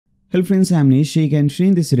Hello friends, I'm Shaikh, and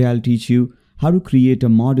in this video I'll teach you how to create a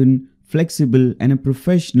modern, flexible and a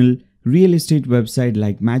professional real estate website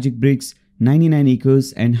like Magic Bricks, 99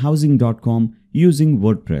 Acres and Housing.com using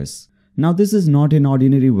WordPress. Now this is not an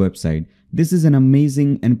ordinary website. This is an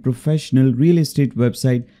amazing and professional real estate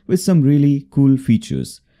website with some really cool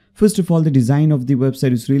features. First of all, the design of the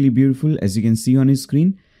website is really beautiful, as you can see on your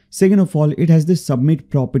screen. Second of all, it has the submit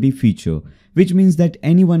property feature, which means that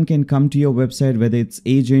anyone can come to your website, whether it's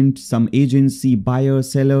agent, some agency, buyer,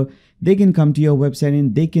 seller, they can come to your website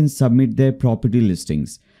and they can submit their property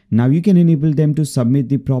listings. Now you can enable them to submit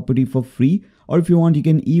the property for free, or if you want, you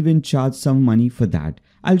can even charge some money for that.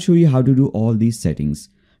 I'll show you how to do all these settings.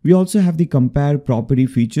 We also have the compare property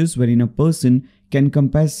features, wherein a person can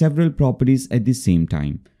compare several properties at the same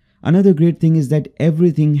time. Another great thing is that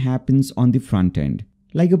everything happens on the front end.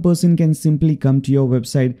 Like a person can simply come to your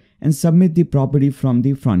website and submit the property from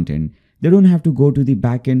the front end. They don't have to go to the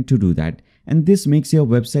back end to do that, and this makes your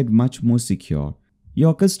website much more secure.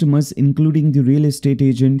 Your customers, including the real estate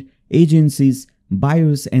agent, agencies,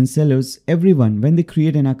 buyers and sellers, everyone, when they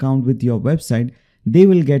create an account with your website, they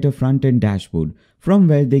will get a front-end dashboard from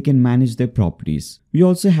where they can manage their properties. We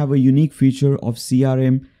also have a unique feature of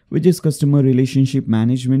CRM, which is Customer Relationship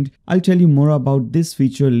Management. I'll tell you more about this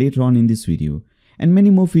feature later on in this video. And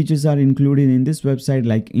many more features are included in this website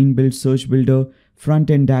like inbuilt search builder,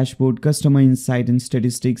 front-end dashboard, customer insight and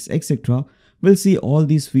statistics, etc. We'll see all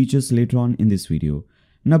these features later on in this video.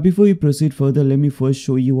 Now before we proceed further, let me first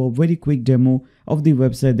show you a very quick demo of the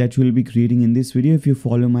website that we'll be creating in this video if you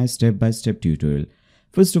follow my step-by-step tutorial.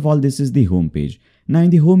 First of all, this is the home page. Now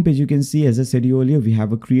in the home page, you can see, as I said earlier, we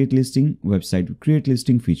have a create listing website, create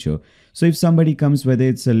listing feature. So if somebody comes, whether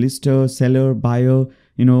it's a lister, seller, buyer,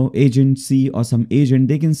 agency or some agent,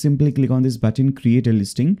 they can simply click on this button, create a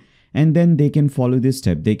listing, and then they can follow this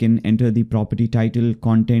step. They can enter the property title,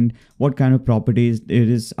 content, what kind of property it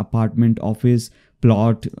is, apartment, office,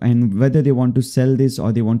 plot, and whether they want to sell this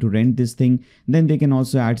or they want to rent this thing. Then they can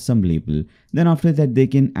also add some label. Then after that, they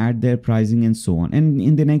can add their pricing and so on. And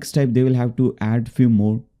in the next step, they will have to add few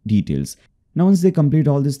more details. Now once they complete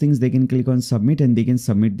all these things, they can click on submit and they can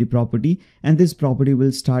submit the property, and this property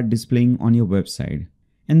will start displaying on your website.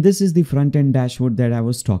 And this is the front-end dashboard that I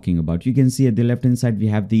was talking about. You can see at the left-hand side, we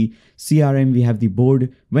have the CRM, we have the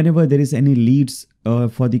board. Whenever there is any leads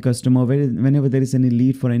for the customer, whenever there is any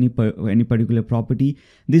lead for any particular property,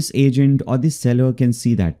 this agent or this seller can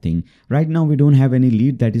see that thing. Right now, we don't have any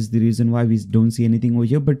lead. That is the reason why we don't see anything over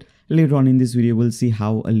here. But later on in this video, we'll see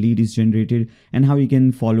how a lead is generated and how you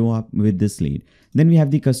can follow up with this lead. Then we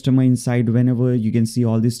have the customer insight. Whenever you can see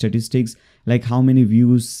all these statistics, like how many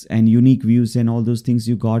views and unique views and all those things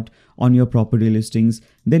you got on your property listings.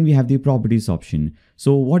 Then we have the properties option.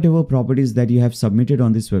 So whatever properties that you have submitted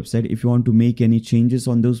on this website, if you want to make any changes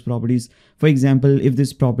on those properties, for example, if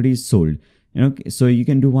this property is sold, so you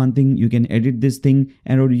can do one thing, you can edit this thing,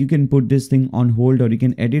 or you can put this thing on hold, or you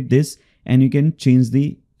can edit this and you can change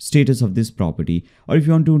the status of this property. Or if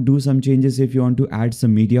you want to do some changes, if you want to add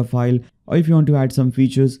some media file, or if you want to add some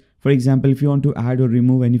features, for example, if you want to add or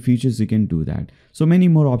remove any features, you can do that. So many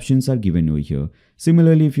more options are given over here.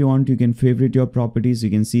 Similarly, if you want, you can favorite your properties,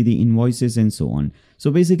 you can see the invoices and so on.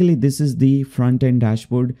 So basically, this is the front-end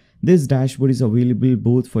dashboard. This dashboard is available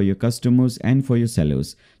both for your customers and for your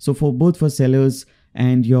sellers. So for both for sellers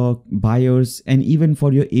and your buyers, and even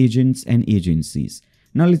for your agents and agencies.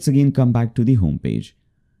 Now let's again come back to the home page.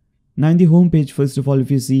 Now in the home page, first of all, if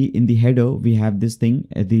you see in the header, we have this thing.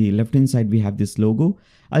 At the left hand side, we have this logo.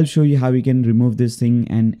 I'll show you how you can remove this thing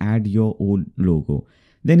and add your own logo.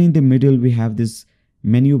 Then in the middle, we have this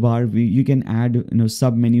menu bar. You can add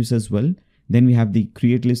sub menus as well. Then we have the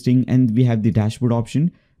create listing and we have the dashboard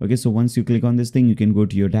option. Okay, so once you click on this thing, you can go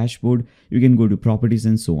to your dashboard, you can go to properties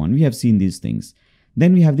and so on. We have seen these things.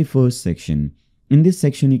 Then we have the first section. In this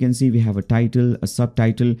section, you can see we have a title, a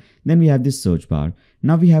subtitle, then we have this search bar.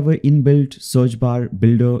 Now we have an inbuilt search bar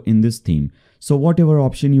builder in this theme. So whatever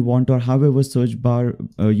option you want or however search bar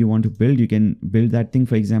you want to build, you can build that thing.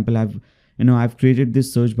 For example, I've created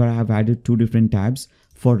this search bar. I have added two different tabs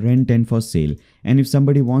for rent and for sale. And if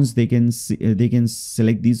somebody wants, they can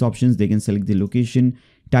select these options. They can select the location,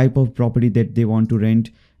 type of property that they want to rent,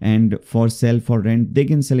 and for sell, for rent, they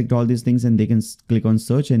can select all these things and they can click on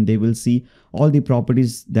search and they will see all the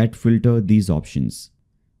properties that filter these options.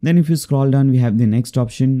 Then if you scroll down, we have the next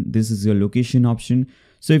option. This is your location option.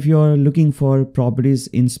 So if you're looking for properties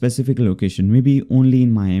in specific location, maybe only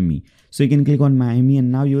in Miami, so you can click on Miami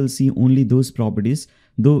and now you will see only those properties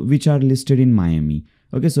which are listed in Miami.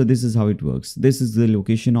 Okay, so this is how it works. This is the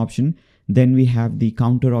location option. Then we have the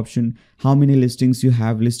counter option, how many listings you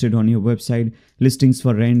have listed on your website, listings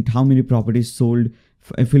for rent, how many properties sold,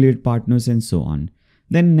 affiliate partners, and so on.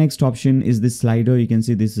 Then next option is this slider. You can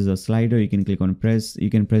see this is a slider. You can click on press. You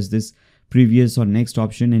can press this previous or next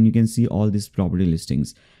option and you can see all these property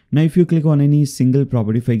listings. Now if you click on any single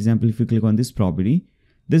property, for example, if you click on this property,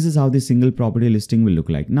 this is how the single property listing will look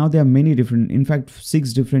like. Now there are many different, in fact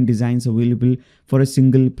 6 different designs available for a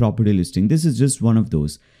single property listing. This is just one of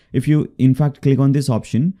those. If you in fact click on this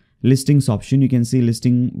option, listings option, you can see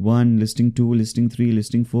listing 1, listing 2, listing 3,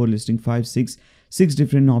 listing 4, listing 5, 6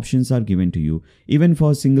 different options are given to you. Even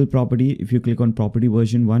for a single property, if you click on property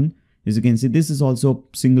version 1, as you can see, this is also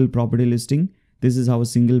a single property listing. This is how a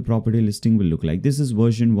single property listing will look like. This is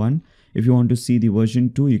version 1. If you want to see the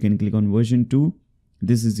version 2, you can click on version 2.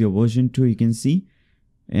 This is your version 2, you can see.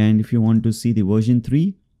 And if you want to see the version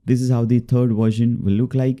 3, this is how the third version will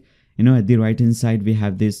look like. At the right hand side, we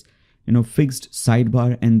have this, fixed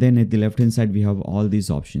sidebar, and then at the left hand side, we have all these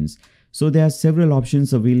options. So there are several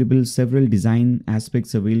options available, several design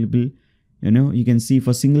aspects available. You can see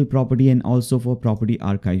for single property and also for property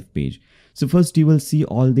archive page. So first you will see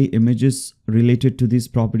all the images related to this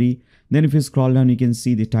property. Then if you scroll down, you can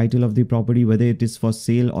see the title of the property, whether it is for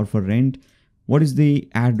sale or for rent. What is the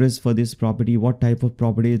address for this property? What type of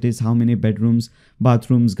property it is? How many bedrooms,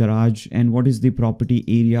 bathrooms, garage, and what is the property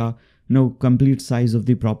area? Complete size of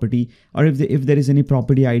the property, or if there is any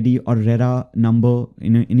property ID or RERA number.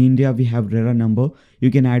 In India we have RERA number.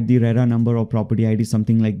 You can add the RERA number or property ID,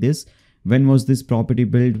 something like this. When was this property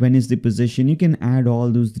built? When is the possession? You can add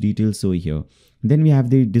all those details over here. Then we have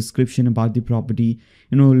the description about the property,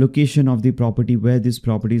 location of the property, where this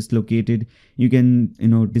property is located. You can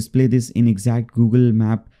display this in exact Google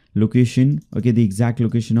map location, okay, the exact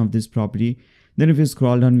location of this property. Then if you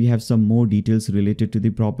scroll down, we have some more details related to the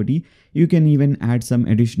property. You can even add some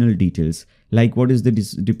additional details, like what is the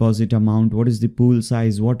deposit amount, what is the pool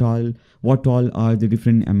size, what all are the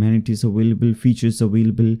different amenities available, features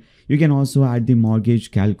available. You can also add the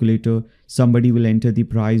mortgage calculator. Somebody will enter the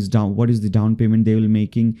price down, what is the down payment they will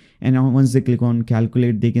making, and once they click on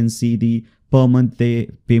calculate, they can see the per month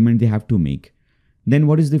payment they have to make. Then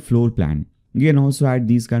what is the floor plan? You can also add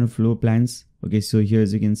these kind of floor plans. Okay, so here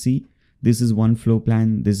as you can see, this is one floor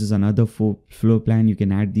plan, this is another floor plan. You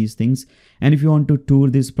can add these things. And if you want to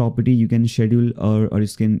tour this property, you can schedule or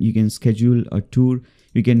you can schedule a tour.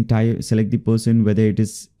 You can select the person, whether it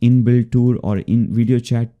is inbuilt tour or in video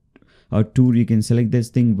chat or tour. You can select this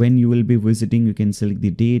thing. When you will be visiting, you can select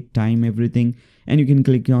the date, time, everything, and you can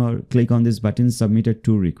click on this button, submit a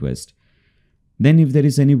tour request. Then if there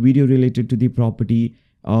is any video related to the property,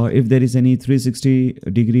 or if there is any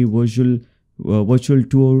 360-degree virtual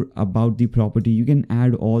tour about the property, you can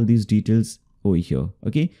add all these details over here.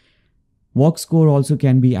 Okay, walk score also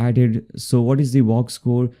can be added. So what is the walk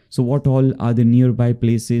score? So what all are the nearby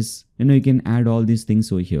places? You can add all these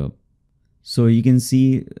things over here. So you can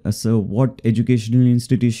see so what educational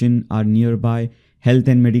institution are nearby, health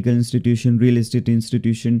and medical institution, real estate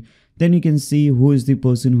institution. Then you can see who is the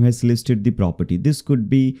person who has listed the property. This could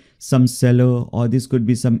be some seller, or this could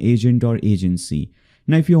be some agent or agency.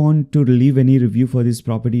 Now, if you want to leave any review for this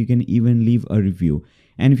property, you can even leave a review.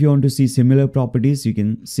 And if you want to see similar properties, you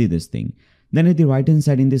can see this thing. Then at the right hand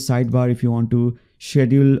side in the sidebar, if you want to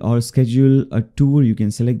schedule a tour, you can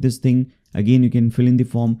select this thing. Again, you can fill in the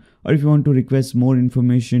form. Or if you want to request more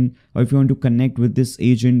information, or if you want to connect with this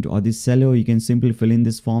agent or this seller, you can simply fill in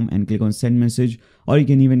this form and click on send message. Or you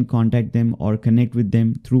can even contact them or connect with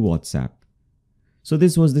them through WhatsApp. So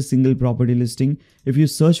this was the single property listing. If you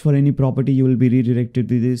search for any property, you will be redirected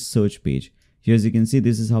to this search page. Here, as you can see,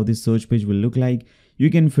 this is how this search page will look like.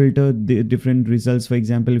 You can filter the different results. For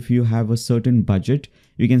example, if you have a certain budget,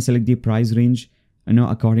 you can select the price range,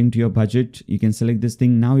 according to your budget. You can select this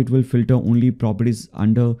thing. Now it will filter only properties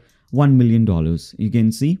under $1 million. You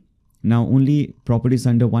can see now only properties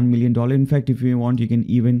under $1 million. In fact, if you want, you can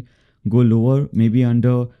even go lower, maybe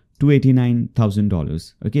under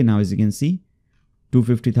 $289,000. Okay, now as you can see,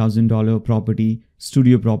 $250,000 property,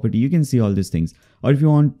 studio property, you can see all these things. Or if you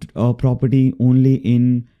want a property only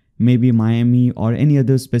in maybe Miami or any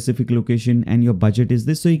other specific location and your budget is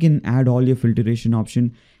this, so you can add all your filtration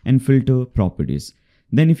option and filter properties.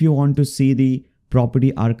 Then if you want to see the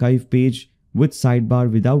property archive page with sidebar,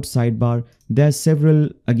 without sidebar, there are several,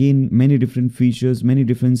 again, many different features, many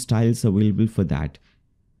different styles available for that.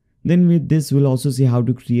 Then with this, we'll also see how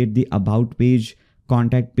to create the about page,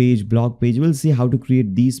 contact page, blog page. We'll see how to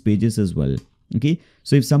create these pages as well. Okay,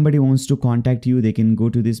 so if somebody wants to contact you, they can go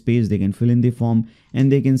to this page, they can fill in the form and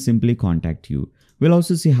they can simply contact you. We'll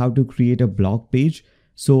also see how to create a blog page.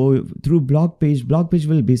 So through blog page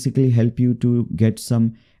will basically help you to get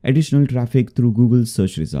some additional traffic through Google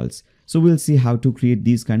search results. So we'll see how to create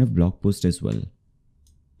these kind of blog posts as well.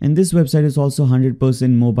 And this website is also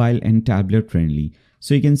 100% mobile and tablet friendly.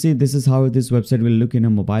 So you can see this is how this website will look in a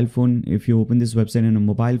mobile phone. If you open this website in a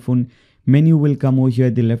mobile phone, menu will come over here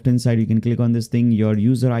at the left hand side. You can click on this thing. Your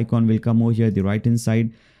user icon will come over here at the right hand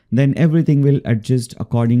side. Then everything will adjust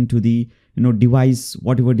according to the device,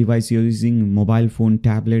 whatever device you're using, mobile phone,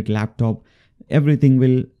 tablet, laptop, everything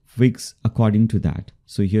will fix according to that.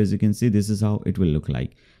 So here, as you can see, this is how it will look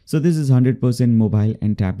like. So this is 100% mobile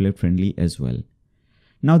and tablet friendly as well.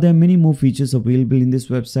 Now there are many more features available in this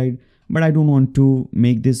website, but I don't want to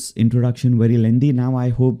make this introduction very lengthy. Now I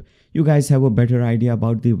hope you guys have a better idea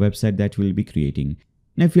about the website that we'll be creating.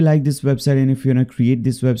 Now if you like this website and if you want to create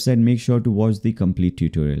this website, make sure to watch the complete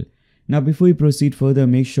tutorial. Now before we proceed further,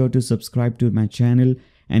 make sure to subscribe to my channel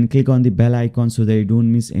and click on the bell icon so that you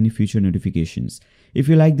don't miss any future notifications. If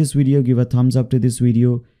you like this video, give a thumbs up to this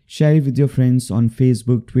video, share it with your friends on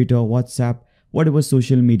Facebook, Twitter, WhatsApp, whatever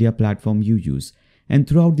social media platform you use. And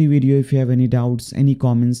throughout the video, if you have any doubts, any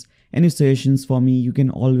comments, any suggestions for me, you can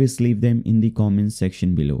always leave them in the comments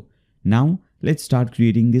section below. Now, let's start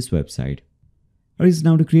creating this website. Alright,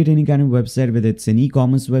 now to create any kind of website, whether it's an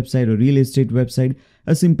e-commerce website or real estate website,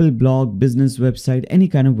 a simple blog, business website, any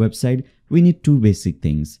kind of website, we need two basic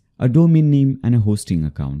things: a domain name and a hosting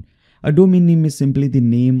account. A domain name is simply the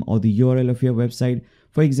name or the URL of your website.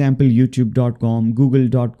 For example, youtube.com,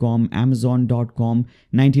 google.com, amazon.com,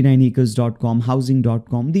 99acres.com,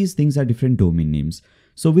 housing.com. These things are different domain names.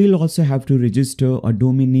 So we'll also have to register a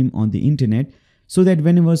domain name on the internet so that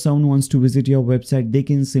whenever someone wants to visit your website, they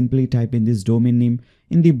can simply type in this domain name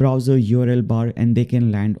in the browser URL bar and they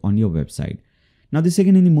can land on your website. Now the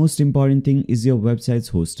second and the most important thing is your website's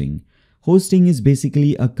hosting. Hosting is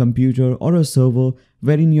basically a computer or a server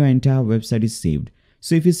wherein your entire website is saved.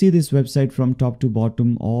 So if you see this website from top to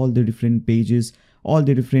bottom, all the different pages, all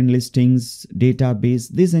the different listings, database,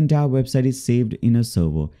 this entire website is saved in a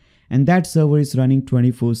server. And that server is running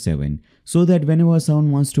 24/7. So that whenever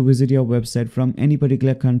someone wants to visit your website from any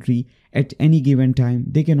particular country at any given time,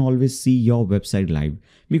 they can always see your website live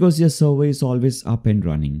because your server is always up and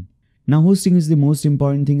running. Now hosting is the most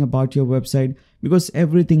important thing about your website because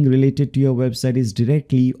everything related to your website is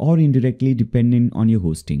directly or indirectly dependent on your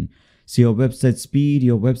hosting. So your website speed,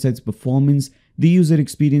 your website's performance, the user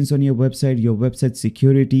experience on your website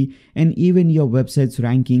security, and even your website's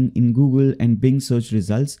ranking in Google and Bing search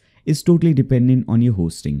results is totally dependent on your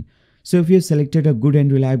hosting. So if you have selected a good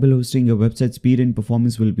and reliable hosting, your website speed and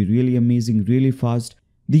performance will be really amazing, really fast.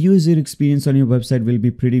 The user experience on your website will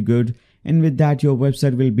be pretty good. And with that, your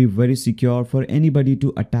website will be very secure. For anybody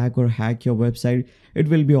to attack or hack your website, it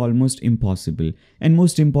will be almost impossible. And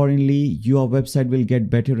most importantly, your website will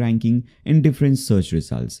get better ranking in different search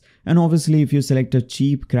results. And obviously, if you select a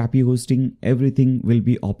cheap, crappy hosting, everything will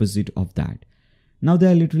be opposite of that. Now,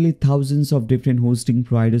 there are literally thousands of different hosting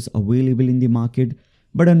providers available in the market,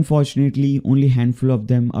 but unfortunately, only a handful of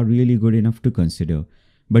them are really good enough to consider.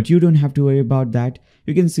 But you don't have to worry about that.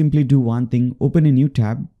 You can simply do one thing: open a new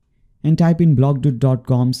tab and type in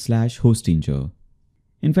blogdot.com/hostinger.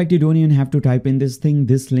 In fact, you don't even have to type in this thing.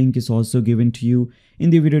 This link is also given to you in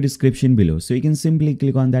the video description below. So you can simply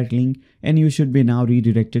click on that link and you should be now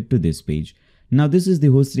redirected to this page. Now this is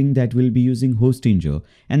the hosting that we'll be using, Hostinger,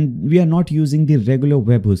 and we are not using the regular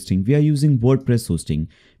web hosting. We are using WordPress hosting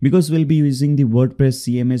because we'll be using the WordPress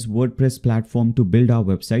CMS WordPress platform to build our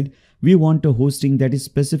website. We want a hosting that is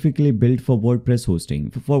specifically built for WordPress hosting,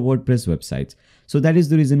 for WordPress websites. So that is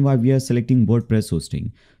the reason why we are selecting WordPress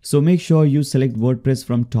hosting. So make sure you select WordPress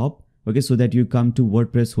from top, okay, so that you come to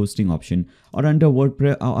WordPress hosting option, or under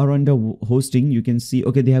WordPress or under hosting, you can see,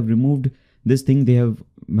 okay, they have removed this thing. They have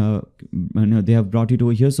brought it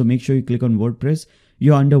over here. So make sure you click on WordPress.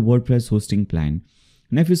 You're under WordPress hosting plan.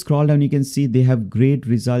 Now if you scroll down, you can see they have great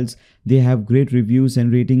results. They have great reviews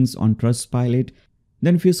and ratings on Trustpilot.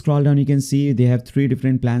 Then if you scroll down, you can see they have 3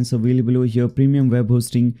 different plans available over here: premium web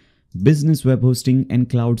hosting, business web hosting, and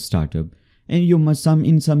cloud startup. And you must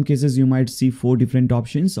in some cases you might see 4 different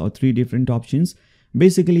options or 3 different options.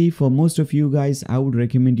 Basically, for most of you guys, I would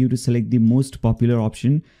recommend you to select the most popular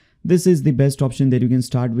option. This is the best option that you can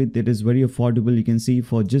start with. It is very affordable. You can see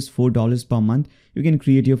for just $4 per month, you can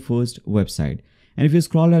create your first website. And if you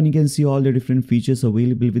scroll down, you can see all the different features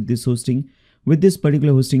available with this hosting. With this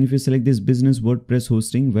particular hosting, if you select this business WordPress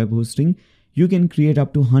hosting, web hosting, you can create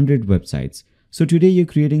up to 100 websites. So today you're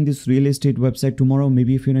creating this real estate website. Tomorrow,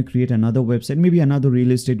 maybe if you want to create another website, maybe another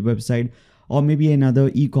real estate website, or maybe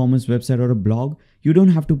another e-commerce website or a blog, you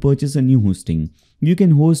don't have to purchase a new hosting. You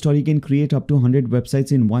can host or you can create up to 100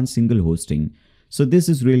 websites in one single hosting. So this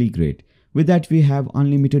is really great. With that, we have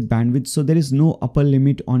unlimited bandwidth, so there is no upper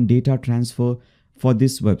limit on data transfer for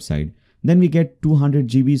this website. Then we get 200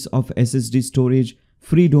 GBs of SSD storage,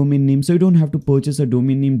 free domain name, so you don't have to purchase a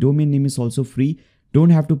domain name. Domain name is also free.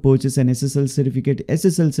 Don't have to purchase an SSL certificate.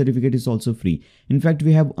 SSL certificate is also free. In fact,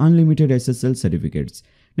 we have unlimited SSL certificates.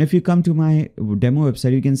 Now, if you come to my demo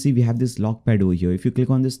website, you can see we have this logpad over here. If you click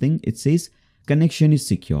on this thing, it says connection is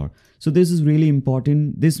secure. So this is really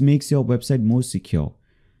important. This makes your website more secure.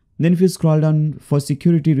 Then if you scroll down, for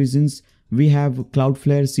security reasons, we have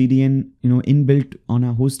Cloudflare CDN, inbuilt on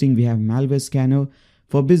our hosting. We have malware scanner.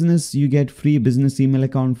 For business, you get free business email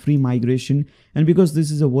account, free migration. And because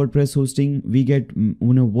this is a WordPress hosting, we get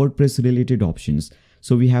WordPress related options.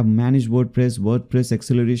 So we have managed WordPress, WordPress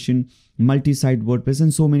acceleration, multi-site WordPress,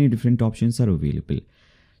 and so many different options are available.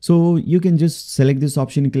 So you can just select this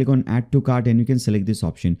option, click on add to cart, and you can select this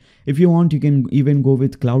option. If you want, you can even go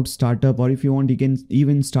with cloud startup, or if you want, you can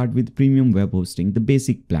even start with premium web hosting, the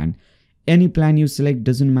basic plan. Any plan you select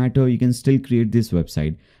doesn't matter, you can still create this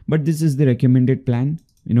website. But this is the recommended plan,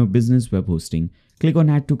 business web hosting. Click on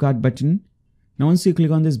add to cart button. Now once you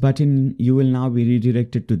click on this button, you will now be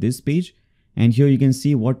redirected to this page. And here you can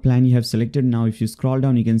see what plan you have selected. Now if you scroll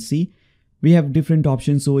down, you can see we have different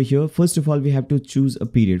options over here. First of all, we have to choose a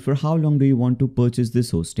period. For how long do you want to purchase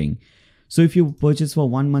this hosting? So if you purchase for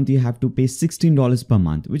 1 month, you have to pay $16 per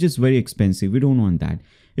month, which is very expensive. We don't want that.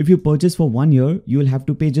 If you purchase for 1 year, you will have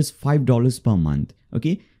to pay just $5 per month,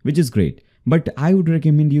 okay, which is great. But I would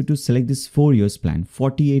recommend you to select this 4 years plan,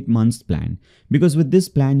 48 months plan, because with this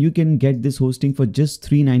plan, you can get this hosting for just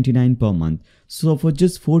 $3.99 per month. So for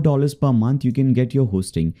just $4 per month, you can get your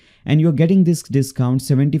hosting, and you're getting this discount,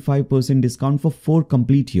 75% discount for 4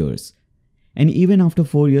 complete years. And even after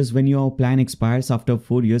 4 years, when your plan expires after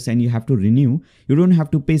 4 years and you have to renew, you don't have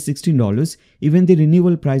to pay $16. Even the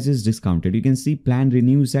renewal price is discounted. You can see plan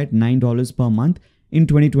renews at $9 per month in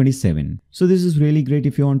 2027. So this is really great.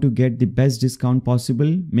 If you want to get the best discount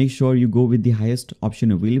possible, make sure you go with the highest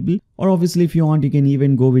option available. Or obviously, if you want, you can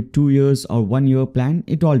even go with 2 years or 1 year plan.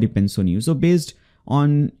 It all depends on you. So based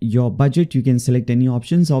on your budget, you can select any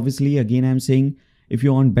options. Obviously, again, I'm saying, if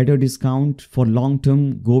you want better discount for long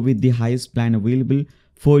term, go with the highest plan available,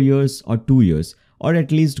 4 years or 2 years, or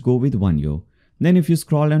at least go with 1 year. Then if you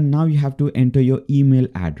scroll down, now you have to enter your email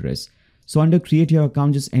address. So under create your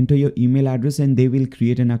account, just enter your email address and they will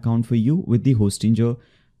create an account for you with the Hostinger,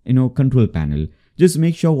 control panel. Just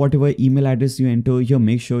make sure whatever email address you enter here,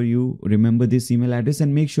 make sure you remember this email address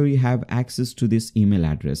and make sure you have access to this email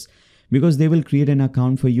address, because they will create an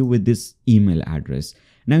account for you with this email address.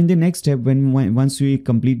 Now in the next step, once you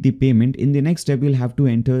complete the payment, in the next step, you'll have to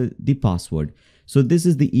enter the password. So this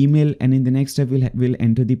is the email, and in the next step, we'll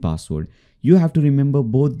enter the password. You have to remember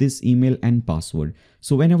both this email and password.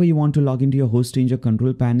 So whenever you want to log into your Hostinger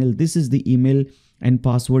control panel, this is the email and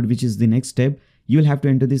password, which is the next step. You'll have to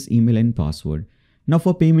enter this email and password. Now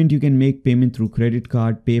for payment, you can make payment through credit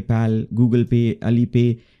card, PayPal, Google Pay,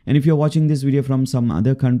 Alipay. And if you're watching this video from some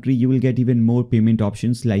other country, you will get even more payment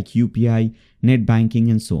options like UPI, net banking,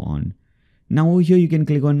 and so on. Now over here, you can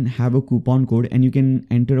click on have a coupon code and you can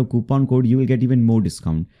enter a coupon code. You will get even more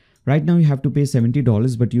discount. Right now you have to pay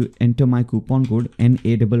 $70, but you enter my coupon code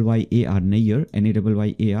NAYYAR, Nayyar,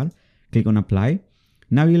 NAYYAR. Click on apply.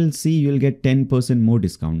 Now you'll see you'll get 10% more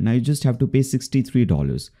discount. Now you just have to pay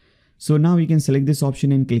 $63. So now you can select this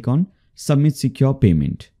option and click on submit secure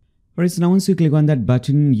payment. Alright, so now once you click on that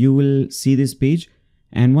button, you will see this page.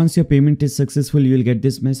 And once your payment is successful, you will get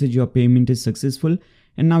this message, your payment is successful.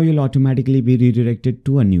 And now you'll automatically be redirected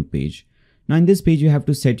to a new page. Now in this page, you have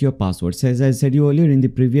to set your passwords. As I said you earlier, in the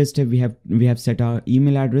previous step, we have set our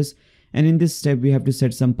email address. And in this step, we have to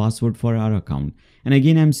set some password for our account. And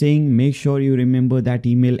again, I'm saying make sure you remember that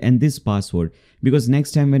email and this password, because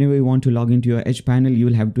next time whenever you want to log into your Edge panel, you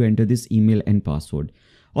will have to enter this email and password.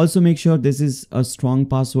 Also make sure this is a strong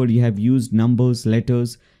password. You have used numbers,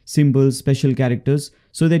 letters, symbols, special characters,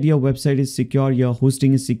 so that your website is secure, your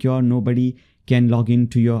hosting is secure, nobody can log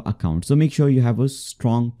into your account. So make sure you have a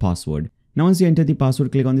strong password. Now once you enter the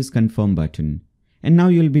password, click on this confirm button. And now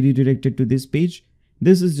you'll be redirected to this page.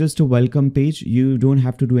 This is just a welcome page. You don't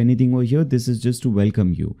have to do anything over here. This is just to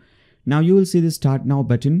welcome you. Now you will see the start now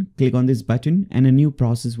button. Click on this button and a new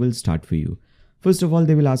process will start for you. First of all,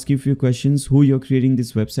 they will ask you a few questions: who you're creating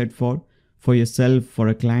this website for yourself, for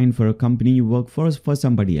a client, for a company you work for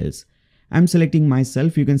somebody else. I'm selecting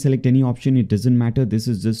myself. You can select any option. It doesn't matter. This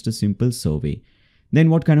is just a simple survey. Then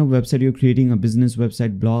what kind of website you're creating: a business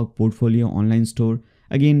website, blog, portfolio, online store,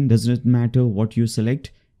 Again, does not matter what you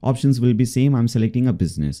select. Options will be same. I'm selecting a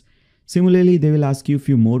business. Similarly, they will ask you a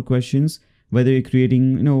few more questions, whether you're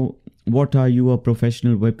creating, what are you, a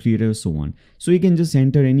professional web creator, so on. So you can just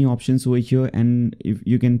enter any options over here and if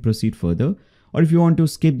you can proceed further. Or if you want to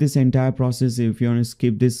skip this entire process, if you want to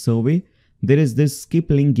skip this survey, there is this skip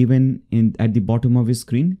link given at the bottom of your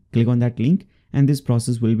screen. Click on that link and this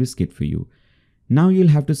process will be skipped for you. Now you'll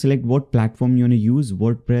have to select what platform you want to use,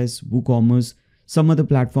 WordPress, WooCommerce, some other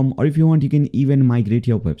platform, or if you want, you can even migrate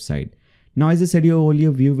your website. Now, as I said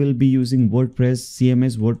earlier, we will be using WordPress,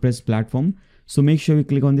 CMS, WordPress platform. So make sure you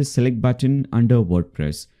click on this select button under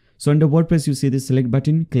WordPress. So under WordPress, you see the select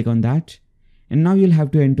button, click on that. And now you'll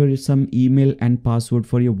have to enter some email and password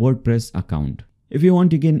for your WordPress account. If you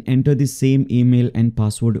want, you can enter the same email and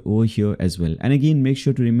password over here as well. And again, make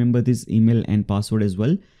sure to remember this email and password as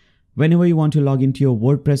well. Whenever you want to log into your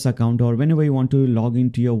WordPress account or whenever you want to log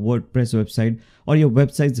into your WordPress website or your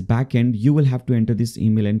website's backend, you will have to enter this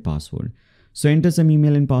email and password. So enter some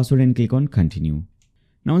email and password and click on continue.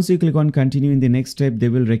 Now, once you click on continue, in the next step, they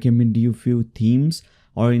will recommend you few themes,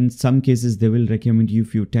 or in some cases, they will recommend you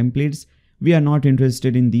few templates. We are not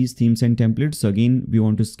interested in these themes and templates. So again, we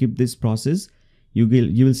want to skip this process. You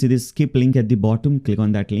will see this skip link at the bottom. Click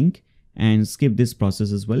on that link and skip this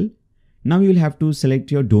process as well. Now you will have to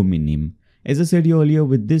select your domain name. As I said earlier,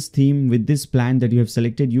 with this theme, with this plan that you have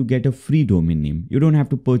selected, you get a free domain name. You don't have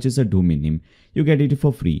to purchase a domain name. You get it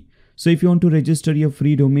for free. So if you want to register your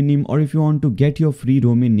free domain name or if you want to get your free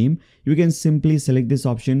domain name, you can simply select this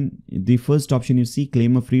option. The first option you see,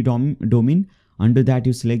 claim a free domain. Under that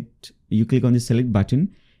you click on the select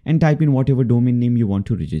button and type in whatever domain name you want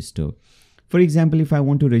to register. For example, if I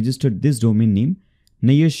want to register this domain name,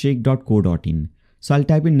 nayyar.co.in. So I'll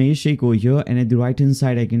type in Nayyar Shaikh over here, and at the right hand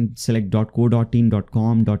side I can select .co.in,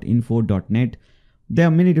 .com, .info, .net. There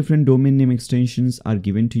are many different domain name extensions are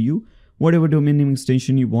given to you. Whatever domain name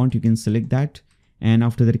extension you want, you can select that, and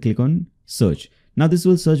after that click on search. Now this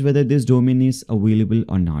will search whether this domain is available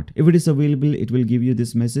or not. If it is available, it will give you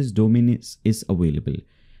this message, domain is available.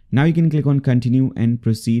 Now you can click on continue and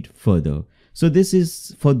proceed further. So this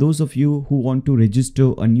is for those of you who want to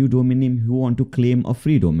register a new domain name, who want to claim a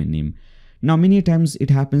free domain name. Now, many times it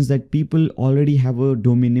happens that people already have a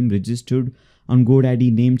domain name registered on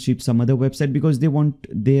GoDaddy, Namecheap, some other website because they want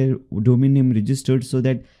their domain name registered so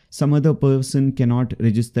that some other person cannot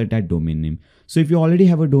register that domain name. So if you already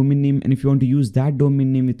have a domain name and if you want to use that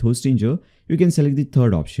domain name with Hostinger, you can select the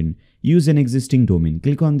third option, use an existing domain.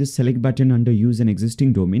 Click on this select button under use an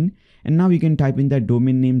existing domain. And now you can type in that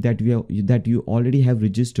domain name that you already have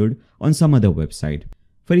registered on some other website.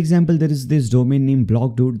 For example, there is this domain name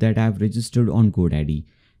blog.dude that I have registered on GoDaddy.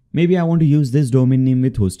 Maybe I want to use this domain name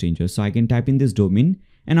with Hostinger. So I can type in this domain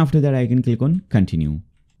and after that I can click on continue.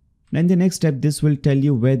 Then the next step, this will tell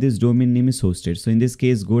you where this domain name is hosted. So in this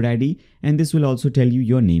case, GoDaddy, and this will also tell you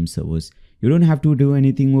your name servers. You don't have to do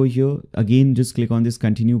anything over here. Again, just click on this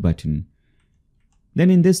continue button. Then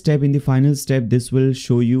in this step, in the final step, this will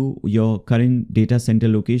show you your current data center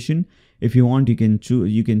location. If you want, you can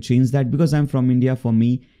change that. Because I'm from India, for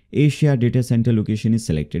me, Asia data center location is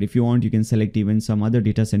selected. If you want, you can select even some other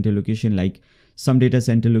data center location, like some data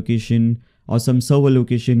center location or some server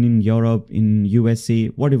location in Europe, in USA,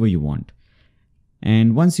 whatever you want.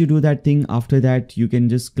 And once you do that thing, after that, you can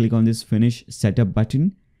just click on this finish setup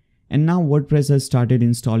button. And now WordPress has started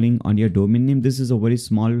installing on your domain name. This is a very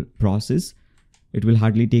small process. It will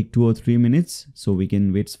hardly take 2 or 3 minutes. So we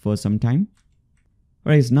can wait for some time.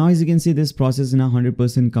 Alright, so now as you can see, this process is now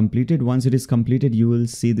 100% completed. Once it is completed, you will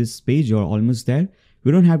see this page. You're almost there.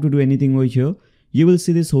 You don't have to do anything over here. You will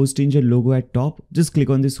see this Hostinger logo at top. Just click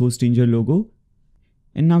on this Hostinger logo.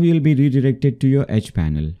 And now you will be redirected to your Edge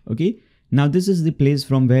panel. Okay. Now this is the place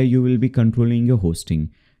from where you will be controlling your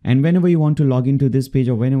hosting. And whenever you want to log into this page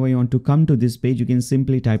or whenever you want to come to this page, you can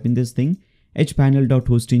simply type in this thing,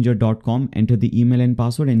 edgepanel.hostinger.com, enter the email and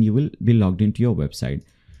password, and you will be logged into your website.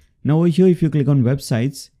 Now over here, if you click on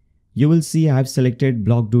websites, you will see I have selected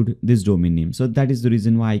blog.dude, this domain name. So that is the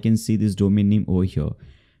reason why I can see this domain name over here.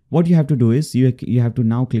 What you have to do is you have to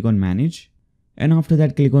now click on manage, and after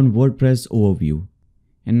that click on WordPress overview.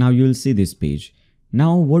 And now you will see this page.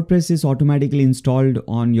 Now WordPress is automatically installed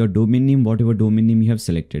on your domain name, whatever domain name you have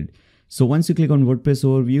selected. So once you click on WordPress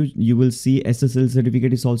overview, you will see SSL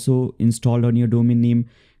certificate is also installed on your domain name.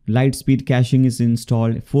 Lightspeed caching is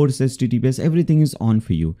installed, Force HTTPS, everything is on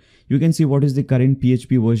for you. You can see what is the current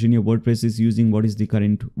PHP version your WordPress is using, what is the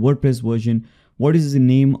current WordPress version, what is the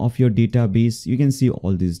name of your database. You can see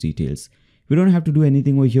all these details. We don't have to do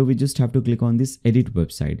anything over here. We just have to click on this edit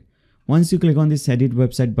website. Once you click on this edit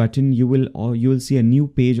website button, you will see a new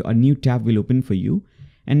page or new tab will open for you.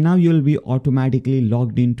 and now you will be automatically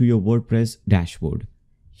logged into your WordPress dashboard.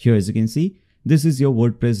 Here, as you can see, this is your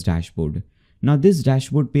WordPress dashboard. Now this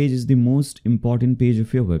dashboard page is the most important page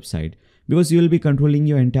of your website because you will be controlling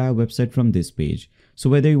your entire website from this page.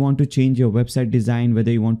 So whether you want to change your website design,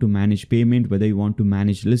 whether you want to manage payment, whether you want to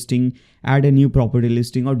manage listing, add a new property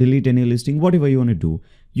listing or delete any listing, whatever you want to do,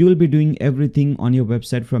 you will be doing everything on your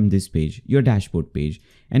website from this page, your dashboard page.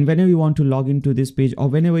 And whenever you want to log into this page or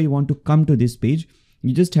whenever you want to come to this page,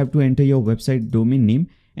 you just have to enter your website domain name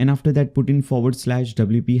and after that put in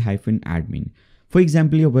 /wp-admin. For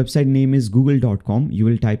example, your website name is google.com. You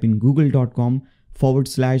will type in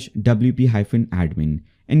google.com/wp-admin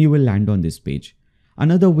and you will land on this page.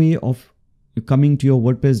 Another way of coming to your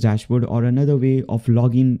WordPress dashboard or another way of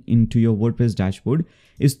logging into your WordPress dashboard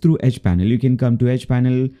is through Edge panel. You can come to Edge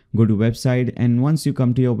panel, go to website, and once you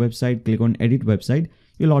come to your website, click on edit website,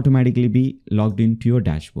 you'll automatically be logged into your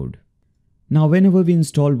dashboard. Now, whenever we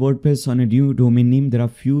install WordPress on a new domain name, there are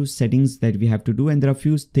few settings that we have to do and there are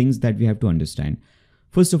few things that we have to understand.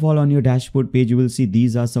 First of all, on your dashboard page, you will see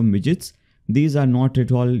these are some widgets. These are not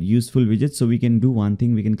at all useful widgets. So we can do one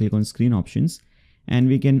thing, we can click on screen options and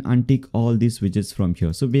we can untick all these widgets from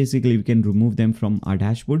here. So basically we can remove them from our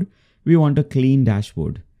dashboard. We want a clean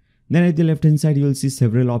dashboard. Then at the left hand side, you will see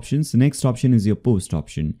several options. The next option is your post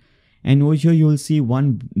option. And over here, you will see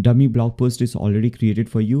one dummy blog post is already created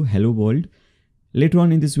for you. Hello world. Later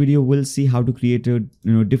on in this video, we'll see how to create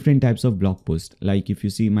different types of blog posts. Like if you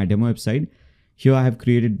see my demo website, here I have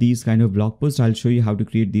created these kind of blog posts. I'll show you how to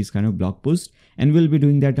create these kind of blog posts and we'll be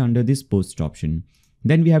doing that under this post option.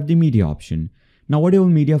 Then we have the media option. Now, whatever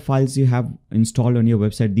media files you have installed on your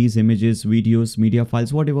website, these images, videos, media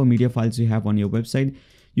files, whatever media files you have on your website,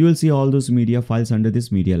 you will see all those media files under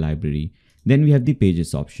this media library. Then we have the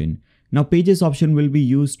pages option. Now, pages option will be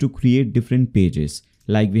used to create different pages.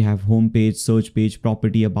 Like we have home page, search page,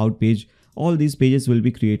 property, about page. All these pages will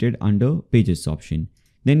be created under pages option.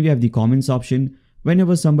 Then we have the comments option.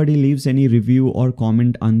 Whenever somebody leaves any review or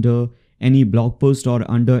comment under any blog post or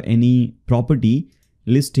under any property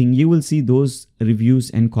listing, you will see those reviews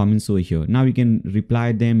and comments over here. Now you can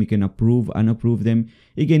reply them, you can approve, unapprove them.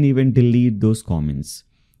 You can even delete those comments.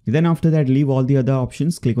 Then after that, leave all the other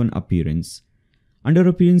options, click on appearance. Under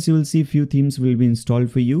appearance, you will see few themes will be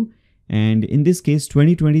installed for you. And in this case,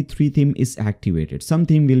 2023 theme is activated. Some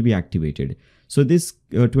theme will be activated. So this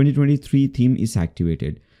 2023 theme is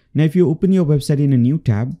activated. Now, if you open your website in a new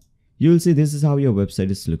tab, you will see this is how your website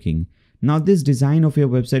is looking. Now, this design of your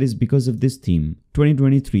website is because of this theme,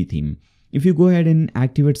 2023 theme. If you go ahead and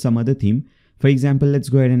activate some other theme, for example, let's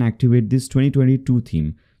go ahead and activate this 2022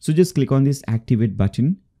 theme. So just click on this activate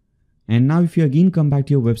button. And now if you again come back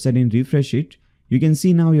to your website and refresh it, you can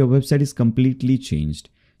see now your website is completely changed.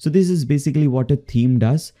 So this is basically what a theme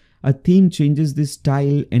does. A theme changes the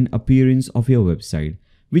style and appearance of your website.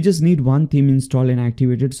 We just need one theme installed and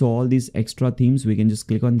activated. So all these extra themes, we can just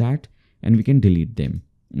click on that and we can delete them.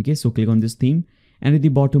 Okay, so click on this theme and at the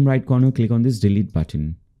bottom right corner, click on this delete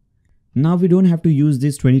button. Now we don't have to use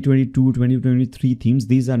this 2022, 2023 themes.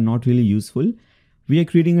 These are not really useful. We are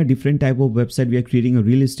creating a different type of website. We are creating a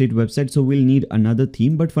real estate website. So we'll need another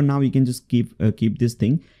theme, but for now we can just keep this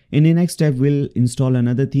thing. In the next step, we'll install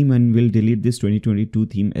another theme and we'll delete this 2022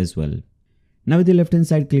 theme as well. Now at the left hand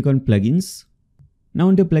side, click on plugins. Now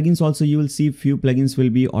under plugins also, you will see few plugins will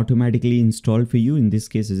be automatically installed for you. In this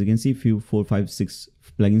case, as you can see, 4, 5, 6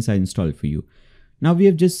 plugins are installed for you. Now we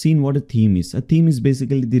have just seen what a theme is. A theme is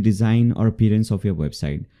basically the design or appearance of your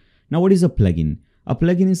website. Now what is a plugin? A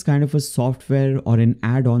plugin is kind of a software or an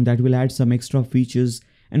add-on that will add some extra features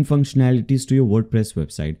and functionalities to your WordPress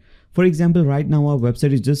website. For example, right now our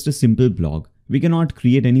website is just a simple blog. We cannot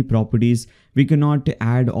create any properties. We cannot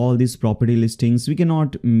add all these property listings. We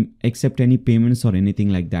cannot accept any payments or anything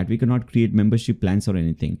like that. We cannot create membership plans or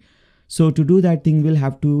anything. So to do that thing, we'll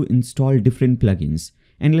have to install different plugins.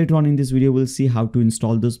 And later on in this video, we'll see how to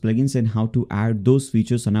install those plugins and how to add those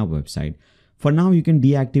features on our website. For now, you can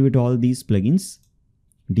deactivate all these plugins,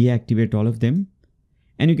 deactivate all of them,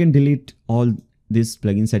 and you can delete all these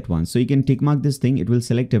plugins at once. So you can tick mark this thing, it will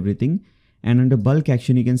select everything. And under bulk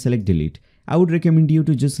action, you can select delete. I would recommend you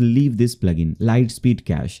to just leave this plugin, Light Speed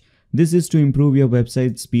Cache. This is to improve your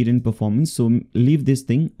website speed and performance. So leave this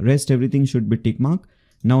thing, rest everything should be tick mark.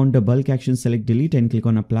 Now under bulk action, select delete and click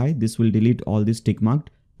on apply. This will delete all these tick marked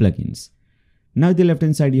plugins. Now at the left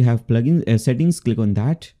hand side, you have plugins settings, click on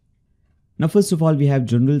that. Now first of all, we have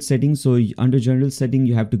general settings. So under general setting,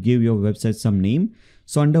 you have to give your website some name.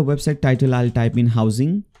 So under website title, I'll type in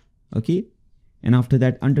housing. Okay. And after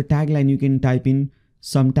that, under tagline, you can type in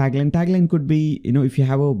some tagline. Tagline could be, if you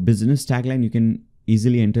have a business tagline, you can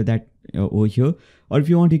easily enter that over here. Or if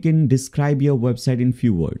you want, you can describe your website in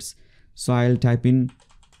few words. So I'll type in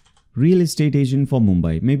real estate agent for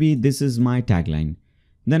Mumbai. Maybe this is my tagline.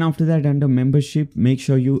 Then after that, under membership, make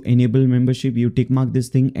sure you enable membership. You tick mark this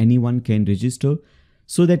thing, anyone can register,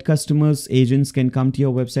 so that customers, agents can come to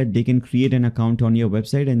your website. They can create an account on your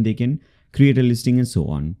website and they can create a listing and so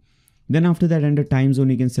on. Then after that, under time zone,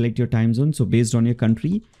 you can select your time zone. So based on your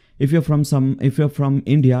country, if you're from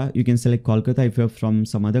India, you can select Kolkata. If you're from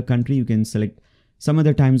some other country, you can select some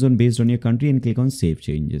other time zone based on your country and click on save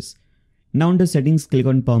changes. Now under settings, click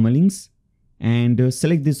on permalinks and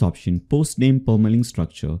select this option, post name permalink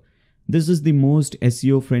structure. This is the most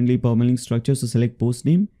SEO friendly permalink structure. So select post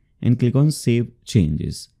name and click on save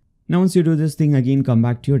changes. Now once you do this thing, again come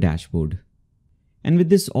back to your dashboard. And with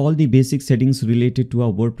this, all the basic settings related to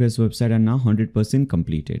our WordPress website are now 100%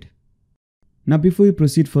 completed. Now before you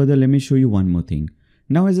proceed further, let me show you one more thing.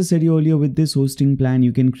 Now as I said earlier, with this hosting plan,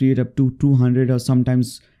 you can create up to 200 or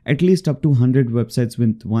sometimes at least up to 100 websites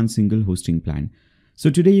with one single hosting plan. So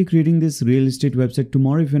today you're creating this real estate website.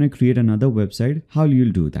 Tomorrow if you want to create another website, how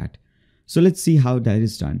you'll do that? So let's see how that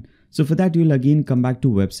is done. So for that, you'll again come back to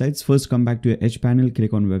websites. First come back to your edge panel,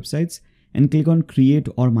 click on websites and click on create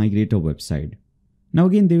or migrate a website. Now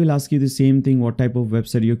again, they will ask you the same thing, what type of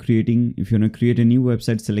website you're creating. If you want to create a new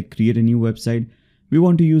website, select create a new website. We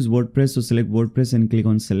want to use WordPress, so select WordPress and click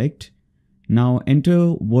on select. Now enter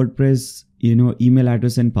WordPress, email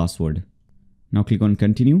address and password. Now click on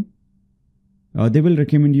continue. They will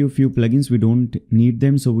recommend you a few plugins. We don't need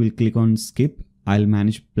them, so we'll click on skip. I'll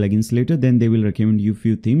manage plugins later. Then they will recommend you a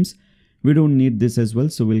few themes. We don't need this as well,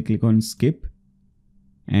 so we'll click on skip.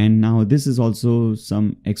 And now this is also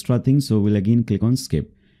some extra things, so we'll again click on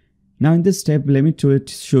skip. Now in this step, let me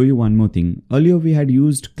show you one more thing. Earlier we had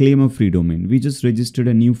used claim a free domain. We just registered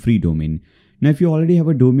a new free domain. Now if you already have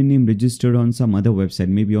a domain name registered on some other website,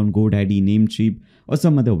 maybe on GoDaddy, Namecheap or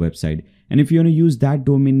some other website, and if you want to use that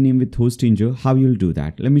domain name with Hostinger, how you'll do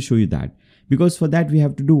that? Let me show you that. Because for that we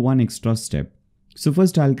have to do one extra step. So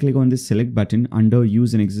first I'll click on this select button under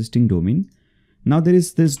use an existing domain. Now there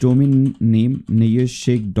is this domain name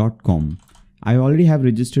nayyar.com. I already have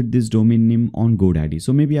registered this domain name on GoDaddy.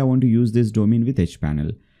 So maybe I want to use this domain with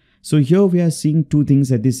HPanel. So here we are seeing two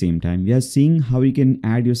things at the same time. We are seeing how you can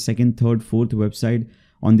add your second, third, fourth website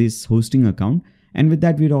on this hosting account. And with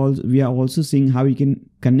that, we are also seeing how you can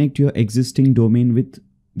connect your existing domain with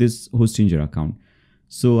this Hostinger account.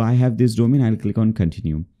 So I have this domain, I'll click on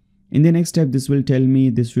continue. In the next step, this will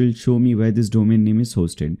show me where this domain name is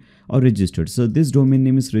hosted or registered. So this domain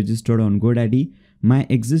name is registered on GoDaddy. My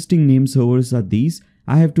existing name servers are these.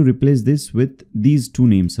 I have to replace this with these two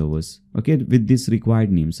name servers, okay, with this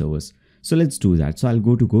required name servers. So let's do that. So I'll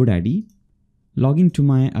go to GoDaddy, log into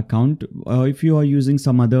my account. If you are using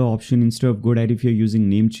some other option instead of GoDaddy, if you're using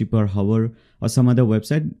Namecheap or Hover or some other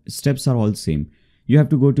website, steps are all same. You have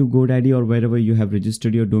to go to GoDaddy or wherever you have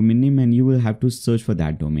registered your domain name and you will have to search for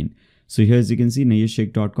that domain. So here, as you can see,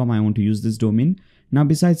 nayyar.com, I want to use this domain. Now,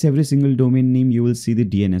 besides every single domain name, you will see the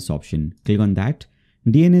DNS option. Click on that.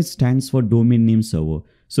 DNS stands for domain name server.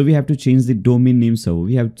 So we have to change the domain name server.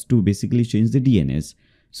 We have to basically change the DNS.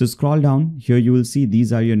 So scroll down. Here you will see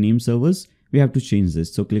these are your name servers. We have to change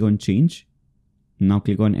this. So click on change. Now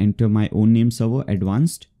click on enter my own name server,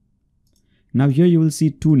 advanced. Now here you will see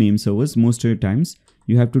two name servers. Most of the times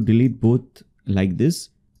you have to delete both like this.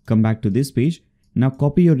 Come back to this page. Now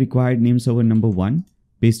copy your required name server number 1,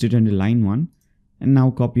 paste it under line 1. And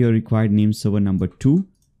now copy your required name server number 2,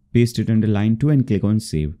 paste it under line 2 and click on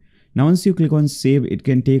save. Now once you click on save, it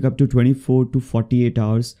can take up to 24 to 48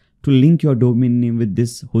 hours to link your domain name with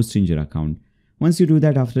this Hostinger account. Once you do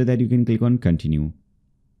that, after that you can click on continue.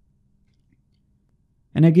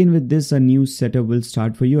 And again with this, a new setup will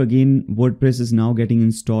start for you. Again, WordPress is now getting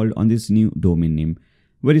installed on this new domain name.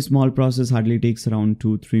 Very small process, hardly takes around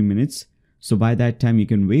 2-3 minutes. So by that time you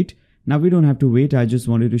can wait. Now we don't have to wait. I just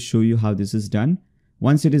wanted to show you how this is done.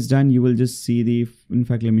 Once it is done, you will just see in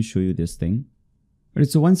fact, let me show you this thing. Alright,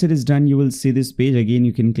 so once it is done, you will see this page. Again,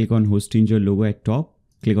 you can click on Hostinger logo at top,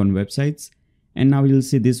 click on websites. And now you'll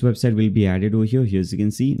see this website will be added over here. Here as you can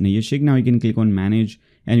see, Nayyar. Now you can click on manage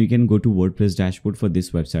and you can go to WordPress dashboard for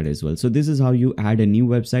this website as well. So this is how you add a new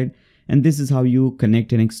website and this is how you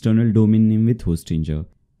connect an external domain name with Hostinger.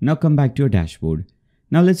 Now come back to your dashboard.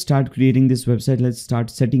 Now let's start creating this website. Let's start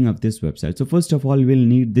setting up this website. So first of all, we'll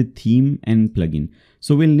need the theme and plugin.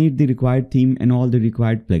 So we'll need the required theme and all the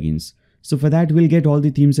required plugins. So for that, we'll get all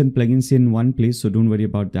the themes and plugins in one place. So don't worry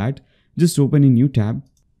about that. Just open a new tab.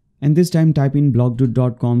 And this time type in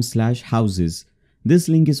blogdoot.com/Houzez. This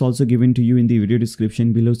link is also given to you in the video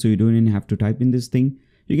description below, so you don't even have to type in this thing.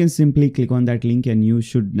 you can simply click on that link and you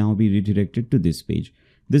should now be redirected to this page.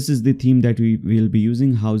 This is the theme that we will be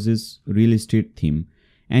using, Houzez real estate theme.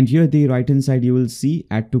 And here the right hand side you will see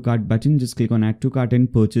add to cart button. Just click on add to cart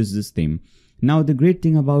and purchase this theme. Now the great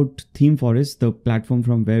thing about Theme Forest, the platform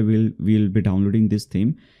from where we'll be downloading this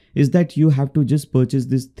theme, is that you have to just purchase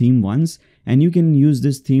this theme once and you can use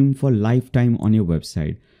this theme for lifetime on your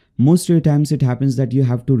website. Most of the times it happens that you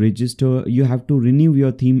have to register, you have to renew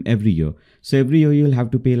your theme every year. So every year you'll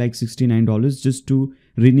have to pay like $69 just to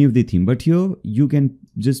renew the theme. But here you can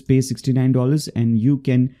just pay $69 and you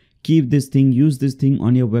can keep this thing, use this thing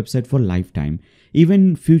on your website for lifetime.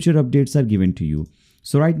 Even future updates are given to you.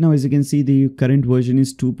 So right now, as you can see, the current version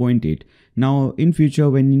is 2.8. Now in future,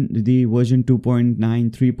 when the version 2.9,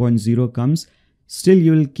 3.0 comes, still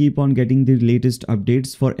you will keep on getting the latest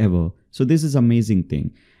updates forever. So this is amazing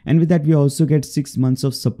thing. And with that, we also get 6 months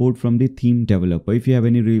of support from the theme developer. If you have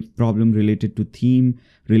any problem related to theme,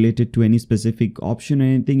 related to any specific option or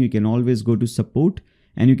anything, you can always go to support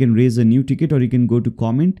and you can raise a new ticket, or you can go to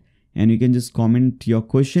comment and you can just comment your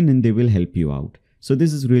question and they will help you out. So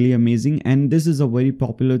this is really amazing, and this is a very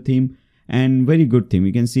popular theme and very good theme.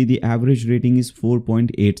 You can see the average rating is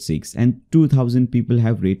 4.86 and 2000 people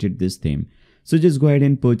have rated this theme. So just go ahead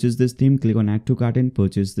and purchase this theme. Click on add to cart and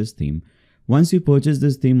purchase this theme. Once you purchase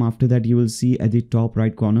this theme, after that you will see at the top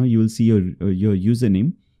right corner, you will see your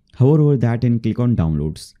username. Hover over that and click on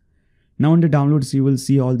downloads. Now under downloads, you will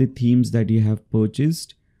see all the themes that you have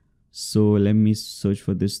purchased. So let me search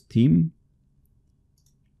for this theme.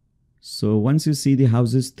 So once you see the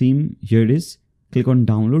Houzez theme, here it is. Click on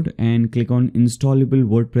download and click on installable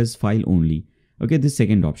WordPress file only. Okay, the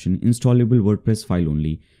second option, installable WordPress file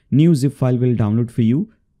only. New zip file will download for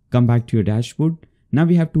you. Come back to your dashboard. Now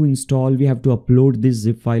we have to install, we have to upload this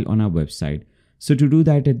zip file on our website. So to do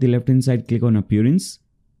that, at the left hand side, click on appearance.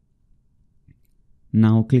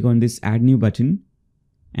 Now click on this add new button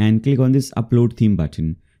and click on this upload theme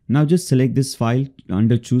button. Now just select this file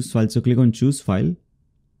under choose file. So click on choose file.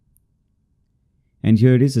 And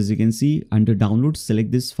here it is, as you can see, under download,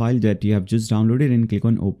 select this file that you have just downloaded and click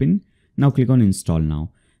on open. Now click on install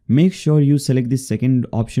now. Make sure you select the second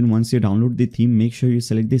option. Once you download the theme, make sure you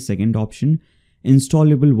select the second option,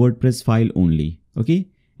 installable WordPress file only. Okay.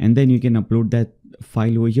 And then you can upload that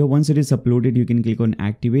file over here. Once it is uploaded, you can click on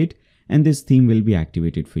activate and this theme will be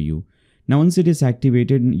activated for you. Now, once it is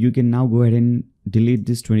activated, you can now go ahead and delete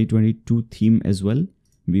this 2022 theme as well.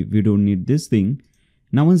 We don't need this thing.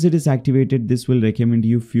 Now, once it is activated, this will recommend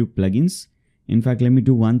you few plugins. In fact, let me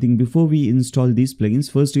do one thing. Before we install these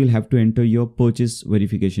plugins, first you'll have to enter your purchase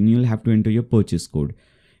verification. You'll have to enter your purchase code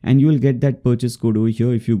and you will get that purchase code over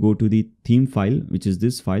here. If you go to the theme file, which is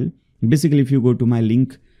this file, basically, if you go to my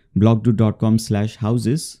link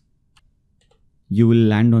blogdo.com/Houzez, you will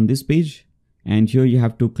land on this page and here you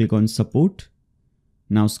have to click on support.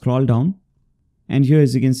 Now scroll down and here,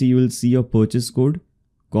 as you can see, you will see your purchase code.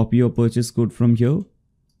 Copy your purchase code from here.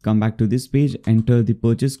 Come back to this page, enter the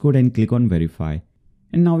purchase code and click on verify.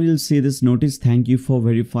 And now you'll see this notice, thank you for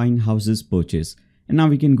verifying Houzez purchase. And now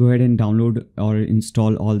we can go ahead and download or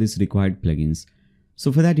install all these required plugins.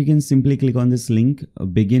 So for that, you can simply click on this link,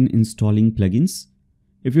 begin installing plugins.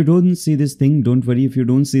 If you don't see this thing, don't worry. If you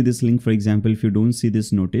don't see this link, for example, if you don't see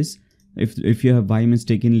this notice, if you have by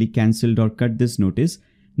mistakenly cancelled or cut this notice,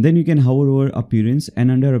 then you can hover over appearance and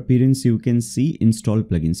under appearance, you can see install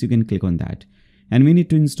plugins. You can click on that. And we need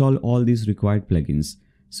to install all these required plugins.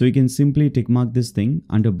 So you can simply tick mark this thing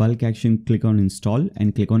under bulk action, click on install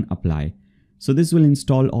and click on apply. So this will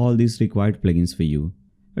install all these required plugins for you.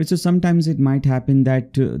 Right, so sometimes it might happen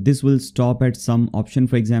that this will stop at some option.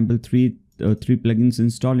 For example, three plugins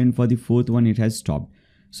installed and for the fourth one, it has stopped.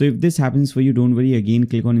 So if this happens for you, don't worry, again,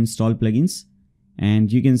 click on install plugins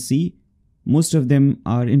and you can see most of them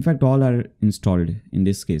are, in fact, all are installed in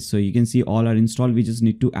this case. So you can see all are installed. We just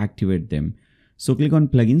need to activate them. So click on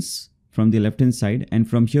plugins from the left hand side and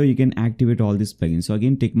from here you can activate all these plugins. So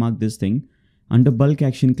again, tick mark this thing under bulk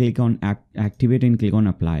action, click on activate and click on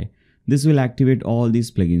apply. This will activate all these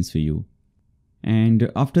plugins for you. And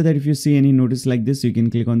after that, if you see any notice like this, you can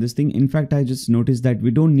click on this thing. In fact, I just noticed that we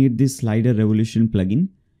don't need this slider revolution plugin.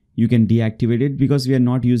 You can deactivate it because we are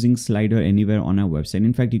not using slider anywhere on our website.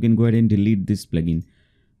 In fact, you can go ahead and delete this plugin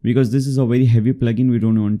because this is a very heavy plugin. We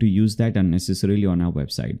don't want to use that unnecessarily on our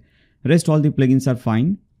website. Rest all the plugins are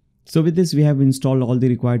fine. So with this, we have installed all the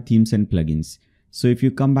required themes and plugins. So if you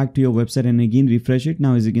come back to your website and again refresh it,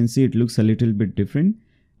 now as you can see, it looks a little bit different.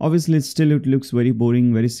 Obviously, it looks very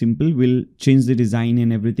boring, very simple. We'll change the design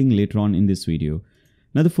and everything later on in this video.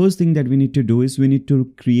 Now, the first thing that we need to do is we need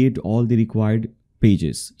to create all the required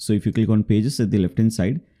pages. So if you click on pages at the left hand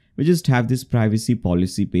side we just have this privacy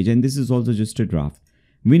policy page, and this is also just a draft.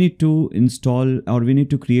 We need to install, or we need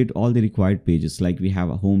to create all the required pages. Like we have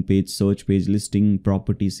a home page, search page, listing,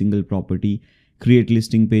 property, single property, create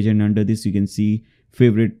listing page, and under this you can see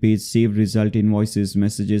favorite page, saved result, invoices,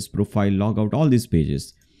 messages, profile, logout, all these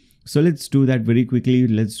pages. So let's do that very quickly.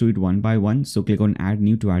 Let's do it one by one. So click on add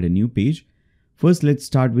new to add a new page. First, let's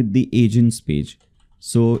start with the agents page.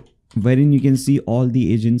 So wherein you can see all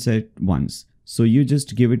the agents at once. So you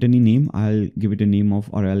just give it any name. I'll give it a name of,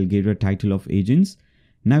 or I'll give it a title of agents.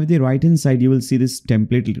 Now with the right hand side, you will see this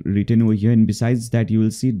template written over here. And besides that, you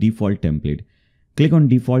will see default template. Click on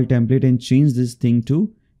default template and change this thing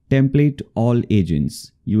to template all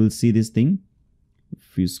agents. You will see this thing.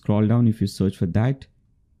 If you scroll down, if you search for that,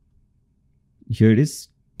 here it is,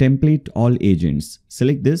 template all agents.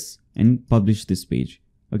 Select this and publish this page.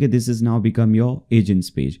 Okay, this has now become your agents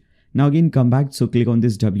page. Now again, come back. So click on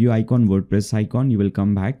this W icon, WordPress icon. You will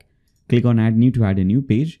come back. Click on add new to add a new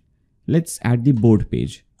page. Let's add the board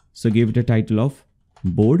page. So give it a title of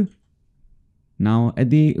board. Now at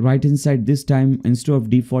the right hand side, this time instead of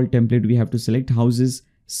default template, we have to select Houzez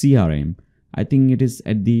CRM. I think it is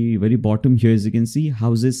at the very bottom here, as you can see,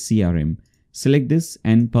 Houzez CRM. Select this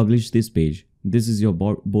and publish this page. This is your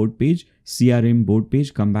board page, CRM board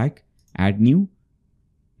page. Come back, add new.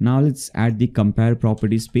 Now let's add the compare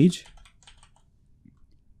properties page.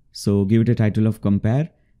 So give it a title of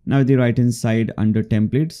compare. Now at the right hand side under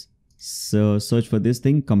templates, so search for this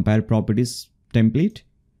thing, compare properties template,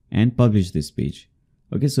 and publish this page.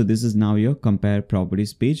 Okay, so this is now your compare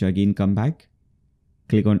properties page. Again, come back,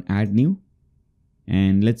 click on add new,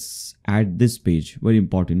 and let's add this page. Very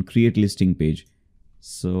important, create listing page.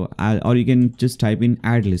 So or you can just type in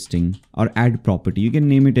add listing or add property. You can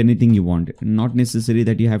name it anything you want. Not necessary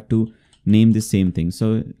that you have to name the same thing.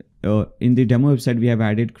 So in the demo website, we have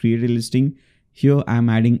added create a listing. Here I'm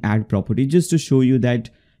adding add property just to show you that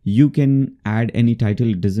you can add any title.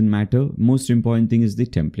 It doesn't matter. Most important thing is the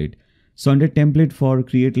template. So under template for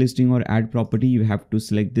create listing or add property, you have to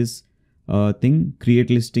select this thing, create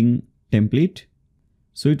listing template.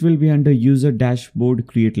 So it will be under user dashboard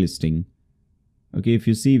create listing. Okay, if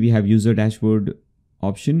you see, we have user dashboard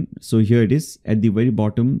option. So here it is at the very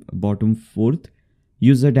bottom fourth,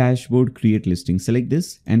 user dashboard create listing. Select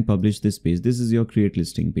this and publish this page. This is your create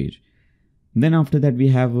listing page. Then after that, we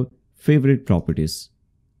have favorite properties.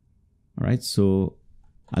 All right, so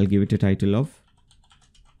I'll give it a title of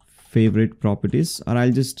favorite properties, or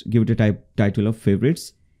I'll just give it a title of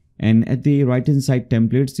favorites. And at the right hand side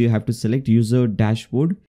templates, you have to select user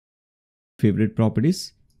dashboard favorite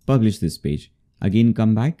properties, publish this page. Again,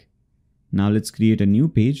 come back. Now let's create a new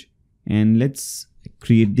page and let's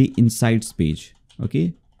create the insights page.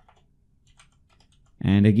 Okay.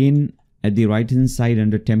 And again, at the right hand side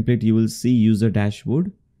under template, you will see user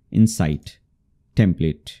dashboard insight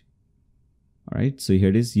template. All right. So here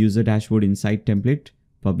it is, user dashboard insight template,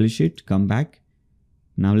 publish it, come back.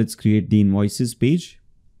 Now let's create the invoices page.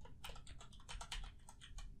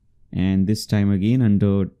 And this time again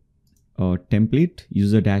under template,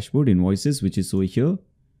 user dashboard invoices, which is over here,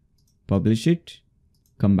 publish it,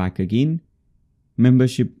 come back again,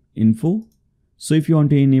 membership info. So if you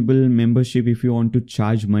want to enable membership, if you want to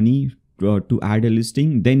charge money to add a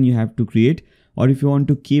listing, then you have to create, or if you want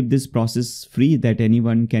to keep this process free, that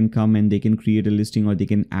anyone can come and they can create a listing or they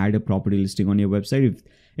can add a property listing on your website.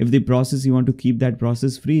 If the process, you want to keep that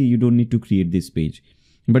process free, you don't need to create this page.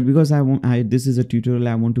 But because this is a tutorial,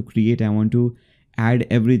 I want to add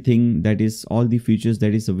everything, that is all the features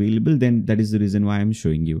that is available, then that is the reason why I'm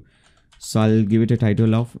showing you. So I'll give it a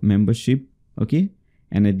title of membership. Okay.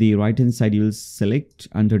 And at the right hand side, you will select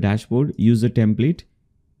under dashboard, user template,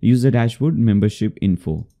 user dashboard, membership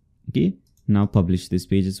info. Okay. Now publish this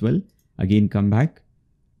page as well. Again, come back.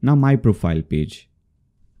 Now my profile page.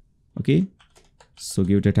 Okay. So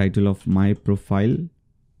give it a title of my profile.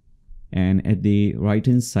 And at the right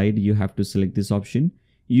hand side, you have to select this option,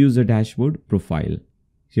 user dashboard profile.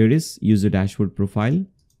 Here it is, user dashboard profile,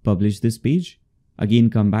 publish this page. Again,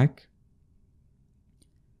 come back.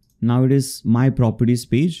 Now it is my properties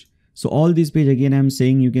page. So all these page, again, I'm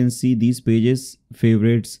saying you can see these pages,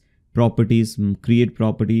 favorites, properties, create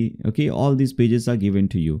property. Okay. All these pages are given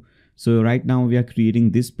to you. So right now we are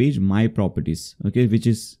creating this page, my properties. Okay. Which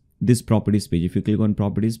is this properties page. If you click on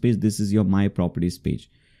properties page, this is your my properties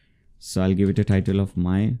page. So I'll give it a title of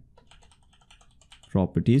my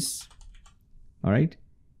properties. All right.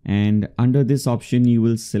 And under this option, you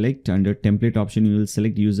will select, under template option, you will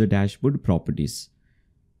select user dashboard properties,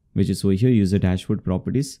 which is over here, user dashboard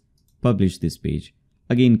properties, publish this page.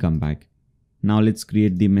 Again, come back. Now let's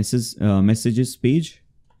create the messages page.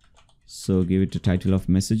 So give it a title of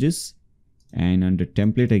messages, and under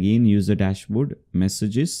template again use the dashboard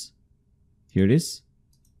messages. Here it is.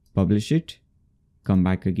 Publish it. Come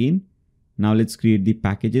back again. Now let's create the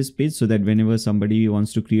packages page so that whenever somebody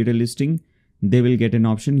wants to create a listing, they will get an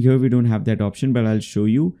option. Here we don't have that option, but I'll show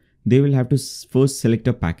you. They will have to first select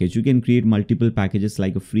a package. You can create multiple packages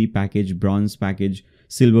like a free package, bronze package,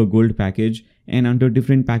 silver, gold package, and under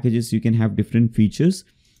different packages you can have different features.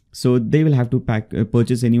 So they will have to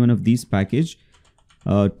purchase any one of these package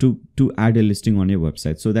to add a listing on your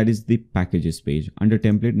website. So that is the packages page. Under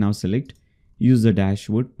template, now select use the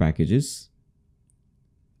dashboard packages,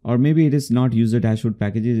 or maybe it is not use the dashboard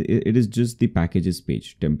packages, it is just the packages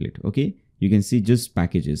page template. Okay, you can see just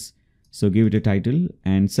packages. So give it a title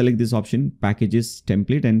and select this option packages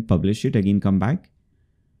template and publish it. Again, come back.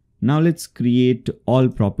 Now let's create all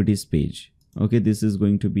properties page. Okay, this is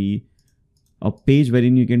going to be a page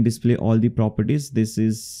wherein you can display all the properties. This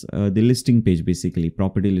is the listing page, basically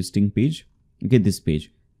property listing page. Okay, this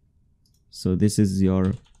page. So this is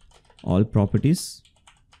your all properties.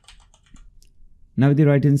 Now the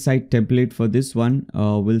right hand side template for this one,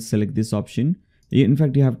 we'll select this option. In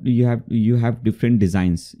fact, you have different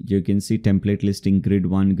designs. You can see template listing, grid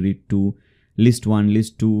 1, grid 2, list 1,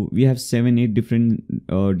 list 2. We have 7-8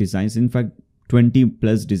 different designs. In fact, 20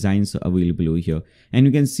 plus designs available over here, and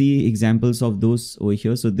you can see examples of those over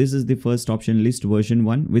here. So this is the first option, list version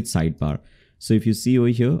 1 with sidebar. So if you see over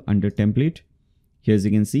here under template, here as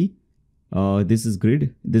you can see, this is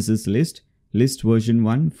grid, this is list version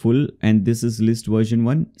 1 full, and this is list version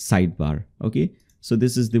 1 sidebar. Okay, so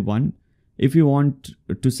this is the one. If you want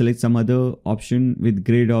to select some other option with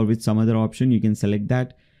grid or with some other option, you can select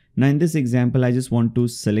that. Now in this example, I just want to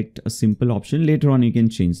select a simple option. Later on you can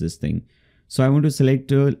change this thing. So I want to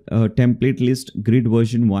select a template list grid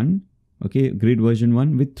version 1. Okay, grid version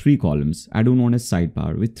 1 with 3 columns. I don't want a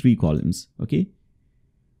sidebar, with 3 columns. Okay,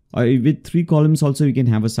 with 3 columns also you can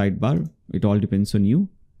have a sidebar. It all depends on you.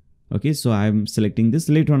 Okay, so I'm selecting this.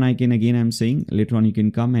 Later on I can, again I'm saying, later on you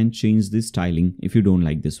can come and change this styling if you don't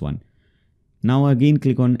like this one. Now again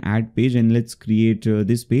click on add page and let's create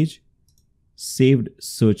this page, saved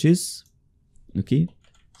searches. Okay,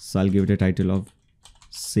 so I'll give it a title of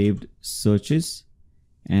saved searches,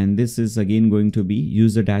 and this is again going to be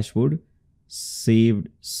user dashboard saved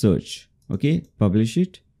search. Okay, publish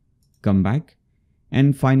it, come back,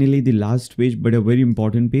 and finally the last page, but a very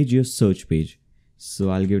important page, your search page.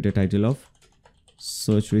 So I'll give it a title of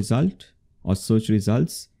search result or search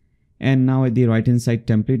results, and now at the right hand side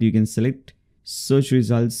template you can select search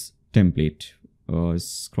results template.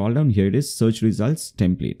 Scroll down, here it is, search results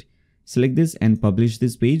template. Select this and publish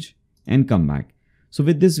this page and come back. So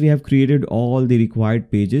with this we have created all the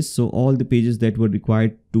required pages. So all the pages that were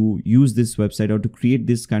required to use this website or to create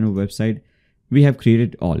this kind of website, we have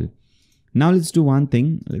created all. Now let's do one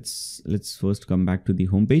thing. Let's first come back to the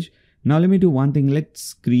home page. Now let me do one thing.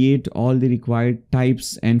 Let's create all the required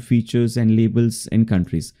types and features and labels and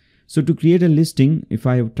countries. So to create a listing, if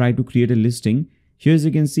I try to create a listing, here as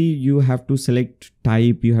you can see, you have to select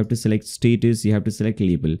type, you have to select status, you have to select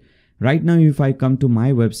label. Right now, if I come to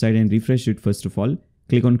my website and refresh it, first of all,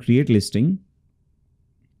 click on create listing.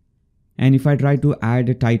 And if I try to add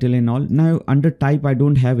a title and all, now under type, I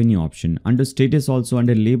don't have any option. Under status also,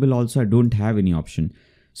 under label also, I don't have any option.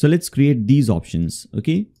 So let's create these options.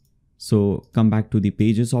 Okay. So come back to the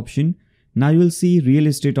pages option. Now you will see real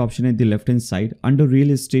estate option at the left hand side. Under real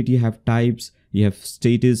estate, you have types, you have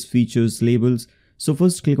status, features, labels. So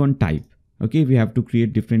first click on type. Okay. We have to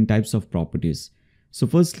create different types of properties. So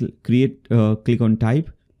first click on type,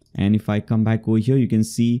 and if I come back over here, you can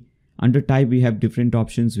see under type we have different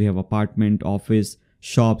options. We have apartment, office,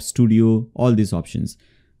 shop, studio, all these options.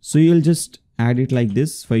 So you'll just add it like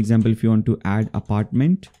this. For example, if you want to add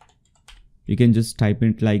apartment, you can just type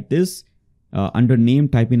it like this. Under name,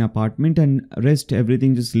 type in apartment, and rest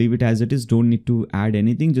everything just leave it as it is. Don't need to add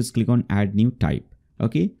anything. Just click on add new type.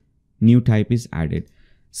 Okay, new type is added.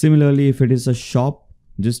 Similarly, if it is a shop,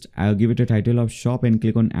 just I'll give it a title of shop and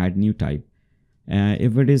click on add new type.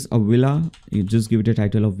 If it is a villa, you just give it a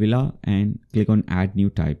title of villa and click on add new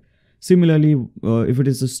type. Similarly, if it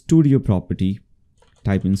is a studio property,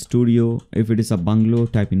 type in studio. If it is a bungalow,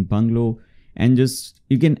 type in bungalow, and just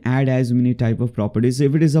you can add as many type of properties.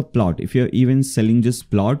 If it is a plot, if you're even selling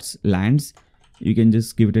just plots, lands, you can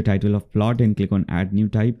just give it a title of plot and click on add new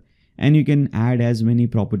type, and you can add as many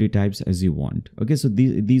property types as you want. Okay, so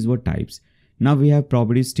these were types. Now we have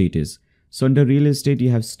property status. So under real estate,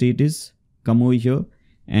 you have status. Come over here,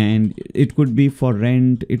 and it could be for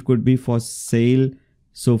rent, it could be for sale.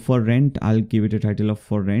 So for rent, I'll give it a title of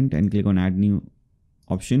for rent and click on add new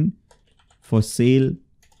option. For sale,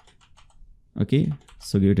 Okay,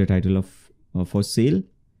 so give it a title of for sale.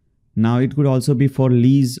 Now it could also be for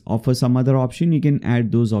lease or for some other option. You can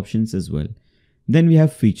add those options as well. Then we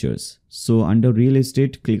have features. So under real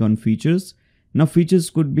estate, click on features. Now features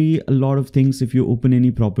could be a lot of things. If you open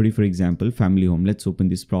any property, for example, family home, let's open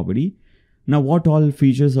this property. Now what all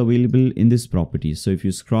features available in this property? So if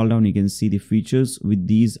you scroll down, you can see the features with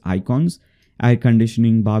these icons: air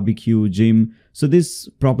conditioning, barbecue, gym. So this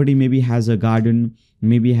property maybe has a garden,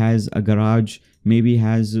 maybe has a garage, maybe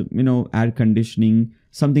has, air conditioning,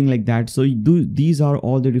 something like that. So these are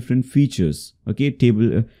all the different features. Okay,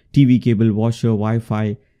 table, TV cable, washer,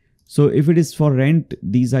 Wi-Fi. So if it is for rent,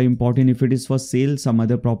 these are important. If it is for sale, some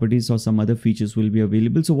other properties or some other features will be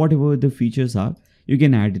available. So whatever the features are, you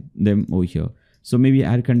can add them over here. So maybe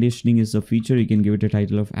air conditioning is a feature. You can give it a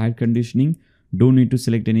title of air conditioning. Don't need to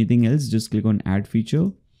select anything else. Just click on add feature.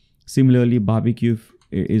 Similarly, barbecue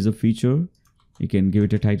is a feature. You can give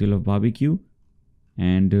it a title of barbecue.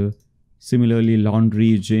 And similarly,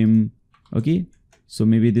 laundry, gym. Okay, so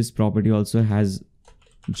maybe this property also has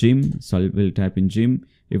gym, so we'll type in gym.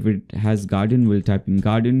 If it has garden, we'll type in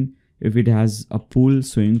garden. If it has a pool,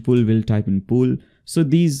 swimming pool, we'll type in pool. So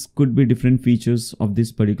these could be different features of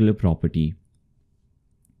this particular property.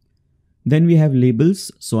 Then we have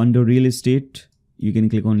labels. So under real estate, you can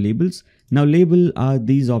click on labels. Now label are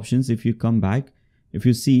these options. If you come back, if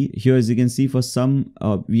you see here, as you can see, for some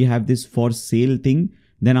we have this for sale thing.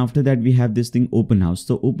 Then after that we have this thing open house.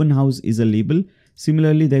 So open house is a label.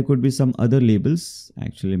 Similarly, there could be some other labels.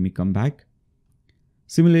 Actually, let me come back.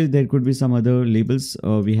 Similarly, there could be some other labels.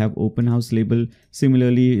 We have open house label.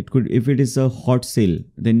 Similarly, it could, if it is a hot sale,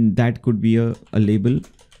 then that could be a label.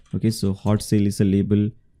 Okay, so hot sale is a label.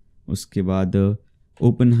 Uske baad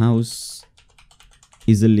open house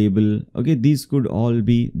is a label. Okay, these could all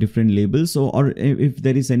be different labels. So, or if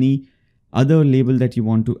there is any other label that you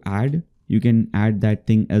want to add, you can add that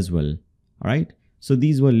thing as well. All right. So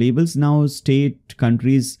these were labels. Now state,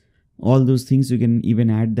 countries, all those things, you can even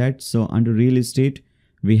add that. So under real estate,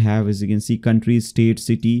 we have, as you can see, country, state,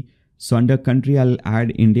 city. So under country, I'll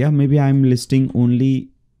add India. Maybe I'm listing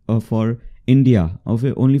only for India,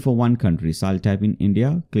 only for one country. So I'll type in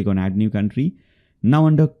India, click on add new country. Now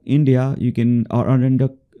under India, you can, or under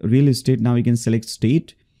real estate, now you can select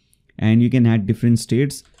state and you can add different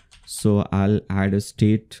states. So I'll add a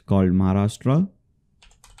state called Maharashtra.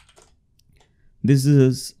 This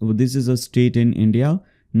is a state in India.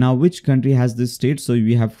 Now which country has this state? So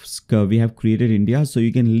we have created India. So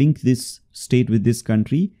you can link this state with this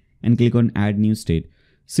country and click on add new state.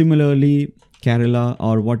 Similarly, Kerala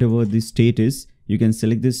or whatever the state is, you can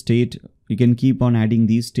select this state. You can keep on adding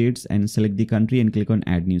these states and select the country and click on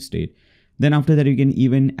add new state. Then after that, you can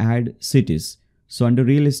even add cities. So under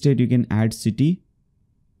real estate, you can add city.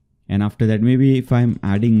 And after that, maybe if I'm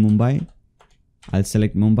adding Mumbai, I'll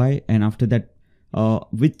select Mumbai. And after that,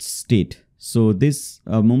 which state? So this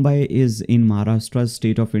Mumbai is in Maharashtra,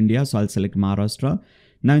 state of India. So I'll select Maharashtra.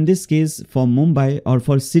 Now in this case, for Mumbai or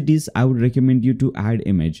for cities, I would recommend you to add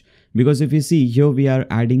image, because if you see here, we are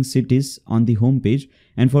adding cities on the home page,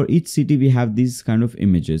 and for each city we have these kind of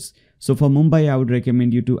images. So for Mumbai, I would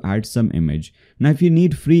recommend you to add some image. Now if you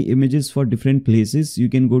need free images for different places, you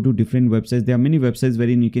can go to different websites. There are many websites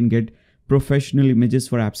wherein you can get professional images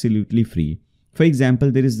for absolutely free. For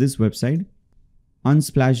example, there is this website,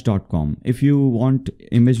 unsplash.com. If you want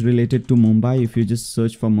image related to Mumbai, if you just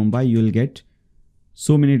search for Mumbai, you will get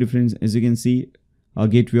so many different, as you can see,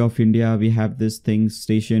 Gateway of India, we have this thing,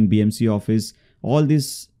 station, BMC office, all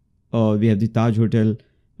this, we have the Taj Hotel.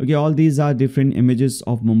 Okay, all these are different images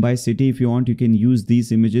of Mumbai city. If you want, you can use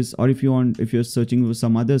these images, or if you want, if you're searching for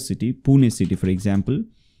some other city, Pune city, for example,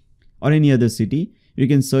 or any other city, you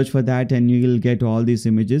can search for that and you will get all these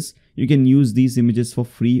images. You can use these images for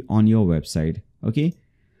free on your website. Okay.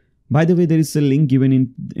 By the way, there is a link given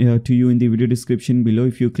in to you in the video description below.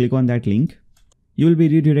 If you click on that link, you will be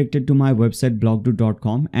redirected to my website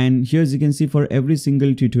blogdo.com, and here, as you can see, for every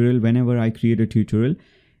single tutorial, whenever I create a tutorial,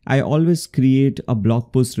 I always create a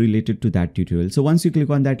blog post related to that tutorial. So once you click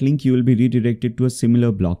on that link, you will be redirected to a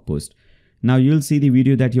similar blog post. Now you'll see the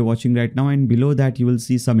video that you're watching right now, and below that you will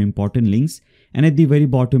see some important links, and at the very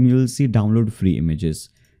bottom you will see download free images.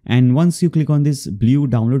 And once you click on this blue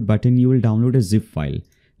download button, you will download a zip file.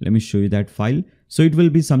 Let me show you that file. So it will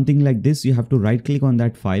be something like this. You have to right click on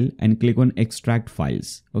that file and click on extract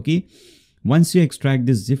files. Okay. Once you extract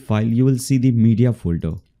this zip file, you will see the media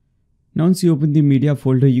folder. Now once you open the media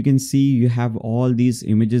folder, you can see you have all these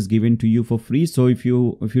images given to you for free. So if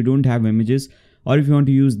you don't have images, or if you want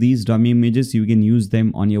to use these dummy images, you can use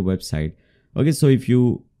them on your website. Okay. So if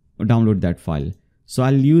you download that file, So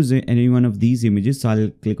I'll use any one of these images. So I'll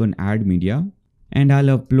click on add media and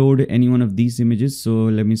I'll upload any one of these images. So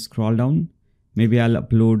let me scroll down. Maybe I'll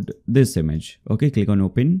upload this image. Okay, click on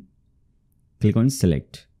open, click on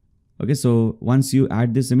select. Okay, so once you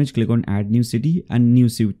add this image, click on add new city and new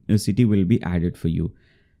city will be added for you.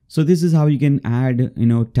 So this is how you can add,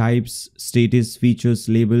 types, status, features,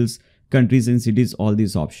 labels, countries and cities, all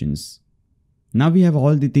these options. Now we have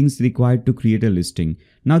all the things required to create a listing.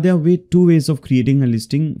 Now there are two ways of creating a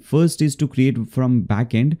listing. First is to create from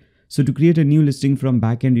backend. So to create a new listing from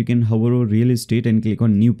backend, you can hover over real estate and click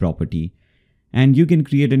on new property. And you can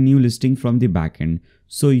create a new listing from the backend.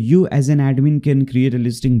 So you as an admin can create a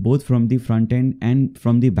listing both from the front end and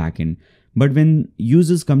from the backend. But when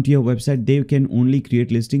users come to your website, they can only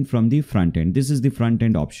create listing from the front end. This is the front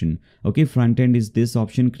end option. Okay, front end is this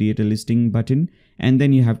option, create a listing button, and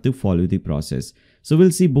then you have to follow the process. So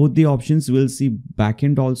we'll see both the options. We'll see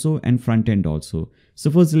backend also and front end also. So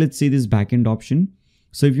first let's see this backend option.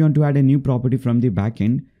 So if you want to add a new property from the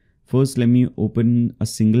backend, first let me open a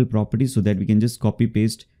single property so that we can just copy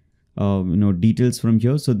paste details from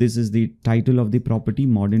here. So this is the title of the property,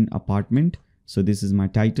 modern apartment. So this is my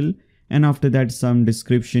title. And after that, some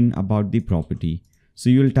description about the property. So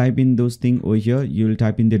you will type in those things over here. You will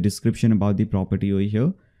type in the description about the property over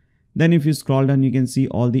here. Then if you scroll down, you can see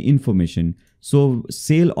all the information. So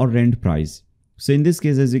sale or rent price. So in this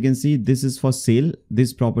case, as you can see, this is for sale.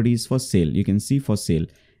 This property is for sale. You can see for sale.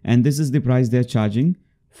 And this is the price they're charging,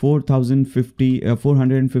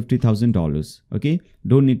 $450,000. Okay.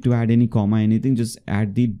 Don't need to add any comma, anything. Just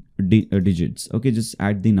add the digits. Okay. Just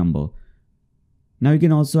add the number. Now you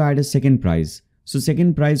can also add a second price. So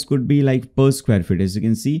second price could be like per square feet. As you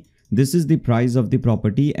can see, this is the price of the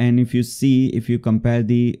property. And if you compare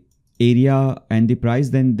the area and the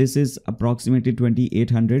price, then this is approximately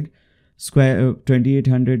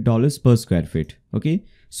 $2,800 per square feet. Okay.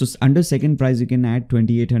 So under second price, you can add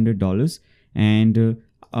 $2,800 and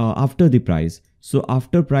after the price. So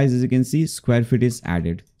after price, as you can see, square feet is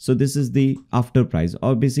added. So this is the after price,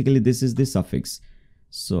 or basically this is the suffix.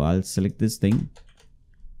 So I'll select this thing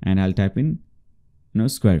and I'll type in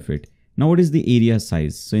square feet. Now what is the area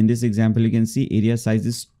size? So in this example, you can see area size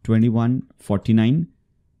is 2149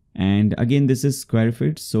 and again this is square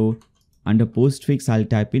feet. So under postfix, I'll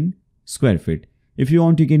type in square feet. If you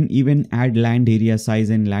want, you can even add land area size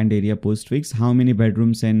and land area postfix, how many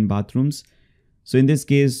bedrooms and bathrooms. So in this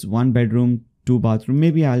case, 1 bedroom, 2 bathroom,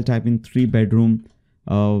 maybe I'll type in 3 bedroom,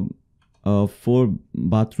 4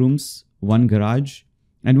 bathrooms, 1 garage.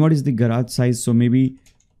 And what is the garage size? So maybe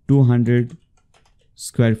 200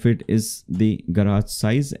 square feet is the garage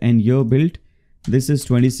size, and year built, this is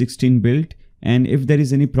 2016 built. And if there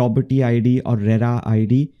is any property ID or RERA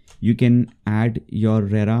ID, you can add your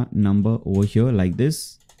RERA number over here like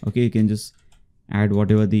this. Okay, you can just add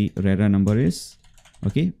whatever the RERA number is.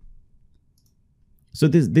 Okay. So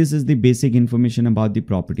this is the basic information about the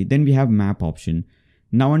property. Then we have map option.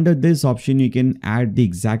 Now under this option, you can add the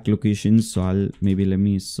exact location. So let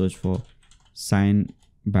me search for Sign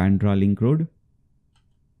Bandra link road.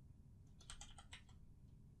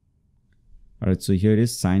 Alright, so here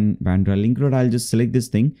is Sign Bandra link road. I'll just select this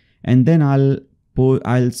thing and then I'll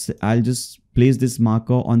just place this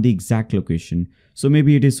marker on the exact location. So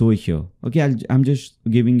maybe it is over here. Okay, I'm just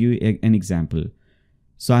giving you an example.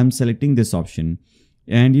 So I'm selecting this option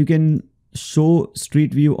and you can show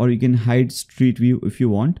street view or you can hide street view if you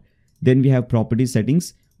want. Then we have property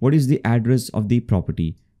settings. What is the address of the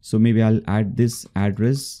property? So maybe I'll add this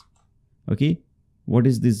address. Okay. What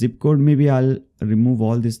is the zip code? Maybe I'll remove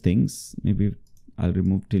all these things. Maybe I'll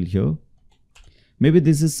remove till here. Maybe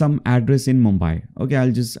this is some address in Mumbai. Okay.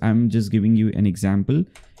 I'm just giving you an example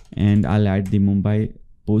and I'll add the Mumbai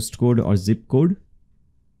postcode or zip code.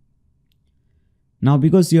 Now,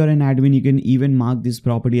 because you're an admin, you can even mark this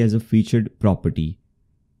property as a featured property.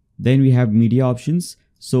 Then we have media options.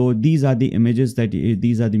 So these are the images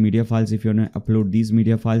these are the media files. If you want to upload these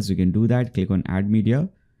media files, you can do that. Click on add media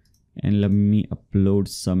and let me upload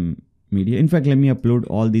some media. In fact, let me upload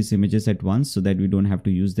all these images at once so that we don't have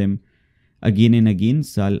to use them again and again.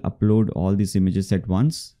 So I'll upload all these images at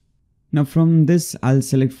once. Now from this, I'll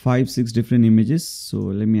select 5-6 different images. So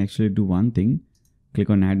let me actually do one thing.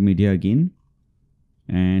 Click on add media again.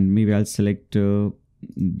 And maybe I'll select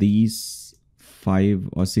these 5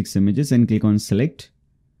 or 6 images and click on select.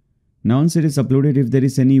 Now once it is uploaded, if there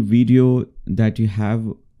is any video that you have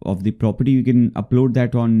of the property, you can upload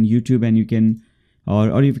that on YouTube and you can,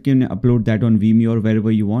 or if you can upload that on Vimeo or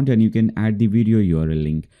wherever you want, and you can add the video URL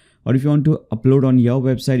link. Or if you want to upload on your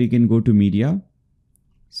website, you can go to media.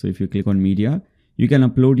 So if you click on media, you can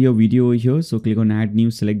upload your video here. So click on add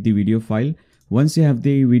new, select the video file. Once you have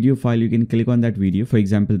the video file, you can click on that video. For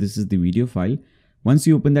example, this is the video file. Once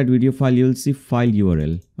you open that video file, you'll see file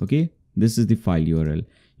URL. Okay, this is the file URL.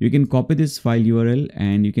 You can copy this file URL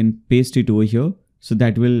and you can paste it over here. So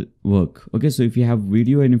that will work. Okay, so if you have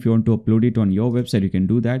video and if you want to upload it on your website, you can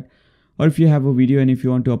do that. Or if you have a video and if you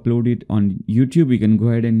want to upload it on YouTube, you can go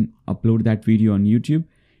ahead and upload that video on YouTube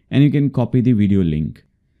and you can copy the video link.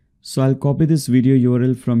 So I'll copy this video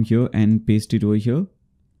URL from here and paste it over here.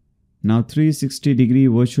 Now 360-degree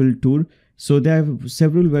virtual tour. So there are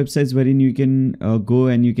several websites wherein you can go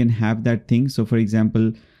and you can have that thing. So for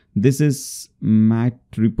example, this is Matt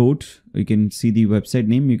Report. You can see the website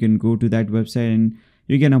name. You can go to that website and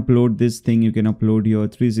you can upload this thing. You can upload your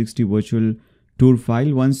 360 virtual tour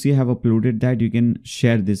file. Once you have uploaded that, you can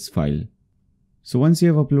share this file. So once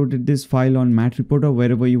you have uploaded this file on Matt Report or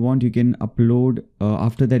wherever you want, you can upload.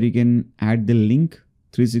 After that, you can add the link,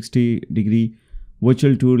 360-degree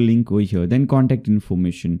virtual tour link over here. Then contact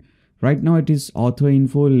information. Right now it is author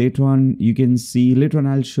info. Later on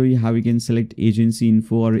I'll show you how you can select agency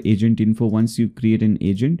info or agent info once you create an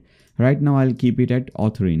agent. Right now I'll keep it at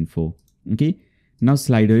author info. Okay. Now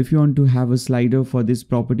slider. If you want to have a slider for this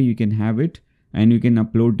property, you can have it and you can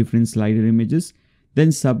upload different slider images.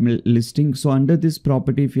 Then sub listing. So under this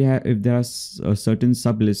property, if there are certain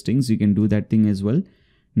sub listings, you can do that thing as well.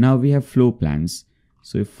 Now we have floor plans.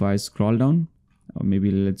 So if I scroll down, or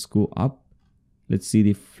maybe let's go up. Let's see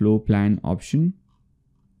the floor plan option.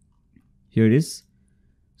 Here it is.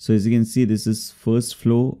 So as you can see, this is first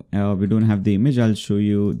floor. We don't have the image. I'll show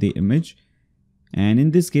you the image. And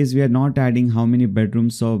in this case, we are not adding how many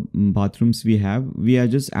bedrooms or bathrooms we have. We are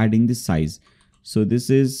just adding the size. So this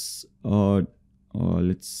is,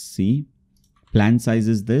 let's see, plan size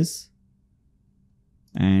is this.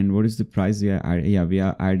 And what is the price? We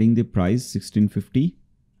are adding the price 1650.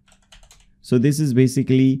 So this is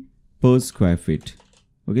basically per square feet.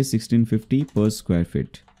 Okay, 1650 per square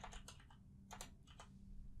feet.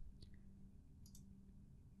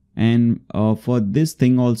 And for this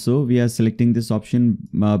thing also, we are selecting this option,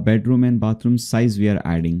 bedroom and bathroom size we are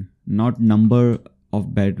adding, not number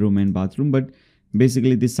of bedroom and bathroom, but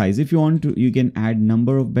basically the size. If you want to, you can add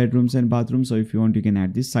number of bedrooms and bathrooms, or if you want, you can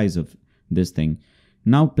add the size of this thing.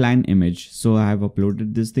 Now plan image. So I have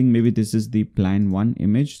uploaded this thing. Maybe this is the plan 1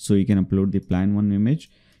 image. So you can upload the plan 1 image.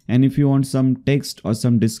 And if you want some text or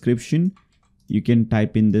some description, you can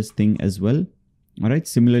type in this thing as well. All right.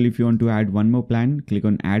 Similarly, if you want to add one more plan, click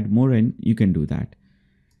on add more and you can do that.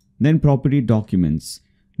 Then property documents.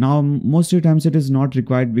 Now, most of the times it is not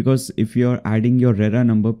required, because if you're adding your RERA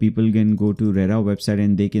number, people can go to RERA website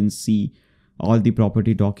and they can see all the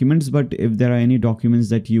property documents. But if there are any documents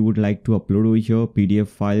that you would like to upload over here, PDF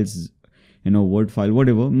files, Word file,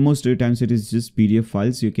 whatever, most of the times it is just PDF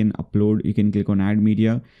files. You can upload, you can click on add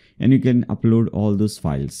media and you can upload all those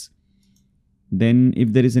files. Then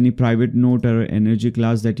if there is any private note or energy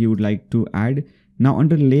class that you would like to add, now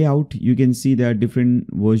under layout, you can see there are different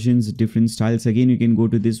versions, different styles. Again, you can go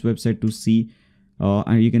to this website to see,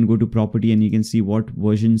 and you can go to property and you can see what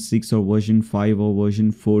version 6 or version 5 or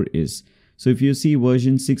version 4 is. So if you see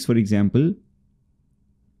version 6, for example,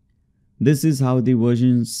 this is how the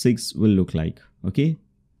version 6 will look like. Okay,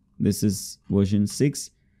 this is version 6.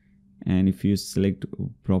 And if you select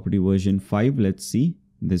property version 5, let's see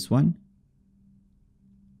this one.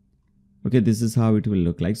 Okay, this is how it will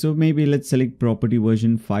look like. So maybe let's select property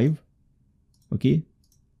version 5. Okay.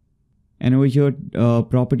 And over here,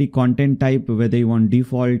 property content type, whether you want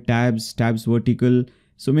default, tabs vertical.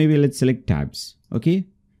 So maybe let's select tabs. Okay.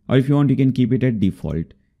 Or if you want, you can keep it at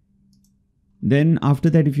default. Then after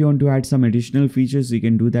that, if you want to add some additional features, you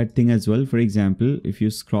can do that thing as well. For example, if you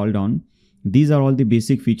scroll down, these are all the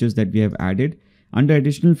basic features that we have added. Under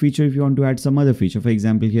additional feature, if you want to add some other feature, for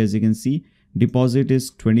example, here as you can see, deposit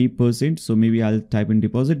is 20%. So maybe I'll type in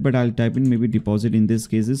deposit, but I'll type in maybe deposit in this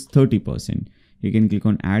case is 30%. You can click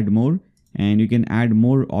on add more and you can add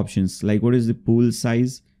more options, like what is the pool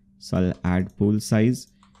size. So I'll add pool size,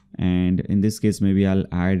 and in this case, maybe I'll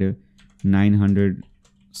add 900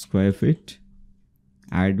 square feet.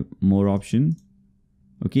 Add more option.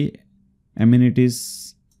 Okay.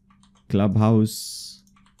 Amenities, clubhouse,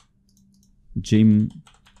 gym.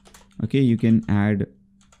 Okay. You can add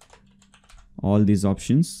all these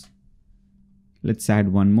options. Let's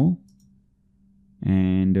add one more.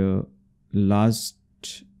 And last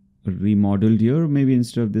remodeled here, maybe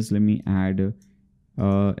instead of this, let me add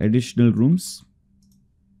additional rooms.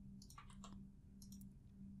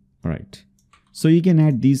 All right. So you can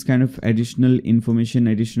add these kind of additional information,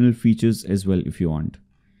 additional features as well if you want.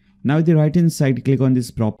 Now at the right hand side, click on this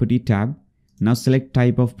property tab. Now select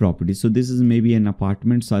type of property. So this is maybe an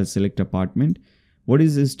apartment, so I'll select apartment. What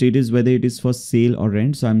is the status, whether it is for sale or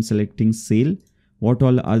rent? So I'm selecting sale. What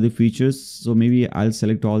all are the features? So maybe I'll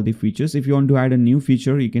select all the features. If you want to add a new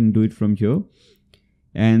feature, you can do it from here.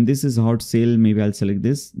 And this is hot sale. Maybe I'll select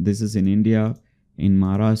this. This is in India, in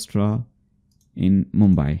Maharashtra, in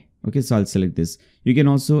Mumbai. Okay, so I'll select this. You can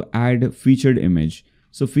also add featured image.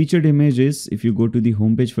 So featured image is, if you go to the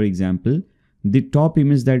homepage, for example, the top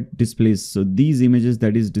image that displays. So these images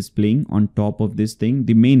that is displaying on top of this thing,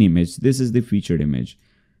 the main image, this is the featured image.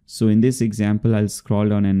 So in this example, I'll scroll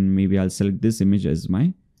down and maybe I'll select this image as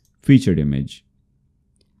my featured image.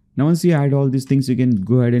 Now, once you add all these things, you can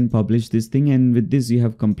go ahead and publish this thing. And with this, you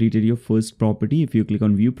have completed your first property. If you click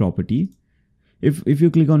on view property, if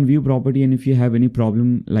you click on view property and if you have any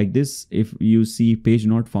problem like this, if you see page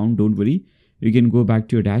not found, don't worry. You can go back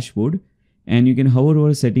to your dashboard and you can hover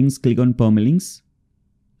over settings, click on permalinks.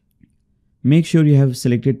 Make sure you have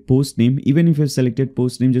selected post name. Even if you've selected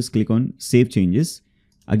post name, just click on save changes.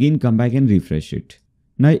 Again, come back and refresh it.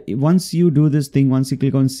 Now, once you do this thing, once you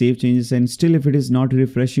click on save changes and still if it is not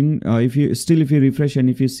refreshing, if you refresh and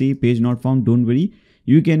if you see page not found, don't worry,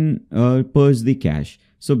 you can purge the cache.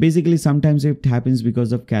 So basically sometimes it happens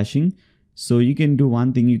because of caching. So you can do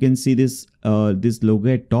one thing, you can see this this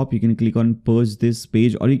logo at top, you can click on purge this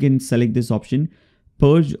page, or you can select this option,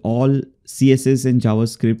 purge all CSS and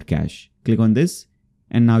JavaScript cache. Click on this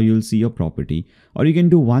and now you'll see your property. Or you can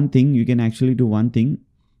do one thing, you can actually do one thing.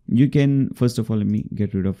 You can, first of all, let me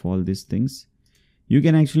get rid of all these things. You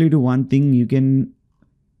can actually do one thing, you can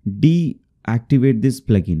deactivate this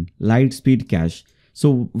plugin, Lightspeed Cache.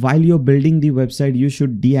 So while you're building the website, you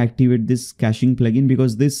should deactivate this caching plugin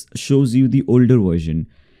because this shows you the older version.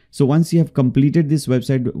 So once you have completed this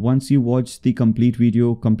website, once you watch the complete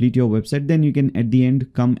video, complete your website, then you can at the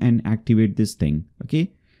end come and activate this thing.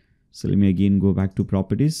 Okay. So let me again go back to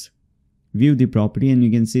properties, view the property, and you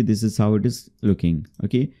can see this is how it is looking.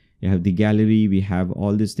 Okay. You have the gallery, we have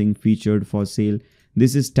all this thing featured for sale.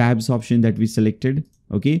 This is tabs option that we selected.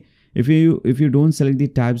 Okay. If you don't select the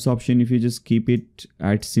tabs option, if you just keep it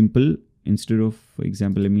at simple, instead of, for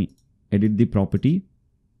example, let me edit the property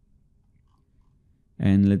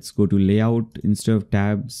and let's go to layout. Instead of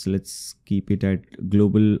tabs, let's keep it at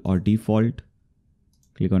global or default.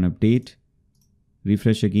 Click on update,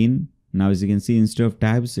 refresh again. Now as you can see, instead of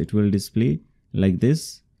tabs, it will display like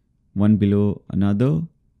this, one below another,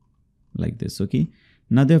 like this. Okay.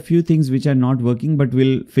 Now there are a few things which are not working, but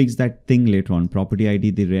we'll fix that thing later on. Property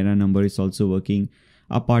ID, the RERA number is also working.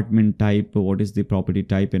 Apartment type, what is the property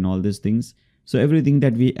type, and all these things. So everything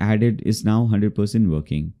that we added is now 100%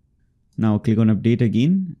 working. Now click on update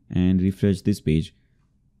again and refresh this page.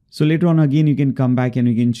 So later on again, you can come back and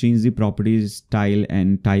you can change the properties, style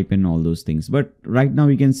and type and all those things. But right now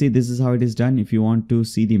you can see this is how it is done. If you want to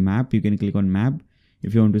see the map, you can click on map.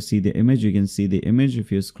 If you want to see the image, you can see the image.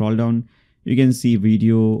 If you scroll down, you can see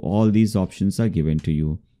video. All these options are given to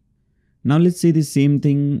you. Now let's say the same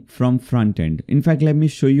thing from front end. In fact, let me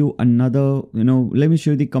show you another, let me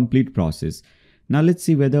show you the complete process. Now let's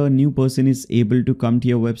see whether a new person is able to come to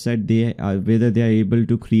your website, whether they are able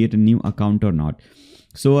to create a new account or not.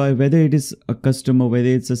 So whether it is a customer, whether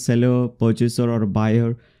it's a seller, purchaser or a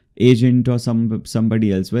buyer, agent or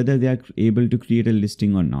somebody else, whether they are able to create a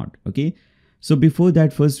listing or not. Okay. So before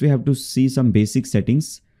that, first we have to see some basic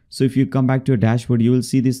settings. So if you come back to your dashboard, you will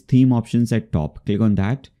see these theme options at top. Click on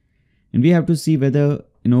that. And we have to see whether,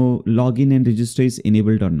 login and register is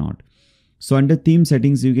enabled or not. So under theme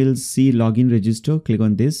settings, you will see login register. Click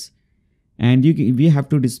on this. And we have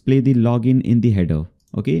to display the login in the header.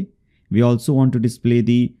 Okay. We also want to display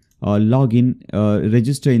the login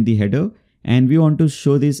register in the header. And we want to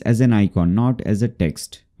show this as an icon, not as a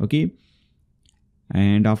text. Okay.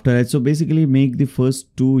 And after that, so basically make the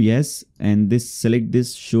first two yes, and select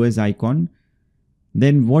this show as icon.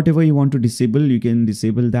 Then whatever you want to disable, you can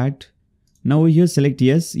disable that. Now over here, select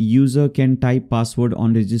yes, user can type password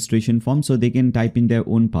on registration form, so they can type in their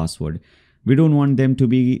own password. We don't want them to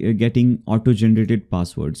be getting auto-generated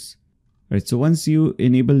passwords. Right, so once you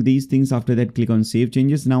enable these things, after that click on save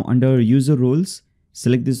changes. Now under user roles,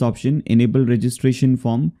 select this option, enable registration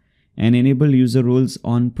form and enable user roles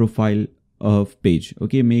on profile of page.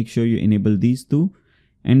 Okay, make sure you enable these two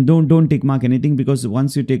and don't tick mark anything, because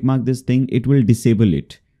once you tick mark this thing, it will disable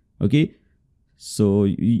it. Okay, so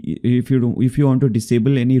if you want to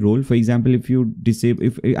disable any role, for example, if you disable,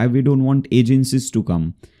 we don't want agencies to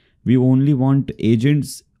come, we only want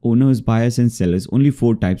agents, owners, buyers and sellers, only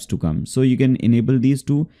 4 types to come. So you can enable these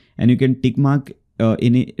two and you can tick mark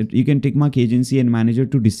agency and manager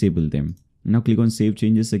to disable them. Now click on save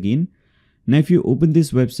changes again. Now if you open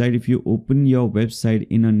this website, if you open your website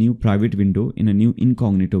in a new private window, in a new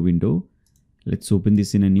incognito window, let's open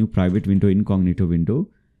this in a new private window, incognito window.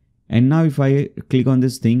 And now if I click on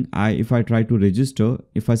this thing, if I try to register,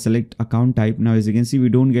 if I select account type, now as you can see, we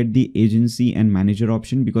don't get the agency and manager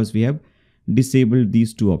option because we have disabled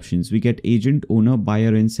these two options. We get agent, owner,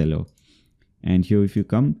 buyer and seller. And here if you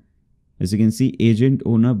come, as you can see, agent,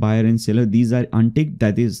 owner, buyer and seller, these are unticked.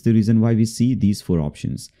 That is the reason why we see these four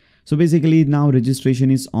options. So basically now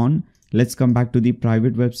registration is on. Let's come back to the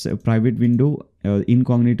private website, private window,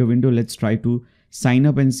 incognito window. Let's try to sign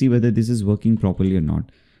up and see whether this is working properly or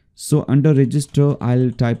not. So under register,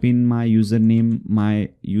 I'll type in my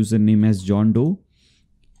username as John Doe.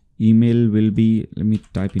 Email will be, let me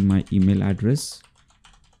type in my email address.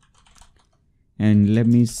 And let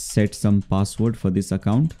me set some password for this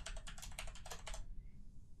account.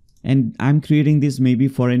 And I'm creating this maybe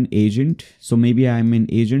for an agent. So maybe I'm an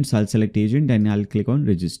agent, so I'll select agent and I'll click on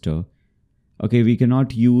register. Okay, we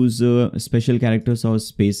cannot use special characters or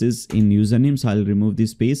spaces in username. So I'll remove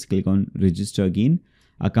this space, click on register again.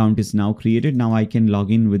 Account is now created. Now I can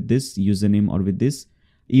log in with this username or with this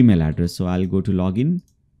email address. So I'll go to login,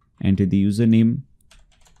 enter the username,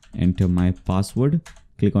 enter my password,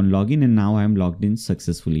 click on login, and now I am logged in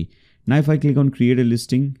successfully. Now if I click on create a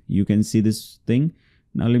listing, you can see this thing.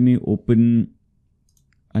 Now let me open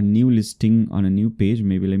a new listing on a new page.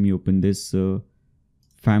 Maybe let me open this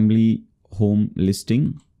family home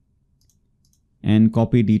listing and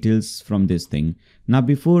copy details from this thing. Now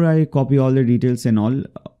before I copy all the details and all,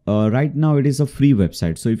 right now it is a free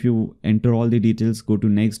website. So if you enter all the details, go to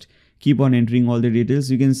next, keep on entering all the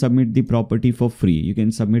details, you can submit the property for free. You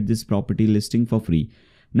can submit this property listing for free.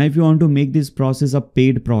 Now if you want to make this process a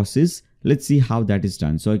paid process, let's see how that is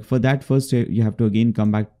done. So for that, first you have to again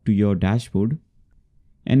come back to your dashboard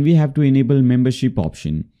and we have to enable membership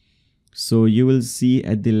option. So you will see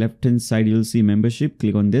at the left hand side, you'll see membership,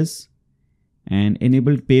 click on this. And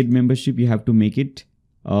enable paid membership, you have to make it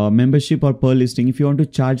membership or per listing. If you want to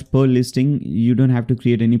charge per listing, you don't have to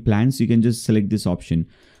create any plans. You can just select this option.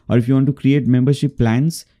 Or if you want to create membership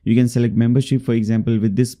plans, you can select membership. For example,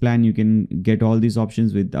 with this plan, you can get all these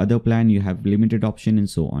options. With the other plan, you have limited option and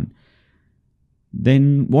so on.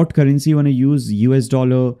 Then what currency you want to use, US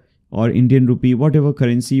dollar or Indian rupee, whatever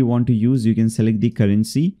currency you want to use, you can select the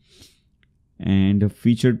currency. And a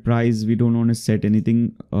featured price, we don't want to set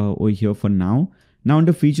anything over here for now. Now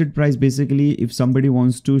under featured price, basically if somebody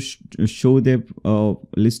wants to show their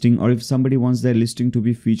listing, or if somebody wants their listing to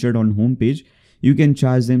be featured on homepage, you can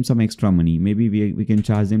charge them some extra money. Maybe we can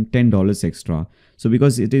charge them $10 extra. So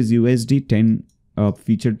because it is USD,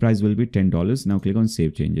 featured price will be $10. Now click on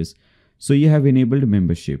save changes. So you have enabled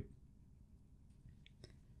membership.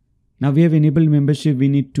 Now we have enabled membership, we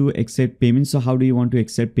need to accept payments. So how do you want to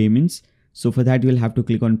accept payments? So for that, you will have to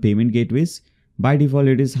click on payment gateways. By default,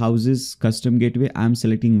 it is Houzez custom gateway. I'm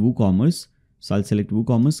selecting WooCommerce. So I'll select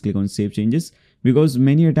WooCommerce, click on save changes, because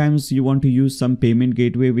many a times you want to use some payment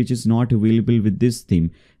gateway which is not available with this theme.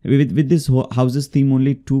 With this Houzez theme,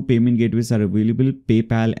 only two payment gateways are available,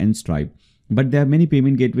 PayPal and Stripe. But there are many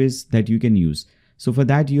payment gateways that you can use. So for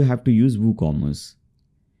that, you have to use WooCommerce.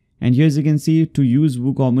 And here as you can see, to use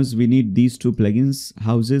WooCommerce, we need these two plugins,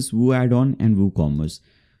 Houzez, Woo add-on and WooCommerce.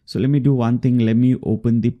 So let me do one thing. Let me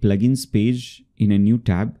open the plugins page in a new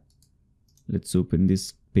tab. Let's open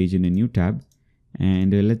this page in a new tab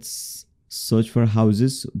and let's search for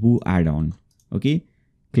Houzez Woo add-on. Okay.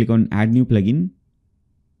 Click on add new plugin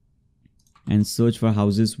and search for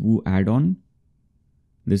Houzez Woo add-on.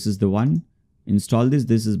 This is the one. Install this.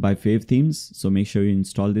 This is by Fave Themes. So make sure you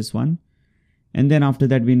install this one. And then after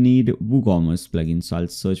that, we need WooCommerce plugin. So I'll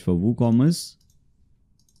search for WooCommerce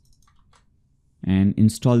and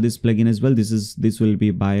install this plugin as well. This will be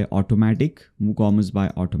by Automatic, WooCommerce by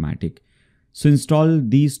Automatic. So install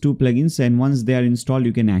these two plugins, and once they are installed,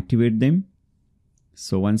 you can activate them.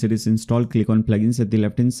 So once it is installed, click on plugins at the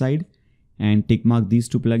left hand side and tick mark these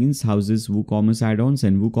two plugins, Houzez WooCommerce add-ons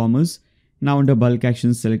and WooCommerce. Now under bulk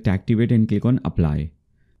actions, select activate and click on apply.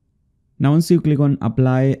 Now once you click on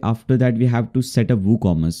apply, after that we have to set up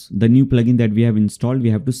WooCommerce. The new plugin that we have installed, we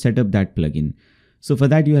have to set up that plugin. So for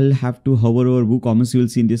that, you will have to hover over WooCommerce. You will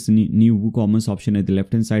see this new WooCommerce option at the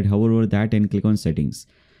left hand side. Hover over that and click on settings.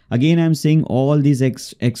 Again, I'm saying all these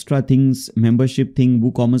extra things, membership thing,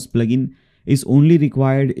 WooCommerce plugin is only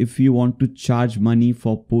required if you want to charge money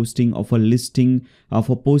for posting of a listing,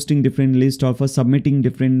 for posting different list, or for submitting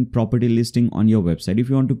different property listing on your website. If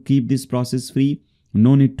you want to keep this process free,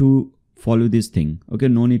 no need to follow this thing. Okay,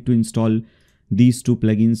 no need to install these two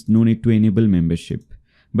plugins, no need to enable membership.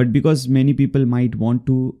 But because many people might want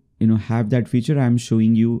to have that feature, I'm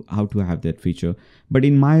showing you how to have that feature. But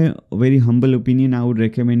in my very humble opinion, I would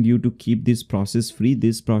recommend you to keep this process free.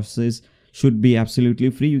 This process should be absolutely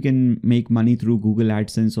free. You can make money through Google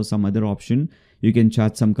AdSense or some other option. You can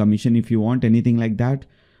charge some commission if you want, anything like that,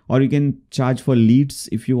 or you can charge for leads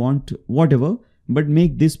if you want, whatever, but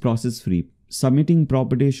make this process free. Submitting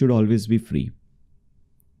property should always be free.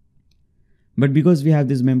 But because we have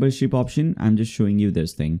this membership option, I'm just showing you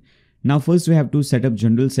this thing. Now first we have to set up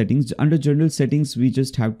general settings. Under general settings, we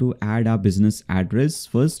just have to add our business address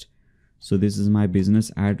first. So this is my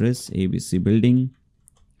business address, ABC building,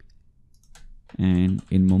 and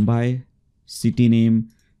in Mumbai, city name,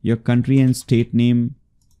 your country and state name,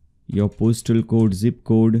 your postal code, zip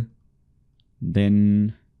code,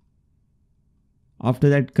 then after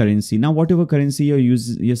that currency. Now whatever currency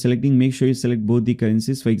you're selecting, make sure you select both the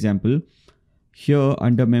currencies. For example, here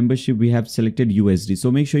under membership we have selected USD, so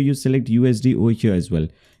make sure you select USD over here as well.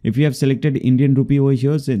 If you have selected Indian rupee over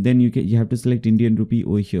here, so then you have to select Indian rupee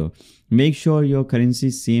over here. Make sure your currency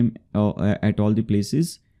is same at all the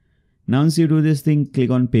places. Now once you do this thing, click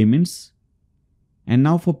on payments, and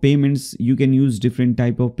now for payments you can use different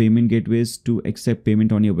type of payment gateways to accept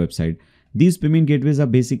payment on your website. These payment gateways are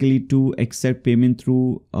basically to accept payment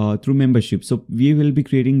through membership. So we will be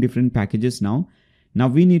creating different packages now. Now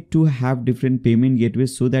we need to have different payment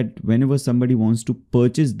gateways so that whenever somebody wants to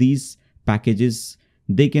purchase these packages,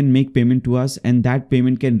 they can make payment to us and that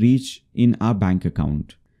payment can reach in our bank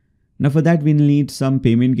account. Now for that we need some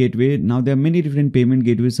payment gateway. Now there are many different payment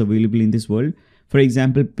gateways available in this world. For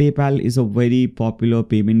example, PayPal is a very popular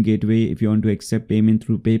payment gateway. If you want to accept payment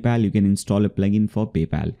through PayPal, you can install a plugin for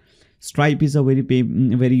PayPal. Stripe is a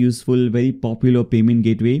very useful, very popular payment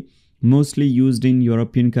gateway, mostly used in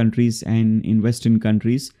European countries and in Western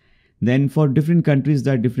countries. Then for different countries,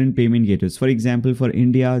 there are different payment gateways. For example, for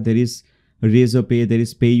India, there is Razorpay, there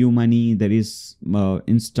is PayUmoney, there is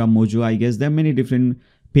InstaMojo, I guess. There are many different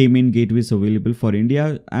payment gateways available for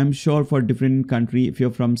India. I'm sure for different country, if you're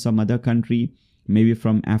from some other country, maybe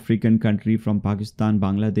from African country, from Pakistan,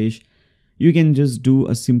 Bangladesh, you can just do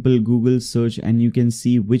a simple Google search and you can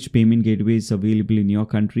see which payment gateway is available in your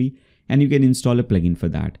country and you can install a plugin for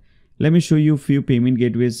that. Let me show you a few payment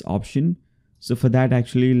gateways option. So for that,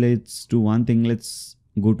 actually, let's do one thing. Let's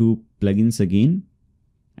go to plugins again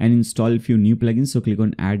and install a few new plugins. So click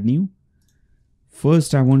on add new.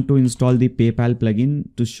 First, I want to install the PayPal plugin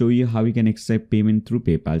to show you how you can accept payment through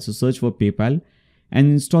PayPal. So search for PayPal and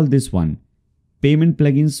install this one. Payment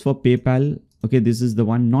plugins for PayPal. Okay, this is the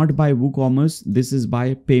one, not by WooCommerce. This is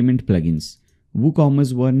by payment plugins.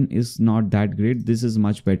 WooCommerce one is not that great. This is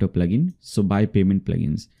much better plugin. So buy payment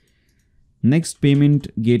plugins. Next payment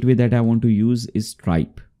gateway that I want to use is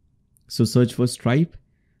Stripe. So search for Stripe.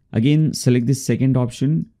 Again, select this second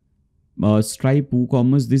option, Stripe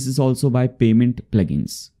WooCommerce. This is also by payment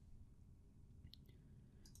plugins.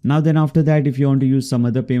 Now then after that, if you want to use some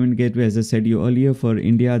other payment gateway, as I said you earlier, for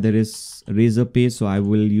India, there is Razorpay. So I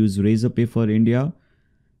will use Razorpay for India.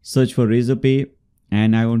 Search for Razorpay.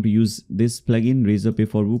 And I want to use this plugin, Razorpay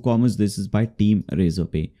for WooCommerce. This is by Team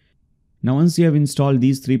Razorpay. Now, once you have installed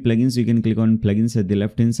these three plugins, you can click on plugins at the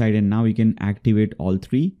left hand side and now you can activate all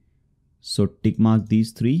three. So tick mark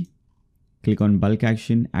these three, click on bulk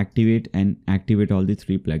action, activate and activate all the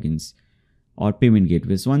three plugins or payment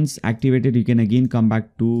gateways. Once activated, you can again come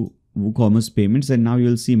back to WooCommerce payments and now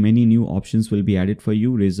you'll see many new options will be added for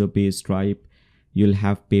you. Razorpay, Stripe, you'll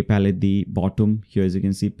have PayPal at the bottom. Here as you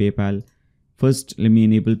can see PayPal. First, let me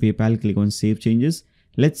enable PayPal, click on save changes.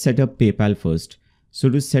 Let's set up PayPal first. So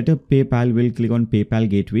to set up PayPal, we'll click on PayPal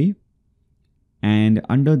Gateway and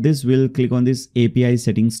under this we'll click on this API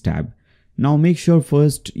settings tab. Now make sure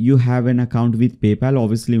first you have an account with PayPal.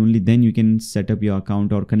 Obviously only then you can set up your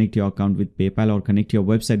account or connect your account with PayPal or connect your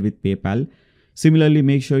website with PayPal. Similarly,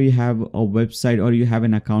 make sure you have a website or you have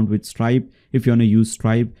an account with Stripe if you want to use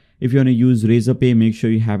Stripe. If you want to use Razorpay, make sure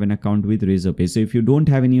you have an account with Razorpay. So if you don't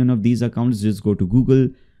have any one of these accounts, just go to Google,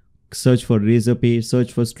 search for Razorpay,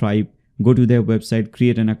 search for Stripe, go to their website,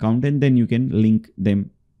 create an account, and then you can link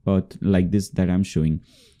them like this that I'm showing.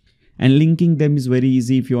 And linking them is very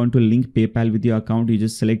easy. If you want to link PayPal with your account, you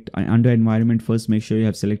just select under environment first, make sure you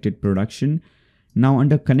have selected production. Now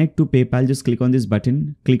under connect to PayPal, just click on this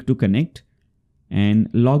button, click to connect and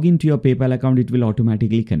log into your PayPal account. It will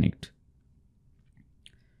automatically connect.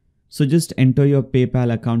 So just enter your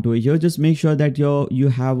PayPal account over here. Just make sure that you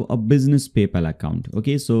have a business PayPal account.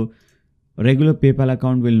 Okay, so regular PayPal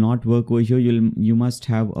account will not work over here. You must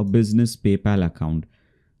have a business PayPal account.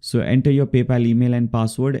 So enter your PayPal email and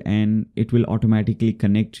password and it will automatically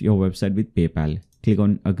connect your website with PayPal. Click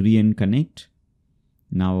on agree and connect.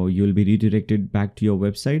 Now you'll be redirected back to your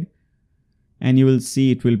website and you will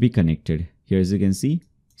see it will be connected. Here as you can see,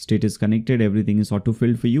 status connected, everything is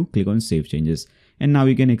auto-filled for you. Click on save changes and now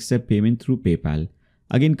you can accept payment through PayPal.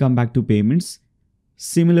 Again, come back to payments.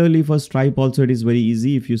 Similarly for Stripe also it is very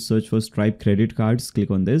easy. If you search for Stripe credit cards,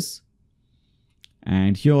 click on this.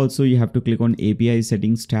 And here also you have to click on API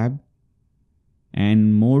settings tab.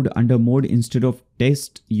 And mode, under mode, instead of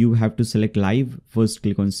test, you have to select live. First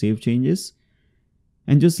click on save changes.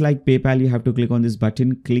 And just like PayPal, you have to click on this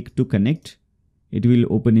button, click to connect. It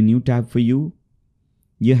will open a new tab for you.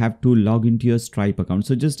 You have to log into your Stripe account.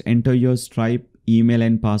 So just enter your Stripe email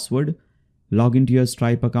and password, log into your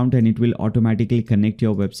Stripe account and it will automatically connect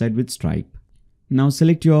your website with Stripe. Now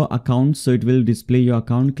select your account. So it will display your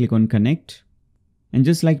account, click on connect. And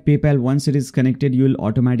just like PayPal, once it is connected, you will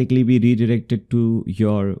automatically be redirected to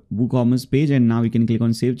your WooCommerce page. And now you can click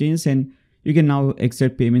on save changes and you can now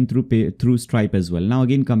accept payment through Stripe as well. Now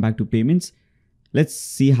again, come back to payments. Let's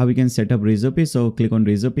see how we can set up Razorpay. So click on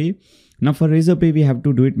Razorpay. Now for Razorpay, we have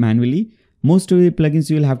to do it manually. Most of the plugins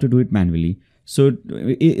you will have to do it manually. So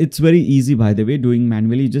it's very easy, by the way, doing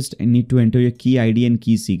manually. You just need to enter your key ID and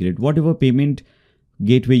key secret. Whatever payment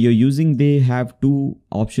gateway you're using, they have two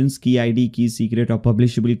options: key ID, key secret, or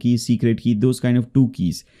publishable key, secret key, those kind of two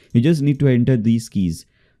keys. You just need to enter these keys.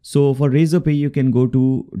 So for Razorpay, you can go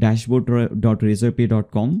to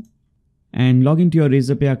dashboard.razorpay.com and log into your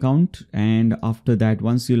Razorpay account. And after that,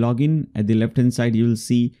 once you log in, at the left hand side, you will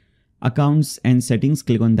see accounts and settings.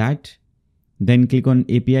 Click on that. Then click on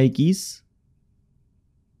API keys.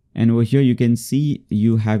 And over here, you can see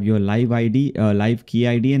you have your live ID, live key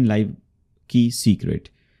ID and live key secret.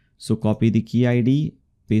 So copy the key ID,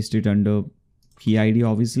 paste it under key ID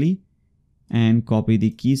obviously, and copy the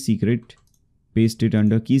key secret, paste it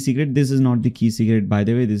under key secret. This is not the key secret, by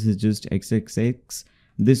the way, this is just XXX.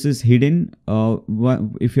 This is hidden.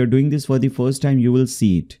 If you're doing this for the first time, you will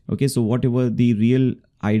see it. Okay, so whatever the real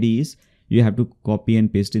ID is, you have to copy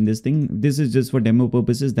and paste in this thing. This is just for demo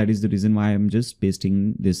purposes. That is the reason why I'm just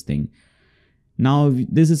pasting this thing. Now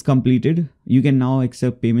this is completed. You can now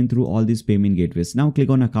accept payment through all these payment gateways. Now click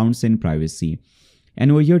on accounts and privacy. And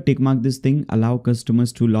over here, tick mark this thing. Allow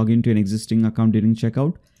customers to log into an existing account during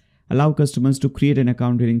checkout. Allow customers to create an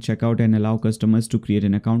account during checkout, and allow customers to create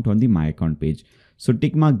an account on the My Account page. So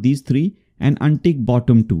tick mark these three and untick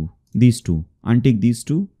bottom two. These two. Untick these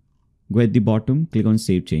two. Go at the bottom. Click on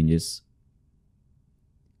save changes.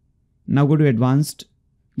 Now go to advanced.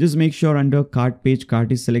 Just make sure under cart page,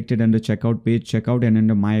 cart is selected, under checkout page, checkout, and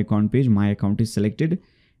under My Account page, My Account is selected.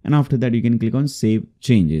 And after that, you can click on save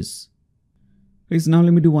changes. So now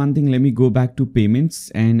let me do one thing. Let me go back to payments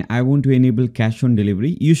and I want to enable cash on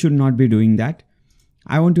delivery. You should not be doing that.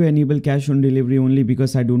 I want to enable cash on delivery only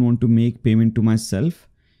because I don't want to make payment to myself.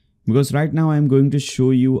 Because right now I'm going to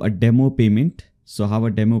show you a demo payment. So how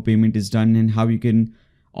a demo payment is done and how you can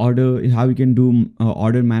order, how you can do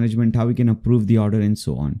order management, how you can approve the order and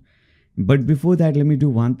so on. But before that, let me do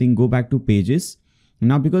one thing. Go back to pages.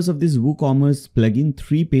 Now because of this WooCommerce plugin,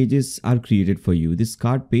 3 pages are created for you. This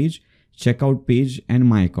cart page, checkout page, and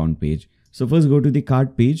My Account page. So first go to the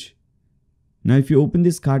cart page. Now if you open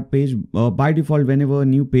this cart page, by default, whenever a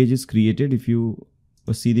new page is created, if you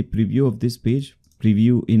see the preview of this page,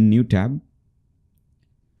 preview in new tab.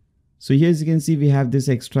 So here as you can see, we have this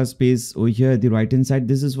extra space over here at the right hand side.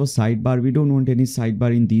 This is for sidebar. We don't want any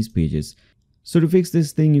sidebar in these pages. So to fix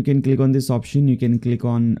this thing, you can click on this option. You can click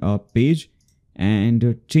on page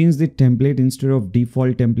and change the template. Instead of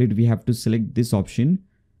default template, we have to select this option,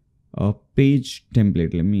 page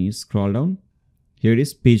template. Let me scroll down. Here it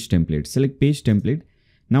is, page template. Select page template.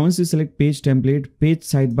 Now once you select page template, page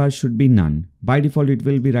sidebar should be none. By default, it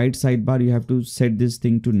will be right sidebar. You have to set this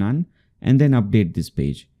thing to none and then update this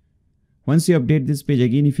page. Once you update this page,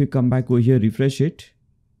 again, if you come back over here, refresh it.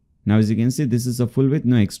 Now as you can see, this is a full width,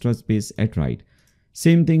 no extra space at right.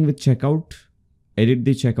 Same thing with checkout. Edit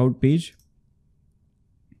the checkout page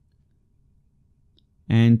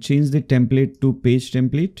and change the template to page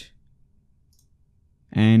template,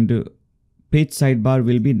 and page sidebar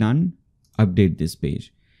will be none. Update this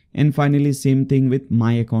page. And finally, same thing with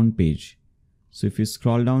My Account page. So if you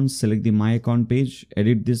scroll down, select the My Account page,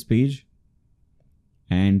 edit this page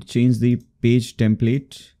and change the page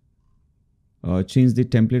template. Change the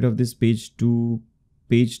template of this page to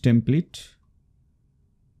page template,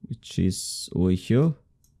 which is over here.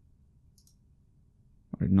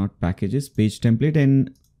 Not packages, page template,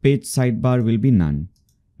 and page sidebar will be none.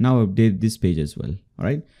 Now update this page as well. All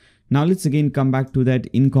right. Now let's again come back to that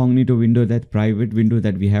incognito window, that private window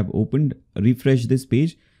that we have opened. Refresh this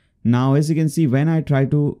page. Now as you can see, when I try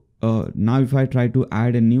to, now if I try to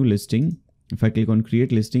add a new listing, If I click on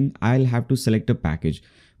create listing, I'll have to select a package.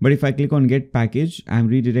 But if I click on get package, I'm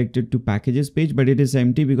redirected to packages page, but it is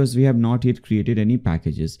empty because we have not yet created any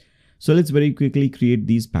packages. So let's very quickly create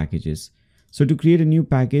these packages. So to create a new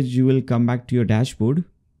package, you will come back to your dashboard,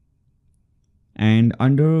 and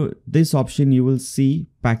under this option, you will see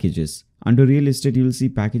packages. Under real estate, you will see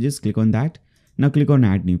packages. Click on that. Now click on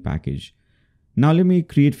add new package. Now let me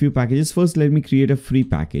create few packages. First, let me create a free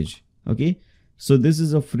package. Okay. So this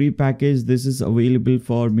is a free package. This is available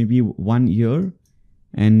for maybe 1 year.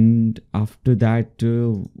 And after that,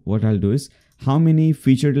 what I'll do is how many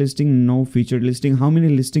featured listing, no featured listing, how many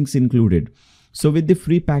listings included. So with the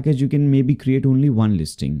free package, you can maybe create only one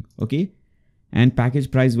listing. Okay. And package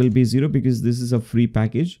price will be 0 because this is a free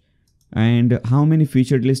package. And how many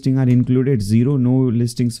featured listing are included? 0. No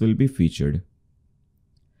listings will be featured.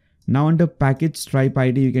 Now under package stripe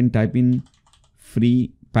ID, you can type in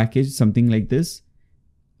free package, something like this.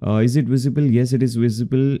 Is it visible? Yes, it is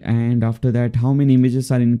visible. And after that, how many images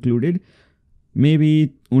are included?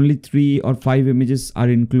 Maybe only 3 or 5 images are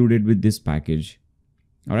included with this package.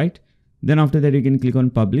 All right. Then after that, you can click on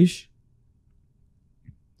publish.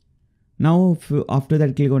 Now, after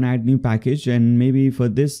that, click on add new package. And maybe for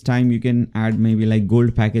this time, you can add maybe like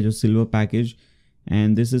gold package or silver package.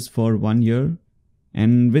 And this is for 1 year.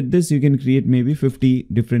 And with this, you can create maybe 50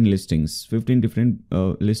 different listings, 15 different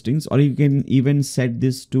listings, or you can even set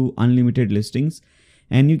this to unlimited listings.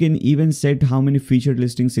 And you can even set how many featured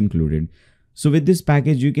listings included. So with this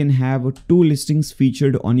package, you can have 2 listings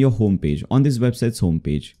featured on your homepage, on this website's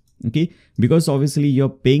homepage. Okay, because obviously you're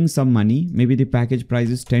paying some money. Maybe the package price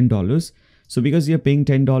is $10. So because you're paying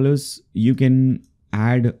 $10, you can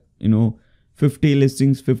add, 50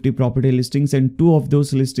 listings, 50 property listings, and 2 of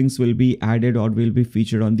those listings will be added or will be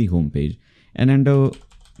featured on the homepage. And under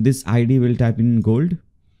this ID, we'll type in gold,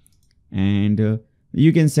 and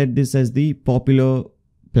you can set this as the popular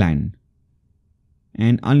plan.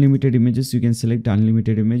 And unlimited images, you can select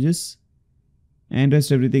unlimited images, and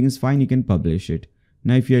rest everything is fine. You can publish it.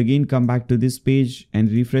 Now, if you again come back to this page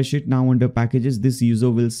and refresh it, now under packages, this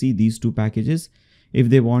user will see these 2 packages. If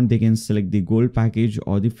they want, they can select the gold package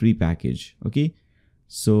or the free package. Okay.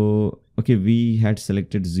 So, okay, we had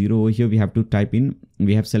selected 0 over here. We have to type in,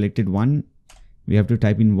 we have selected 1. We have to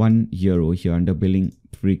type in 1 year over here under billing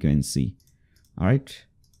frequency. All right.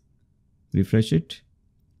 Refresh it.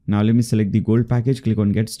 Now let me select the gold package. Click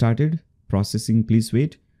on get started. Processing, please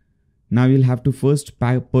wait. Now you'll have to first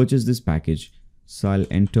purchase this package. So I'll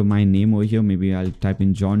enter my name over here. Maybe I'll type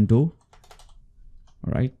in John Doe.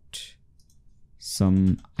 All right.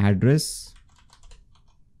 Some address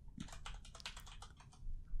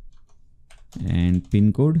and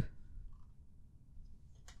pin code.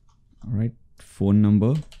 All right. Phone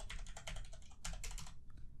number.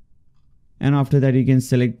 And after that, you can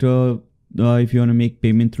select if you want to make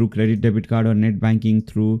payment through credit, debit card, or net banking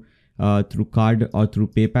through card or through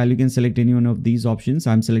PayPal. You can select any one of these options.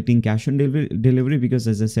 I'm selecting cash on delivery because,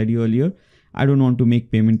 as I said you earlier, I don't want to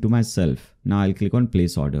make payment to myself. Now I'll click on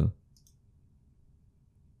place order.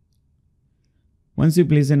 Once you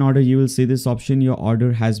place an order, you will see this option, your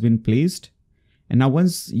order has been placed. And now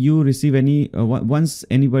once you receive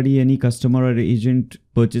any customer or agent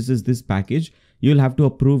purchases this package, you'll have to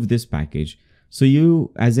approve this package. So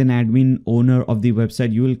you, as an admin owner of the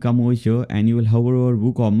website, you will come over here and you will hover over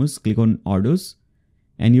WooCommerce, click on orders,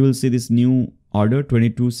 and you will see this new order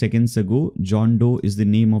 22 seconds ago. John Doe is the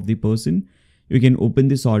name of the person. You can open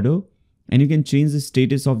this order and you can change the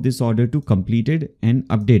status of this order to completed and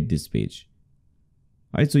update this page.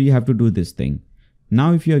 All right, so you have to do this thing.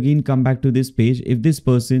 Now, if you again come back to this page, if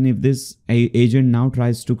this agent now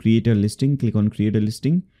tries to create a listing, click on create a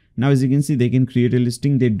listing. Now, as you can see, they can create a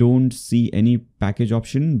listing. They don't see any package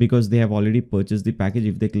option because they have already purchased the package.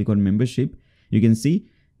 If they click on membership, you can see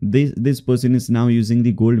this person is now using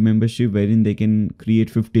the gold membership, wherein they can create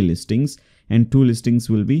 50 listings and 2 listings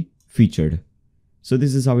will be featured. So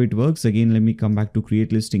this is how it works. Again, let me come back to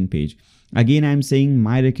create listing page. Again, I'm saying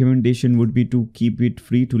my recommendation would be to keep it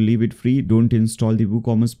free, to leave it free. Don't install the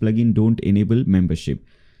WooCommerce plugin. Don't enable membership.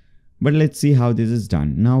 But let's see how this is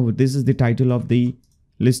done. Now, this is the title of the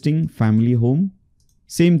listing, family home.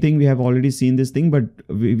 Same thing, we have already seen this thing, but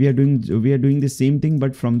we are doing the same thing,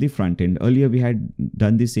 but from the front end. Earlier, we had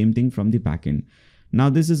done the same thing from the back end.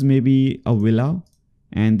 Now, this is maybe a villa,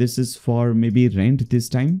 and this is for maybe rent this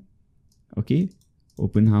time. Okay.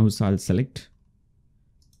 Open house, I'll select.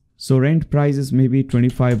 So rent price is maybe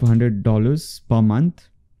 $2,500 per month.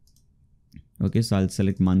 Okay, so I'll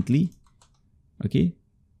select monthly. Okay.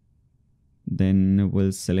 Then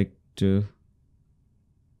we'll select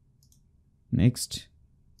next.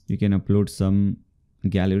 You can upload some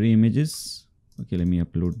gallery images. Okay, let me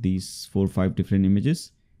upload these 4 or 5 different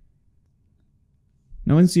images.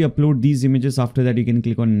 Now once you upload these images, after that you can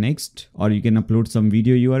click on next, or you can upload some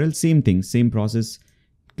video URL. Same thing, same process.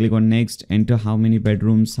 Click on next, enter how many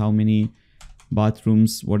bedrooms, how many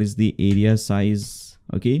bathrooms, what is the area size.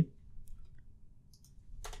 Okay,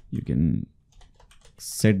 you can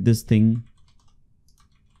set this thing.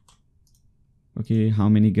 Okay, how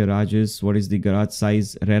many garages, what is the garage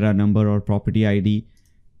size, RERA number or property ID,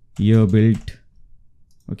 year built.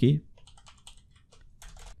 Okay,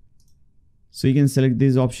 so you can select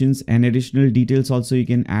these options, and additional details also you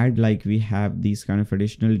can add, like we have these kind of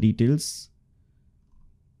additional details.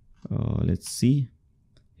 Let's see,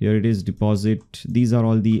 here it is, deposit. These are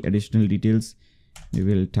all the additional details. We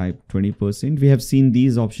will type 20%. We have seen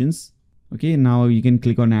these options. Okay, now you can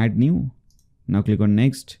click on add new. Now click on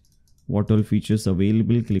next. What all features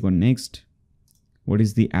available, click on next. What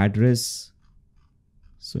is the address?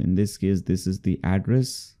 So in this case, this is the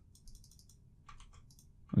address.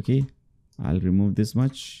 Okay, I'll remove this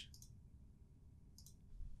much.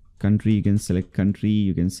 Country, you can select country,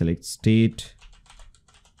 you can select state.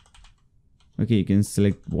 Okay, you can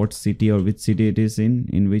select what city or which city it is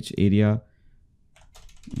in which area.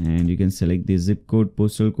 And you can select the zip code,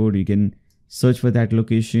 postal code. You can search for that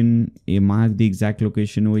location, mark the exact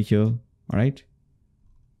location over here. All right,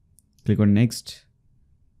 click on next.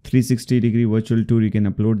 360-degree virtual tour, you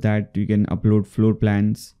can upload that. You can upload floor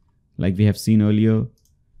plans like we have seen earlier.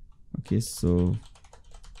 Okay, so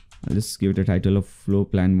I'll just give it a title of floor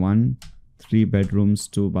plan 1, 3 bedrooms,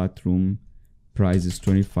 2 bathroom, price is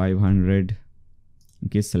 2,500.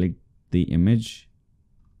 Okay, select the image.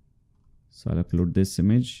 So I'll upload this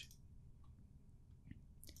image,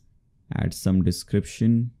 add some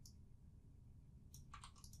description.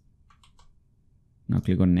 Now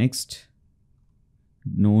click on next.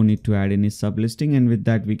 No need to add any sublisting, and with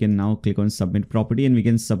that we can now click on submit property, and we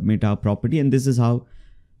can submit our property. And this is how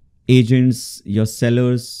agents, your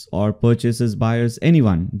sellers or purchasers, buyers,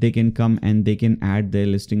 anyone, they can come and they can add their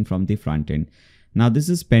listing from the front end. Now this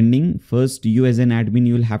is pending. First, you as an admin,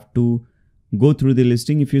 you will have to go through the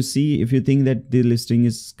listing. If you think that the listing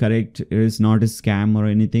is correct, it is not a scam or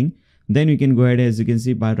anything, then you can go ahead. As you can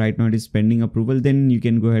see, by right now it is pending approval. Then you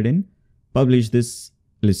can go ahead and publish this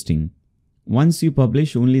listing. Once you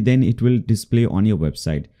publish, only then it will display on your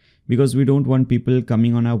website, because we don't want people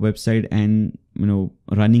coming on our website and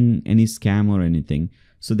running any scam or anything.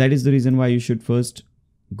 So that is the reason why you should first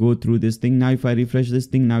go through this thing. Now if I refresh this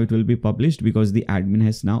thing, now it will be published because the admin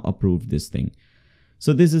has now approved this thing.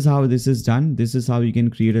 So this is how this is done. This is how you can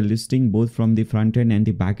create a listing both from the front end and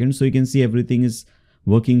the back end. So you can see everything is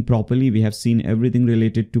working properly. We have seen everything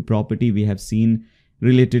related to property. We have seen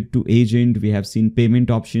related to agent. We have seen payment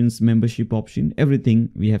options, membership option, everything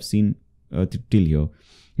we have seen till here.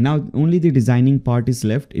 Now only the designing part is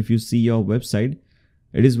left. If you see your website,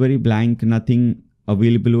 it is very blank, nothing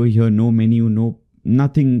available over here, no menu,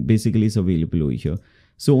 nothing basically is available over here.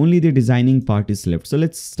 So only the designing part is left. So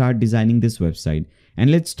let's start designing this website,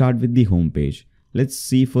 and let's start with the home page. Let's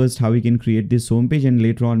see first how we can create this home page, and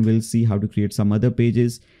later on we'll see how to create some other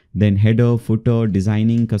pages, then header, footer,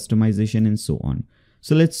 designing, customization, and so on.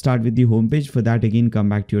 So let's start with the home page. For that, again, come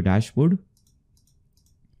back to your dashboard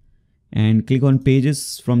and click on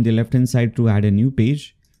pages from the left hand side to add a new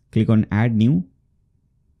page. Click on add new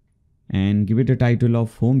and give it a title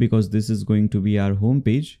of home, because this is going to be our home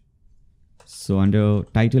page. So under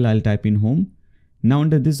title, I'll type in home. Now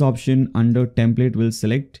under this option, under template, we'll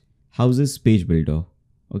select Houzez page builder.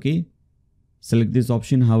 Okay, select this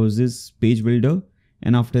option, Houzez page builder,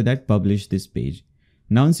 and after that publish this page.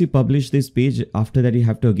 Now once you publish this page, after that you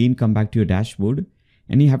have to again come back to your dashboard,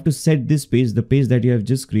 and you have to set this page, the page that you have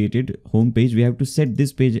just created, home page, we have to set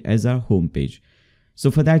this page as our home page.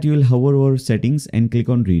 So for that, you will hover over settings and click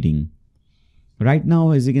on reading. Right now,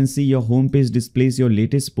 as you can see, your home page displays your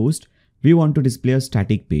latest post. We want to display a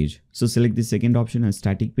static page. So select the second option, a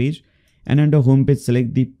static page, and under home page,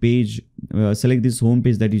 select the page, select this home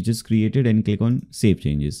page that you just created and click on save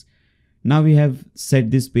changes. Now we have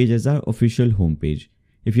set this page as our official home page.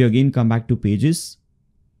 If you again come back to pages,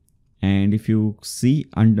 and if you see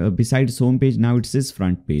under besides home page, now it says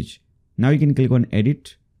front page. Now you can click on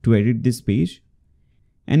edit to edit this page,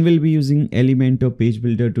 and we'll be using Elementor page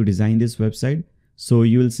builder to design this website. So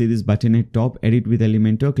you will see this button at top, edit with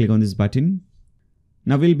Elementor, click on this button.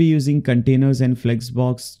 Now we'll be using containers and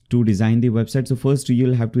flexbox to design the website. So first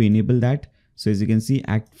you'll have to enable that. So as you can see,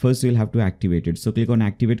 first you'll have to activate it. So click on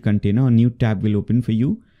activate container, a new tab will open for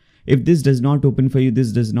you. If this does not open for you,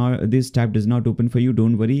 this tab does not open for you,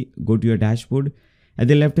 don't worry, go to your dashboard. At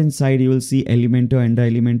the left hand side, you will see Elementor. Under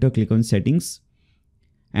Elementor, click on settings.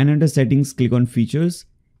 and under settings click on features,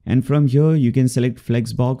 and from here you can select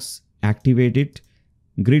flexbox, activate it,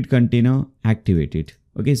 grid container, activate it.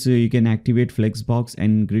 Okay, so you can activate flexbox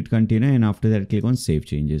and grid container, and after that click on save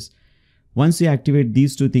changes. Once you activate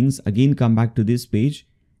these two things, again come back to this page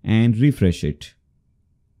and refresh it.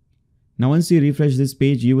 Now once you refresh this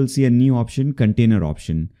page, you will see a new option, container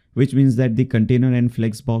option, which means that the container and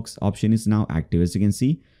flexbox option is now active. As you can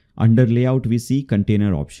see, under layout we see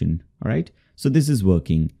container option. Alright, so this is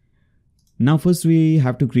working. Now first we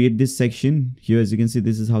have to create this section. Here as you can see,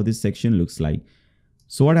 this is how this section looks like.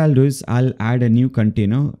 So what I'll do is I'll add a new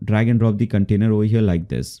container, drag and drop the container over here like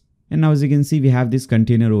this. And now as you can see, we have this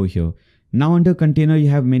container over here. Now under container you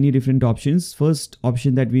have many different options. First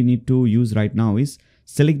option that we need to use right now is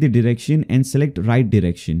select the direction and select right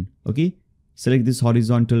direction. Okay, select this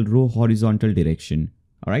horizontal row, horizontal direction.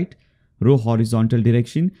 All right, row horizontal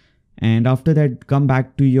direction, and after that come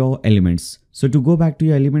back to your elements. So to go back to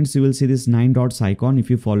your elements, you will see this 9 dots icon. If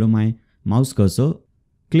you follow my mouse cursor,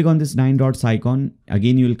 click on this 9 dots icon.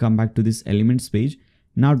 Again you will come back to this elements page.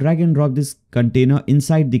 Now drag and drop this container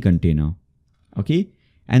inside the container. Okay,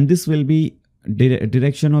 and this will be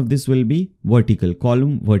direction of this will be vertical,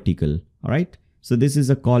 column vertical. All right, so this is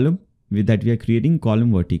a column that we are creating,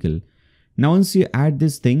 column vertical. Now once you add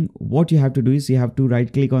this thing, what you have to do is you have to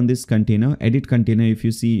right click on this container, edit container. If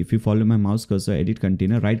you follow my mouse cursor, edit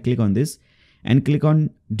container, right click on this and click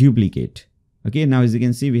on duplicate. Okay, now as you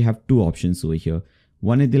can see, we have two options over here,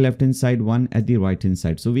 one at the left hand side, one at the right hand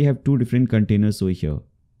side. So we have two different containers over here.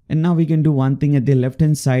 And now we can do one thing at the left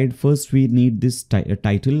hand side. First we need this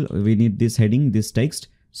title, we need this heading, this text.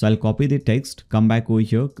 So I'll copy the text, come back over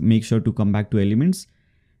here, make sure to come back to elements.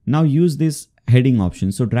 Now use this heading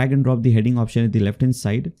option. So drag and drop the heading option at the left hand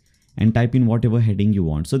side and type in whatever heading you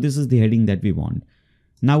want. So this is the heading that we want.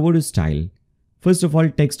 Now go to style. First of all,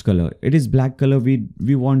 text color. It is black color.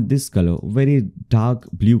 We want this color, very dark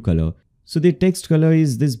blue color. So the text color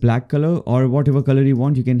is this black color, or whatever color you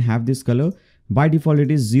want, you can have this color. By default, it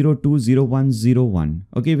is 020101.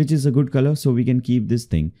 Okay, which is a good color. So we can keep this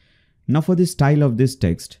thing. Now for the style of this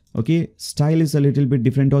text, okay, style is a little bit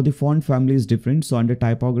different, or the font family is different. So under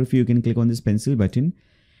typography, you can click on this pencil button,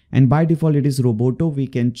 and by default it is Roboto. We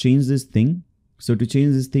can change this thing. So to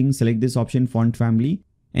change this thing, select this option, font family,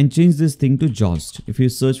 and change this thing to Jost. If you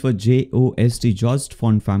search for JOST, Jost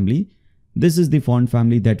font family, this is the font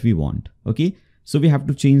family that we want. Okay, so we have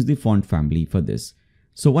to change the font family for this.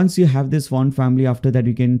 So once you have this font family, after that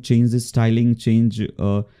you can change this styling, change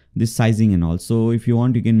this sizing and all. So if you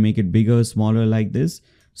want, you can make it bigger, smaller like this.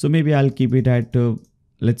 So maybe I'll keep it at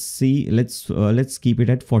let's keep it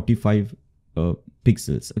at 45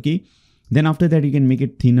 pixels. Okay, then after that you can make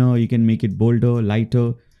it thinner, you can make it bolder,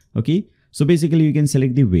 lighter. Okay, so basically you can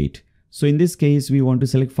select the weight. So in this case we want to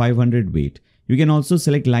select 500 weight. You can also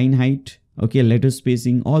select line height, okay, letter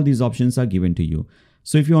spacing. All these options are given to you.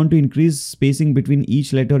 So if you want to increase spacing between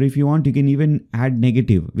each letter, if you want, you can even add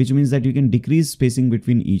negative, which means that you can decrease spacing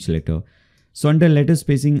between each letter. So under letter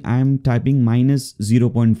spacing, I am typing minus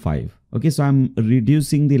 0.5. Okay, so I'm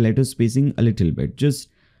reducing the letter spacing a little bit, just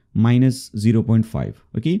minus 0.5.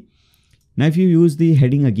 Okay. Now if you use the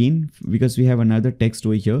heading again, because we have another text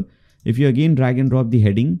over here, if you again drag and drop the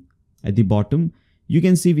heading at the bottom, you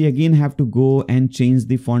can see we again have to go and change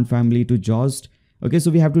the font family to Jost. Okay,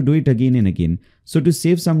 so we have to do it again and again. So to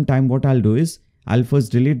save some time, what I'll do is I'll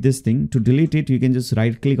first delete this thing. To delete it, you can just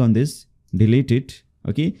right click on this, delete it.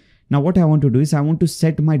 Okay. Now what I want to do is I want to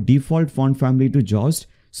set my default font family to Jost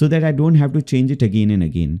so that I don't have to change it again and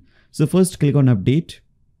again. So first click on update.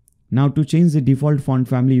 Now to change the default font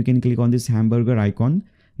family, you can click on this hamburger icon,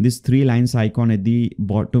 this 3 lines icon at the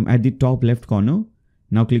bottom, at the top left corner.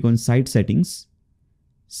 Now click on site settings,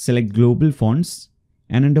 select global fonts,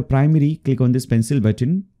 and under primary, click on this pencil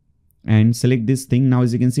button and select this thing. Now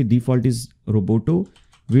as you can see, default is Roboto.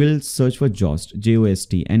 We will search for Jost,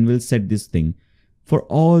 J-O-S-T, and we'll set this thing for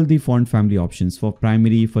all the font family options, for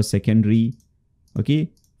primary, for secondary,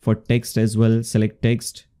 okay, for text as well, select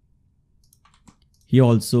text here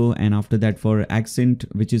also, and after that for accent,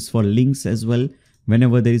 which is for links as well.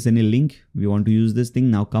 Whenever there is any link, we want to use this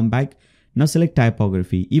thing. Now come back. Now select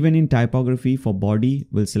typography. Even in typography, for body,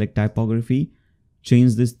 we'll select typography.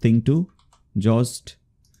 Change this thing to Jost.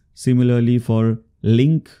 Similarly for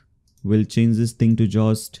link, we'll change this thing to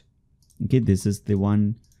Jost. Okay, this is the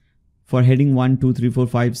one. For heading 1, 2, 3, 4,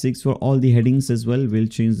 5, 6, for all the headings as well, we'll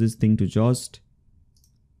change this thing to Jost.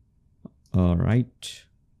 All right.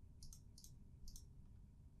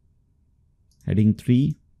 Heading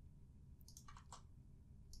 3.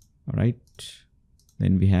 All right.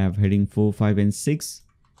 Then we have heading 4, 5, and 6.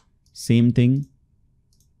 Same thing.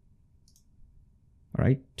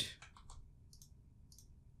 right?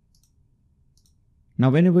 Now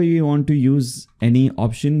whenever you want to use any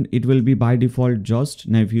option, it will be by default just.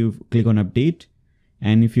 Now if you click on update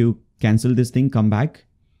and if you cancel this thing, come back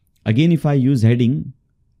again. If I use heading,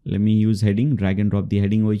 let me use heading, drag and drop the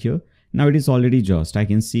heading over here. Now it is already just. I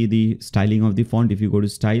can see the styling of the font. If you go to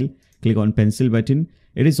style, click on pencil button,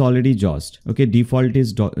 it is already just. Okay, default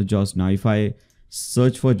is just. Now if I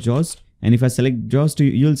search for just and if I select just,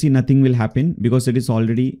 you'll see nothing will happen because it is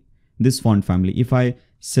already this font family. If I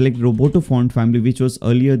select Roboto font family, which was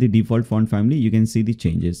earlier the default font family, you can see the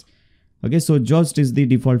changes. Okay, so just is the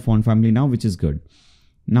default font family now, which is good.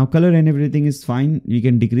 Now color and everything is fine. You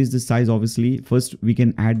can decrease the size obviously. First we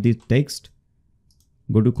can add the text.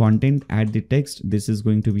 Go to content, add the text. This is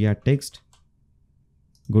going to be our text.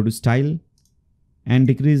 Go to style and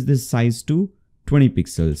decrease this size to 20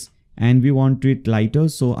 pixels. And we want it lighter.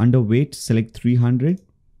 So under weight, select 300.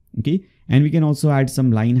 Okay. And we can also add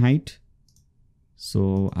some line height.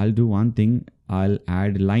 So I'll do one thing. I'll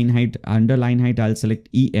add line height. Under line height, I'll select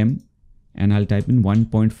EM and I'll type in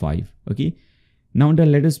 1.5. Okay. Now under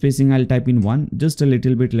letter spacing, I'll type in 1, just a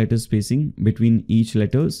little bit letter spacing between each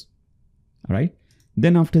letters. All right.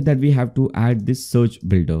 Then after that, we have to add this search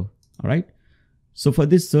builder. All right. So for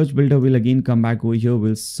this search builder, we'll again come back over here.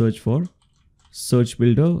 We'll search for search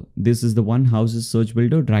builder. This is the one, Houzez search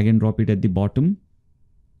builder. Drag and drop it at the bottom.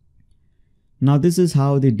 Now this is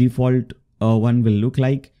how the default one will look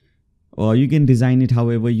like. Or you can design it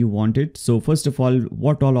however you want it. So first of all,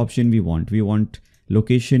 what all option we want? We want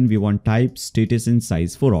location, we want type, status and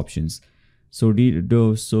size, 4 options. So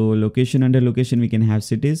location, under location we can have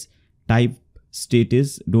cities, type,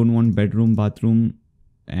 status, don't want bedroom, bathroom,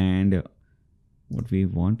 and what we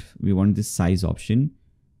want this size option.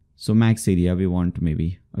 So max area we want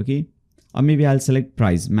maybe, okay, or maybe I'll select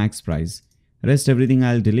price, max price. Rest everything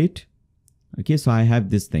I'll delete. Okay, so I have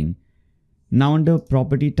this thing. Now under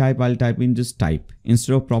property type, I'll type in just type.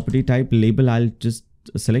 Instead of property type, label, I'll just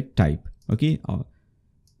select type. Okay,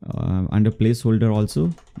 under placeholder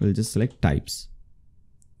also, we'll just select types.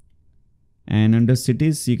 And under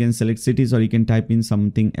cities, you can select cities or you can type in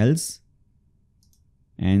something else.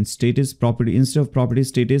 And status, property, instead of property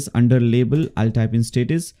status, under label, I'll type in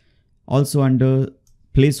status. Also under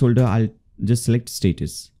placeholder, I'll just select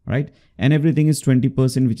status, right? And everything is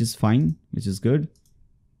 20%, which is fine, which is good.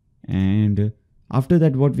 And after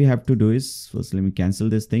that, what we have to do is, first let me cancel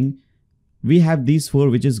this thing. We have these 4,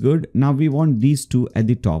 which is good. Now we want these 2 at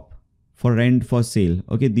the top, for rent, for sale.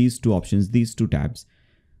 Okay, these 2 options, these 2 tabs.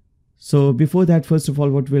 So before that, first of all,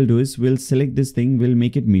 what we'll do is we'll select this thing, we'll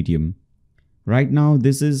make it medium. Right now,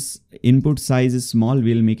 this is input size is small,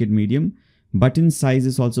 we'll make it medium. Button size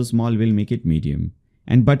is also small, we'll make it medium.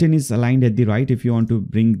 And button is aligned at the right. If you want to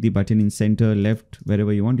bring the button in center, left,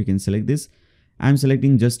 wherever you want, you can select this. I'm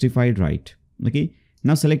selecting justified right. Okay.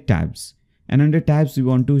 Now select tabs. And under tabs, we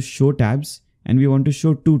want to show tabs and we want to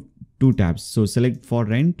show two tabs. So select for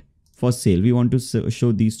rent, for sale. We want to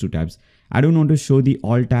show these 2 tabs. I don't want to show the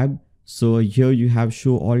all tab. So here you have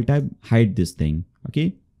show all tab, hide this thing.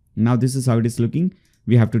 Okay. Now this is how it is looking.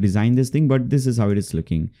 We have to design this thing, but this is how it is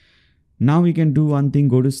looking. Now we can do one thing,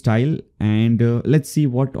 go to style and let's see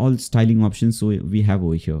what all styling options we have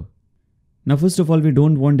over here. Now, first of all, we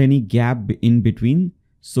don't want any gap in between.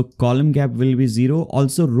 So column gap will be 0.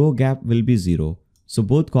 Also row gap will be 0. So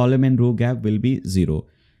both column and row gap will be 0.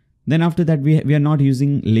 Then after that, we are not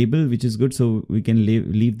using label, which is good. So we can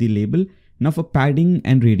leave the label. Now for padding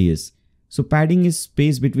and radius. So padding is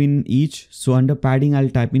space between each. So under padding, I'll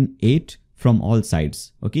type in 8 from all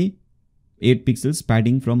sides. Okay. 8 pixels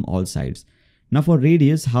padding from all sides. Now for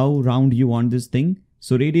radius, how round you want this thing.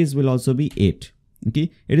 So radius will also be 8.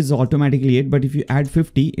 Okay, it is automatically 8, but if you add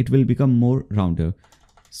 50, it will become more rounder.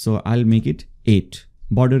 So I'll make it 8.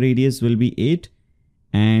 Border radius will be 8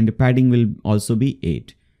 and padding will also be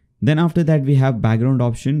 8. Then after that, we have background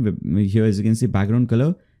option. Here, as you can see, background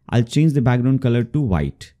color. I'll change the background color to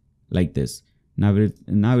white like this. Now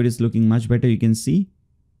it is looking much better. You can see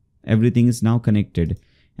everything is now connected.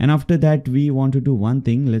 And after that, we want to do one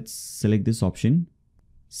thing. Let's select this option.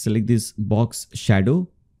 Select this box shadow.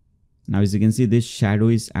 Now, as you can see, this shadow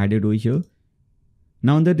is added over here.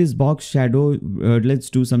 Now under this box shadow, let's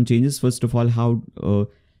do some changes. First of all, how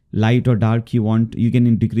light or dark you want. You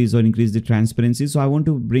can decrease or increase the transparency. So I want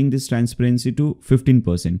to bring this transparency to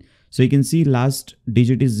 15%. So you can see last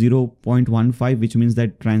digit is 0.15, which means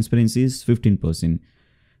that transparency is 15%.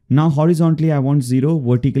 Now horizontally, I want 0.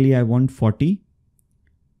 Vertically, I want 40.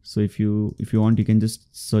 So if you want, you can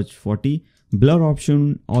just search 40. Blur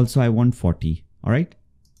option also, I want 40. All right.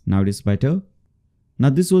 Now it is better. Now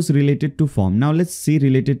this was related to form. Now let's see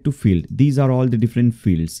related to field. These are all the different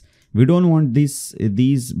fields. We don't want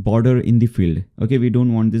these border in the field. Okay, we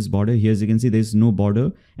don't want this border. Here as you can see, there's no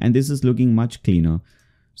border and this is looking much cleaner.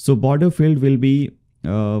 So border field will be,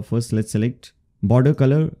 first let's select border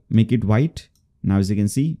color, make it white. Now as you can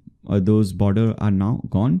see, those border are now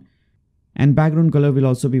gone. And background color will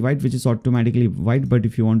also be white, which is automatically white. But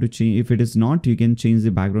if you want to change, if it is not, you can change the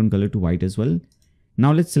background color to white as well.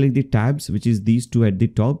 Now let's select the tabs, which is these two at the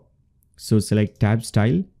top. So select tab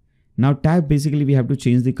style. Now tab, basically we have to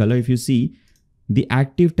change the color. If you see the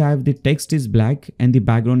active tab, the text is black and the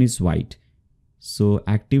background is white. So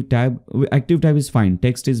active tab is fine.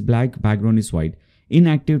 Text is black, background is white.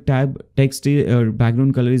 Inactive tab, text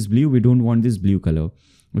background color is blue. We don't want this blue color.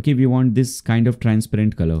 Okay, we want this kind of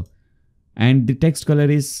transparent color. And the text color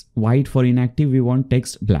is white for inactive. We want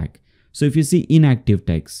text black. So if you see inactive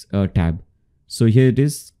text tab, so here it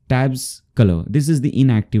is tabs color. This is the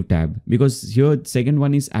inactive tab because here second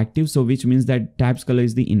one is active. So which means that tabs color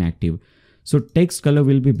is the inactive. So text color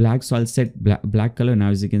will be black. So I'll set black color now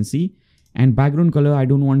as you can see. And background color, I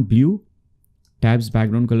don't want blue. Tabs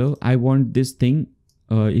background color. I want this thing.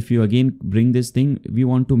 If you again bring this thing, we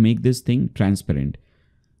want to make this thing transparent.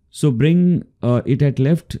 So bring it at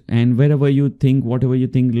left and wherever you think, whatever you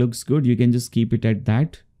think looks good, you can just keep it at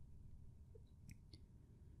that.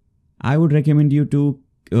 I would recommend you to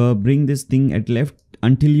bring this thing at left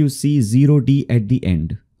until you see 0D at the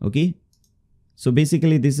end. Okay. So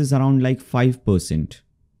basically this is around like 5%.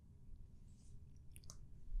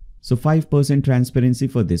 So 5% transparency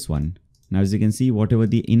for this one. Now as you can see, whatever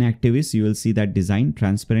the inactive is, you will see that design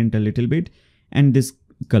transparent a little bit and this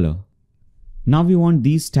color. Now we want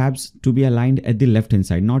these tabs to be aligned at the left hand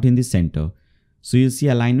side, not in the center. So you see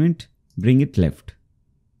alignment, bring it left.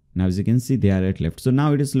 Now as you can see, they are at left. So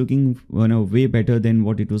now it is looking way better than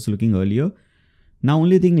what it was looking earlier. Now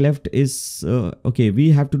only thing left is, okay,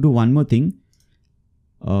 we have to do one more thing.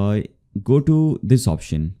 Go to this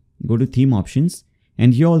option, go to theme options.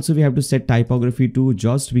 And here also we have to set typography to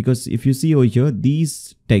JAWS, because if you see over here,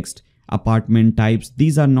 these text, apartment types,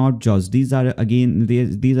 these are not JAWS. These are again,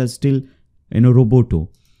 these are still, Roboto.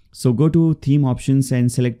 So go to theme options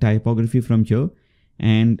and select typography from here.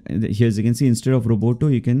 And here as you can see, instead of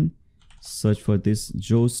Roboto, you can search for this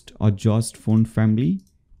JAWS or JAWS font family.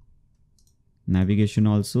 Navigation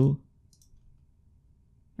also.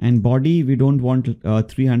 And body, we don't want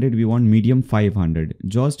 300, we want medium 500,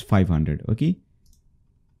 JAWS 500, okay.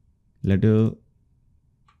 Letter,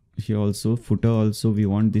 here also, footer also, we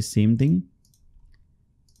want the same thing.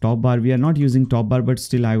 Top bar, we are not using top bar, but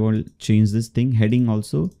still I will change this thing. Heading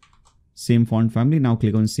also, same font family. Now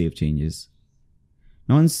click on save changes.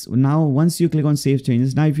 Now once you click on save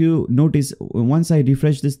changes, now if you notice, once I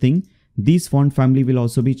refresh this thing, this font family will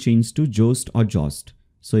also be changed to JAWS or JAWS.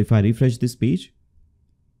 So if I refresh this page,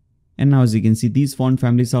 and now as you can see, these font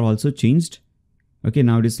families are also changed. Okay,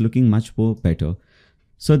 now it is looking much more better.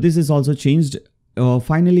 So this is also changed.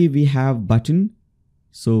 Finally, we have button.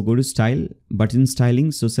 So go to style, button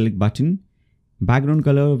styling. So select button. Background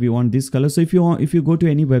color, we want this color. So if you go to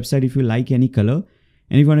any website, if you like any color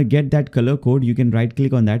and if you want to get that color code, you can right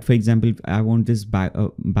click on that. For example, if I want this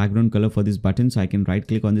background color for this button, so I can right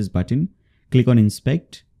click on this button, click on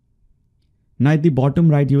inspect. Now at the bottom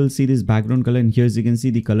right, you will see this background color, and here as you can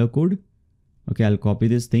see the color code. Okay, I'll copy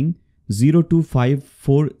this thing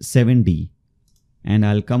 02547D. And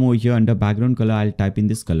I'll come over here under background color. I'll type in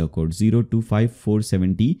this color code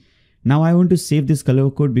 02547D. Now I want to save this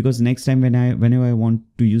color code, because next time whenever I want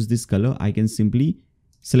to use this color, I can simply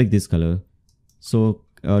select this color. So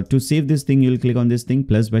to save this thing, you'll click on this thing,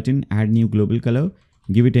 plus button, add new global color,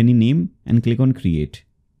 give it any name and click on create.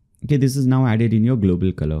 Okay, this is now added in your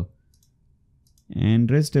global color.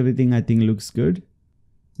 And rest everything I think looks good.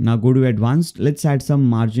 Now go to advanced. Let's add some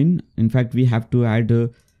margin. In fact, we have to add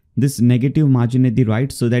this negative margin at the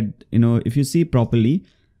right, so that if you see properly,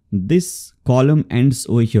 this column ends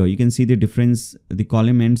over here. You can see the difference. The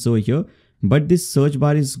column ends over here, but this search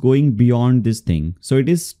bar is going beyond this thing. So it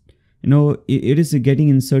is it is getting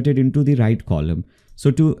inserted into the right column.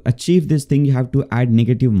 So to achieve this thing, you have to add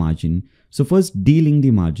negative margin. So first delink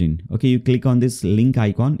the margin. Okay, you click on this link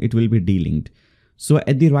icon, it will be delinked. So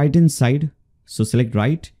at the right hand side, so select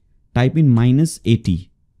right, type in -80.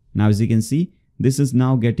 Now as you can see, this is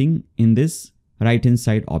now getting in this right hand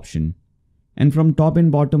side option. And from top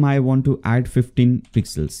and bottom, I want to add 15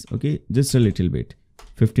 pixels. Okay, just a little bit.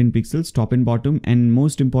 15 pixels, top and bottom. And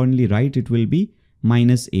most importantly, right, it will be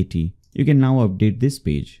 -80. You can now update this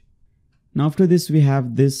page. Now after this, we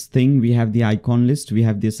have this thing. We have the icon list. We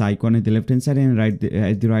have this icon at the left hand side, and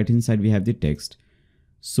at the right hand side, we have the text.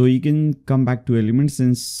 So you can come back to elements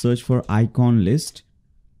and search for icon list.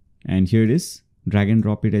 And here it is. Drag and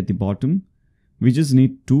drop it at the bottom. We just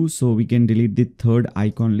need 2, so we can delete the third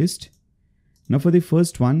icon list. Now for the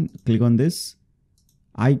first one, click on this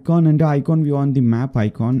icon. Under icon, we want the map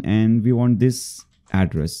icon and we want this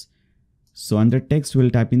address. So under text, we'll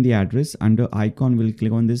type in the address. Under icon, we'll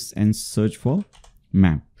click on this and search for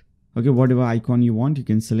map. Okay, whatever icon you want, you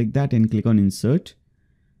can select that and click on insert.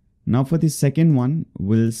 Now for the second one,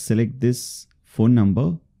 we'll select this phone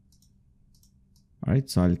number. Alright,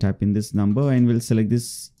 so I'll type in this number and we'll select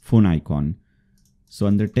this phone icon. So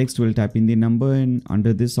under text, we'll type in the number, and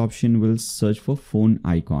under this option, we'll search for phone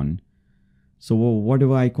icon. So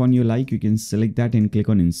whatever icon you like, you can select that and click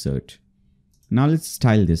on insert. Now let's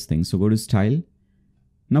style this thing. So go to style.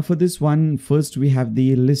 Now for this one, first we have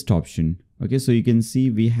the list option. Okay, so you can see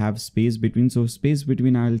we have space between. So space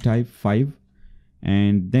between, I'll type 5.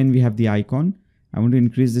 And then we have the icon. I want to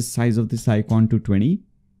increase the size of this icon to 20.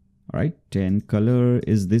 All right, and color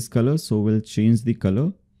is this color. So we'll change the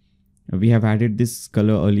color. We have added this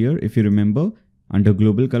color earlier, if you remember, under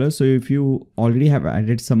global color. So if you already have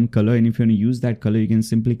added some color and if you want to use that color, you can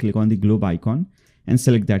simply click on the globe icon and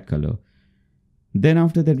select that color. Then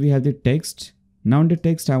after that, we have the text. Now under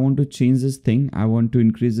text, I want to change this thing. I want to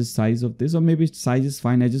increase the size of this, or maybe size is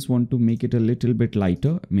fine. I just want to make it a little bit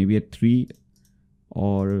lighter, maybe at 3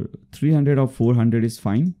 or 300 or 400 is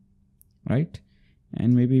fine, right?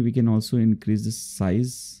 And maybe we can also increase the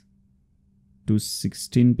size to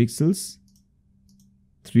 16 pixels,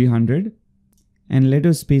 300, and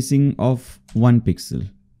letter spacing of 1 pixel,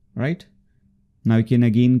 right? Now you can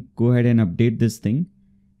again go ahead and update this thing.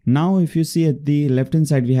 Now if you see at the left hand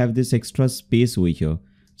side, we have this extra space over here.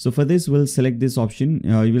 So for this, we'll select this option.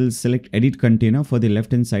 You will select edit container for the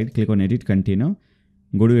left hand side, click on edit container,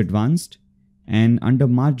 go to advanced. And under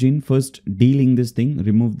margin, first delink this thing,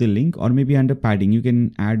 remove the link, or maybe under padding, you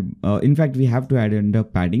can add, in fact, we have to add under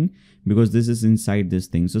padding because this is inside this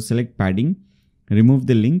thing. So select padding, remove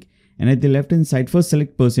the link, and at the left hand side, first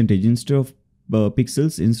select percentage. Instead of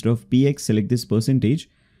pixels, instead of px, select this percentage.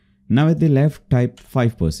 Now at the left, type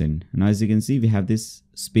 5%. Now as you can see, we have this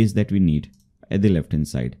space that we need at the left hand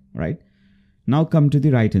side, right? Now come to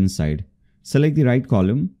the right hand side, select the right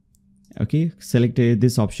column. Okay, select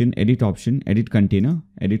this option, edit container,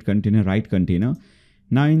 right container.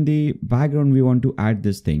 Now in the background, we want to add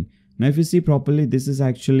this thing. Now if you see properly, this is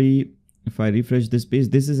actually, if I refresh this page,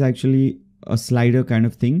 this is actually a slider kind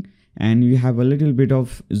of thing, and you have a little bit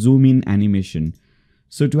of zoom in animation.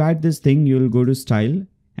 So to add this thing, you will go to style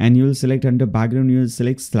and you will select under background, you will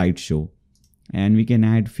select slideshow, and we can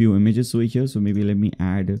add few images over here. So maybe let me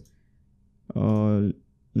add,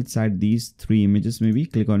 let's add these 3 images. Maybe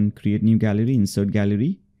click on create new gallery, insert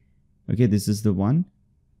gallery. Okay, this is the one.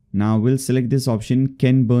 Now we'll select this option,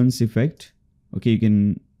 Ken Burns effect. Okay, you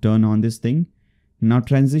can turn on this thing. Now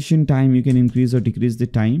transition time, you can increase or decrease the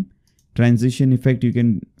time. Transition effect, you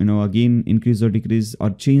can, again increase or decrease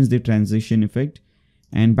or change the transition effect.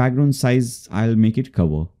 And background size, I'll make it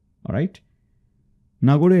cover. All right.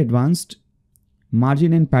 Now go to advanced.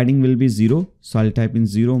 Margin and padding will be 0. So I'll type in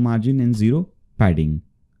 0 margin and 0 padding.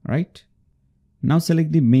 Right. Now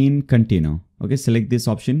select the main container. Okay, select this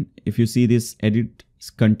option. If you see this edit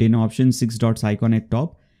container option, 6 dots icon at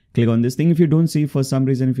top, click on this thing. If you don't see, for some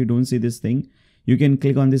reason, if you don't see this thing, you can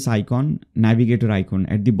click on this icon, navigator icon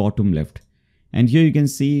at the bottom left. And here you can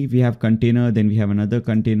see we have container, then we have another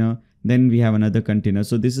container, then we have another container.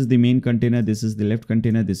 So this is the main container, this is the left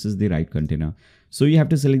container, this is the right container. So you have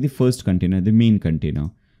to select the first container, the main container.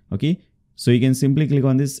 Okay. So you can simply click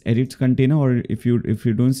on this edit container, or if you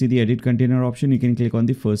don't see the edit container option, you can click on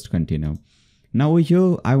the first container. Now over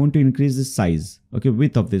here, I want to increase the size, okay,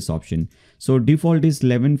 width of this option. So default is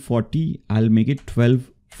 1140. I'll make it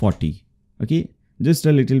 1240. Okay, just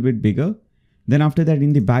a little bit bigger. Then after that,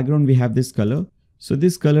 in the background, we have this color. So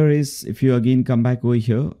this color is, if you again come back over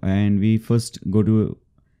here and we first go to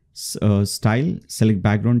style, select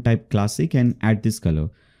background type classic and add this color.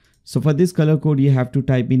 So for this color code, you have to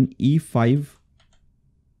type in E5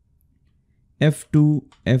 F2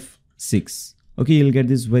 F6. Okay, you'll get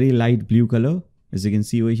this very light blue color. As you can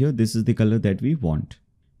see over here, this is the color that we want.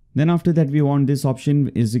 Then after that, we want this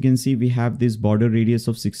option. As you can see, we have this border radius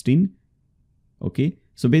of 16. Okay,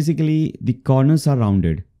 so basically the corners are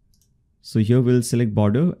rounded. So here we'll select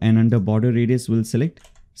border, and under border radius, we'll select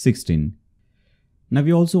 16. Now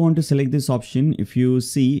we also want to select this option. If you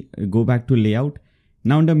see, go back to layout.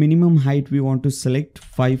 Now under minimum height, we want to select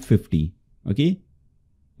 550. Okay,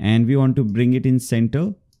 and we want to bring it in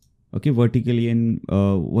center. Okay, vertically, and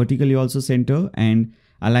vertically also center, and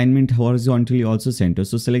alignment horizontally also center.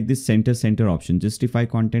 So select this center option, justify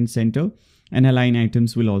content center, and align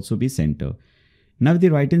items will also be center. Now the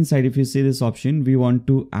right hand side, if you see this option, we want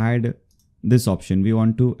to add this option. We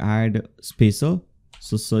want to add spacer.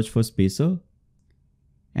 So search for spacer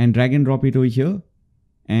and drag and drop it over here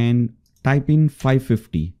and type in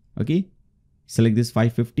 550. Okay. Select this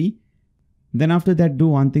 550. Then after that, do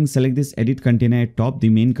one thing, select this edit container at top, the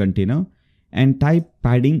main container, and type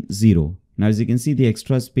padding 0. Now, as you can see, the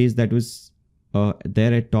extra space that was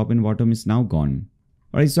there at top and bottom is now gone.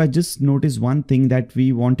 Alright, so I just noticed one thing, that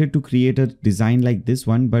we wanted to create a design like this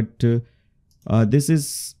one, but this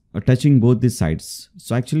is touching both the sides.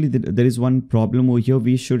 So actually there is one problem over here.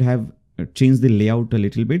 We should have changed the layout a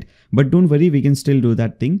little bit, but don't worry, we can still do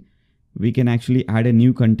that thing. We can actually add a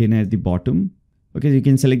new container at the bottom. Okay, you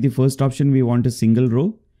can select the first option. We want a single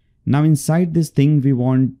row. Now inside this thing, we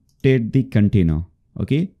wanted the container.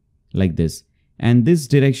 Okay, like this. And this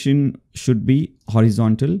direction should be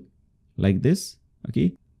horizontal like this.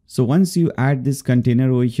 Okay, so once you add this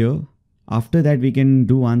container over here, after that we can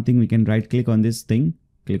do one thing. We can right click on this thing,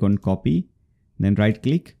 click on copy, then right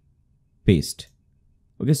click, paste.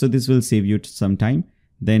 Okay, so this will save you some time.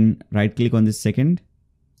 Then right click on this second,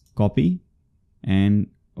 copy, and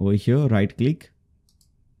over here right click,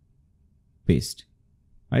 paste.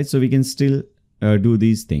 Right, so we can still do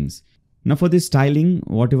these things. Now for this styling,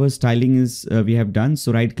 whatever styling is we have done,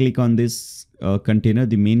 so right click on this container,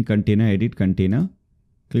 the main container, edit container,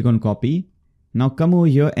 click on copy. Now come over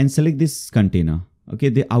here and select this container, okay,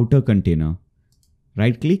 the outer container,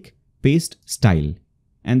 right click, paste, style,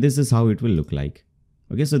 and this is how it will look like.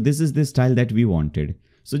 Okay, so this is the style that we wanted.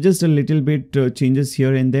 So just a little bit changes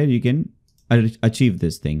here and there, you can achieve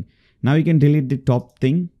this thing. Now you can delete the top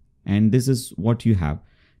thing, and this is what you have.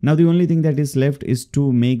 Now the only thing that is left is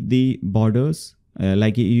to make the borders,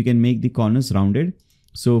 like you can make the corners rounded.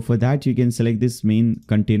 So for that, you can select this main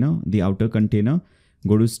container, the outer container,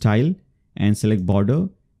 go to style and select border,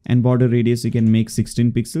 and border radius you can make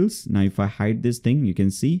 16 pixels. Now if I hide this thing, you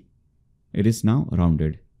can see it is now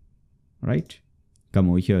rounded. Right? Come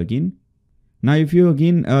over here again. Now if you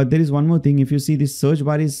again, there is one more thing. If you see, this search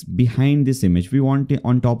bar is behind this image, we want it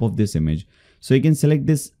on top of this image. So you can select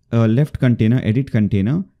this left container, edit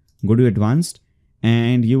container, go to advanced,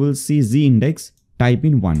 and you will see Z index, type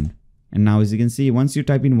in 1. And now as you can see, once you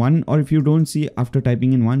type in 1, or if you don't see after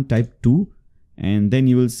typing in 1, type 2, and then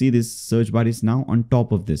you will see this search bar is now on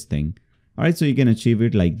top of this thing. Alright, so you can achieve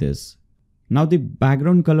it like this. Now the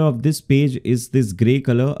background color of this page is this gray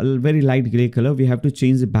color, a very light gray color. We have to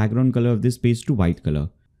change the background color of this page to white color.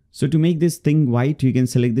 So to make this thing white, you can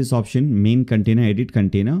select this option, main container, edit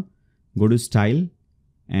container, go to style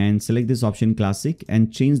and select this option classic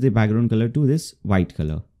and change the background color to this white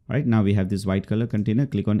color. Right, now we have this white color container,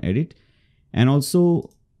 click on edit, and also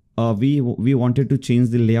we wanted to change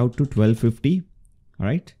the layout to 1250. All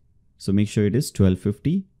right, so make sure it is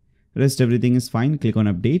 1250. Rest everything is fine. Click on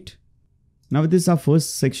update. Now this, our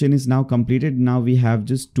first section is now completed. Now we have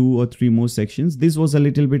just 2 or 3 more sections. This was a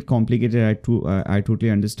little bit complicated. I totally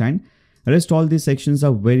understand. Rest all these sections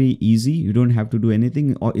are very easy. You don't have to do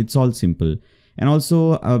anything, or it's all simple. And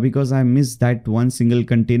also because I missed that one single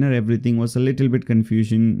container, everything was a little bit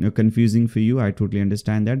confusing for you. I totally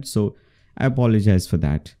understand that. So I apologize for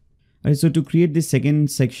that. Alright, so to create the second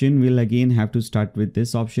section, we'll again have to start with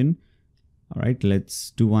this option. Alright,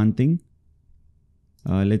 let's do one thing.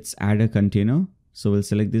 Let's add a container. So we'll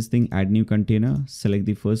select this thing, add new container, select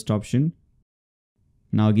the first option.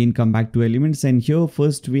 Now again, come back to elements, and here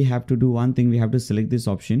first we have to do one thing. We have to select this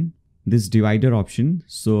option, this divider option.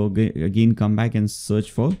 So again, come back and search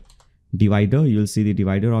for divider. You'll see the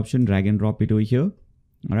divider option, drag and drop it over here.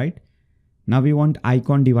 All right. Now we want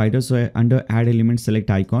icon divider. So under add element, select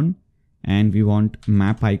icon, and we want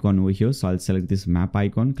map icon over here. So I'll select this map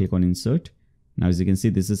icon, click on insert. Now as you can see,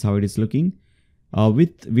 this is how it is looking.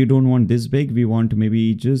 Width, we don't want this big. We want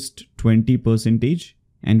maybe just 20%,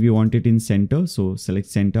 and we want it in center. So select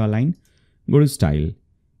center align, go to style.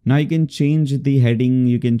 Now you can change the heading,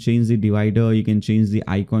 you can change the divider, you can change the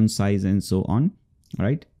icon size and so on. All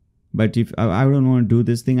right. But if I don't want to do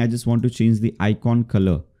this thing, I just want to change the icon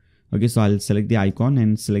color. Okay. So I'll select the icon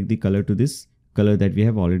and select the color to this color that we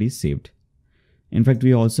have already saved. In fact,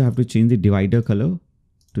 we also have to change the divider color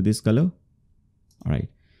to this color. All right.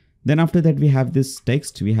 Then after that, we have this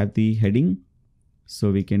text, we have the heading.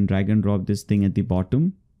 So we can drag and drop this thing at the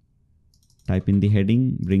bottom, type in the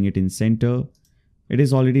heading, bring it in center. It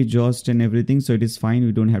is already jost and everything, so it is fine.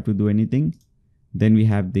 We don't have to do anything. Then we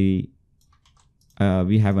have the,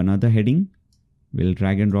 we have another heading. We'll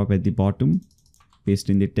drag and drop at the bottom, paste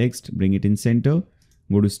in the text, bring it in center,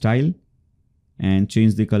 go to style, and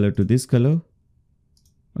change the color to this color.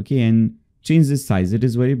 Okay, and change this size. It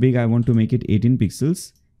is very big. I want to make it 18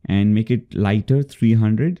 pixels and make it lighter,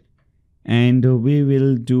 300. And we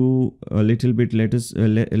will do a little bit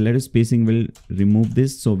letter spacing. Will remove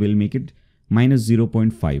this, so we'll make it minus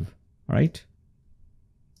 0.5. all right,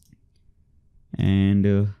 and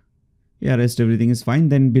yeah, rest everything is fine.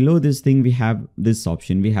 Then below this thing we have this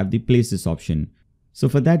option, we have the places option. So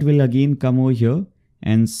for that we'll again come over here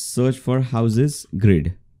and search for Houzez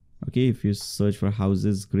grid. Okay, if you search for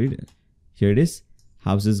Houzez grid, here it is,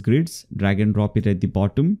 Houzez grids, drag and drop it at the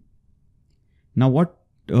bottom. Now what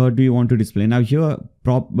do you want to display? Now here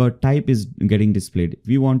type is getting displayed.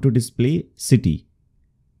 We want to display city.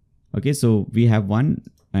 Okay, so we have one,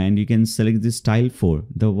 and you can select this style 4.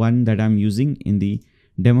 The one that I'm using in the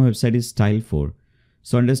demo website is style 4.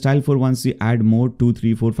 So under style 4, once you add more 2,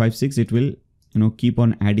 3, 4, 5, 6, it will keep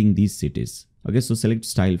on adding these cities. Okay, so select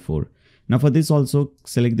style 4. Now for this also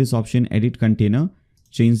select this option, edit container,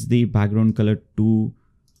 change the background color to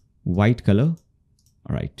white color.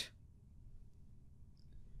 All right.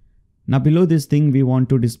 Now below this thing we want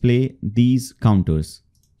to display these counters.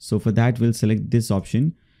 So for that we'll select this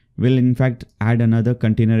option. We'll in fact add another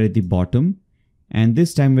container at the bottom, and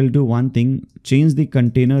this time we'll do one thing, change the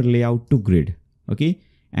container layout to grid. Okay,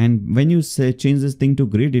 and when you change this thing to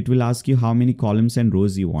grid, it will ask you how many columns and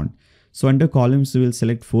rows you want. So under columns we will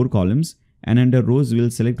select 4 columns, and under rows we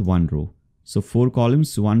will select 1 row. So 4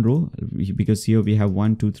 columns, 1 row, because here we have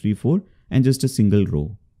 1, 2, 3, 4 and just a single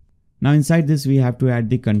row. Now inside this we have to add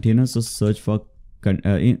the container, so search for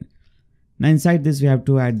now inside this we have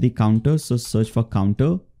to add the counter, so search for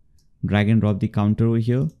counter, drag and drop the counter over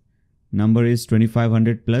here. Number is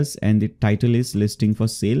 2500 plus, and the title is listing for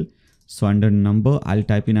sale. So under number I'll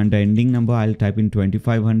type in, under ending number I'll type in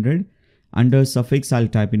 2500, under suffix I'll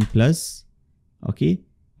type in plus. Okay,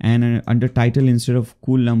 and under title, instead of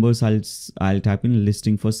cool numbers, I'll type in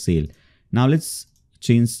listing for sale. Now let's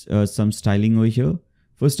change some styling over here.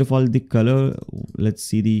 First of all, the color, let's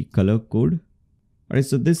see the color code. All right,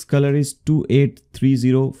 so this color is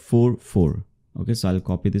 283044. Okay, so I'll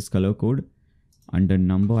copy this color code. Under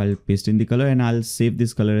number I'll paste in the color, and I'll save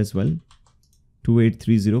this color as well,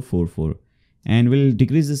 283044. And we'll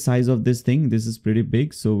decrease the size of this thing. This is pretty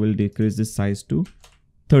big, so we'll decrease this size to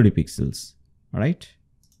 30 pixels. All right,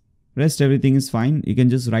 rest everything is fine. You can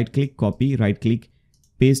just right click, copy, right click,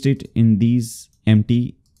 paste it in these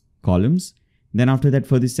empty columns. Then after that,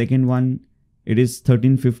 for the second one, it is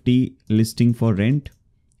 1350 listing for rent.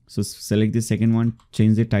 So select the second one,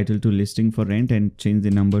 change the title to listing for rent, and change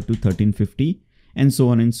the number to 1350, and so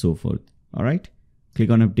on and so forth. All right, click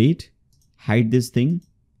on update, hide this thing,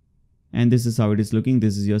 and this is how it is looking.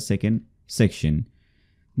 This is your second section.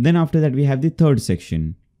 Then after that we have the third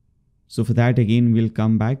section. So for that again we'll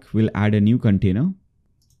come back, we'll add a new container.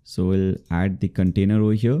 So we'll add the container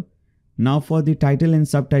over here. Now for the title and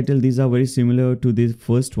subtitle, these are very similar to the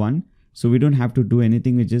first one, so we don't have to do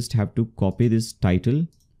anything. We just have to copy this title,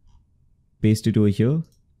 paste it over here,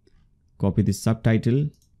 copy the subtitle,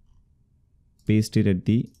 paste it at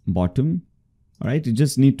the bottom. All right, you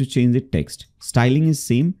just need to change the text. Styling is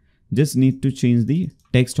same, just need to change the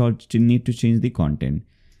text or need to change the content.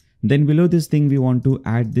 Then below this thing we want to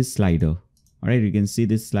add this slider. All right, you can see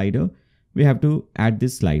this slider. We have to add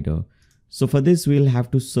this slider. So for this we'll have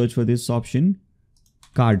to search for this option,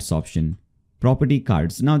 cards option, property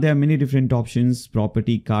cards. Now there are many different options,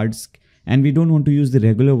 property cards, and we don't want to use the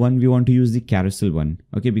regular one. We want to use the carousel one.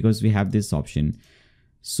 Okay, because we have this option.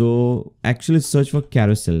 So actually search for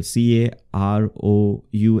carousel,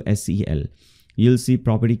 CAROUSEL. You'll see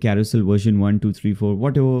property carousel version 1, 2, 3, 4,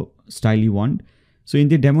 whatever style you want. So in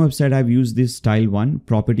the demo website, I've used this style 1,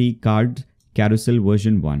 property card carousel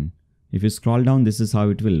version 1. If you scroll down, this is how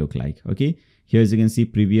it will look like. Okay, here as you can see,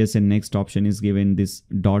 previous and next option is given. This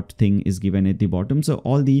dot thing is given at the bottom. So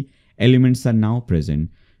all the elements are now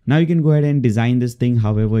present. Now you can go ahead and design this thing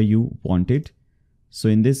however you want it. So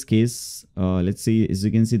in this case, let's see, as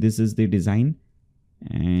you can see, this is the design,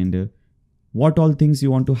 and what all things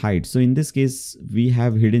you want to hide. So in this case, we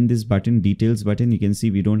have hidden this button, details button. You can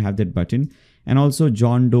see we don't have that button. And also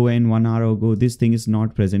John Doe and 1 hour ago, this thing is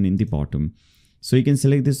not present in the bottom. So you can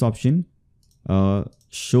select this option,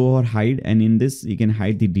 show or hide, and in this you can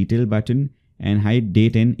hide the detail button and hide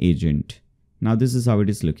date and agent. Now this is how it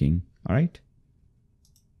is looking. All right.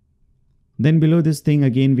 Then below this thing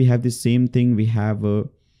again we have the same thing. We have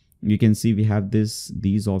you can see we have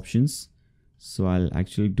these options. So I'll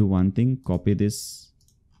actually do one thing, copy this,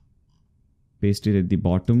 paste it at the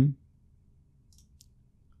bottom,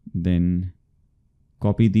 then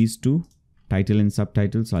copy these two, title and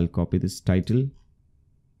subtitle. So I'll copy this title,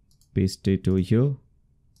 paste it over here.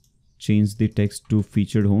 Change the text to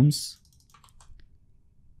featured homes.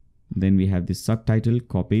 Then we have the subtitle,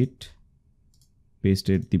 copy it, paste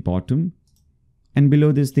it at the bottom. And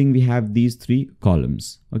below this thing, we have these 3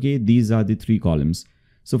 columns. Okay, these are the 3 columns.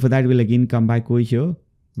 So for that, we'll again come back over here.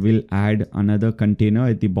 We'll add another container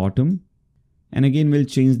at the bottom. And again, we'll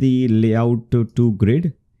change the layout to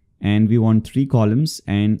grid. And we want 3 columns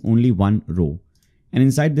and only 1 row. And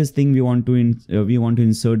inside this thing, we want to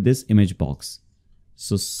insert this image box.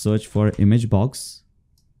 So search for image box,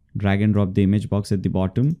 drag and drop the image box at the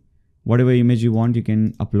bottom. Whatever image you want, you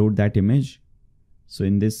can upload that image. So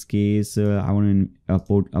in this case, I want to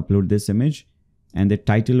upload this image, and the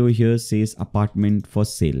title over here says apartment for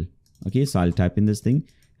sale. Okay, so I'll type in this thing.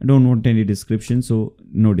 I don't want any description, so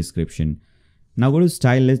no description. Now go to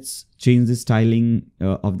style. Let's change the styling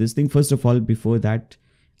of this thing. First of all, before that,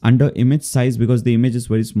 under image size, because the image is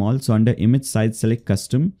very small, so under image size, select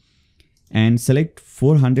custom and select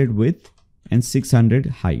 400 width and 600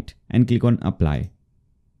 height and click on apply.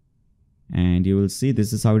 And you will see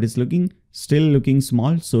this is how it is looking, still looking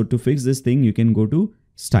small. So to fix this thing, you can go to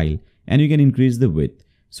style and you can increase the width.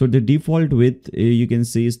 So the default width you can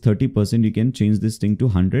see is 30%. You can change this thing to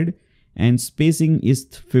 100, and spacing is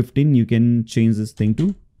 15. You can change this thing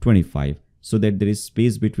to 25 so that there is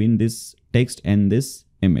space between this text and this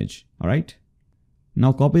image. All right.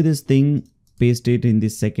 Now copy this thing, paste it in the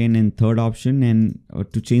second and third option, and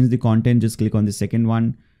to change the content, just click on the second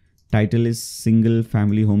one. Title is single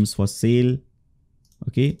family homes for sale.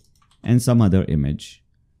 Okay. And some other image.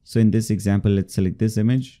 So in this example, let's select this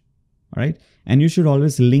image. All right. And you should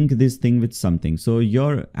always link this thing with something. So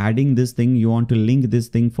you're adding this thing, you want to link this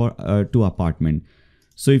thing for to apartment.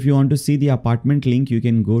 So if you want to see the apartment link, you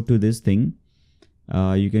can go to this thing.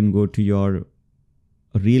 You can go to your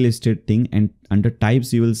real estate thing, and under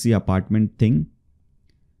types, you will see apartment thing.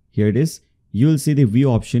 Here it is. You will see the view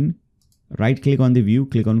option. Right click on the view,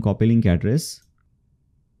 click on copy link address.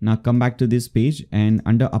 Now come back to this page, and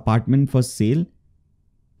under apartment for sale,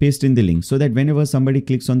 paste in the link so that whenever somebody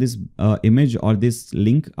clicks on this image or this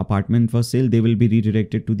link apartment for sale, they will be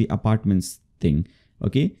redirected to the apartments thing.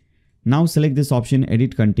 Okay. Now select this option,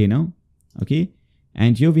 edit container. Okay.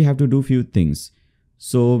 And here we have to do few things.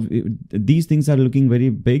 So these things are looking very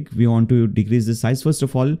big. We want to decrease the size. First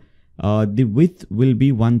of all, the width will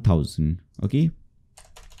be 1000. Okay.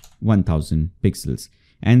 1000 pixels,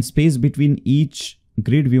 and space between each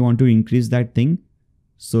grid, we want to increase that thing.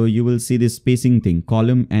 So you will see this spacing thing,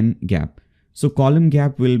 column and gap. So column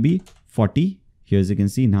gap will be 40. Here, as you can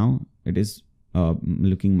see, now it is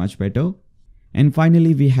looking much better. And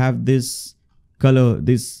finally, we have this color,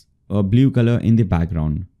 this blue color in the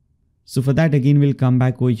background. So for that, again, we'll come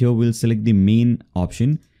back over here. We'll select the main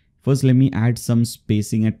option. First, let me add some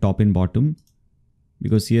spacing at top and bottom,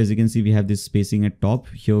 because here, as you can see, we have this spacing at top.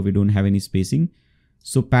 Here we don't have any spacing.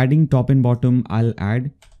 So padding top and bottom, I'll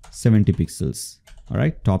add 70 pixels. All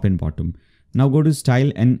right, top and bottom. Now go to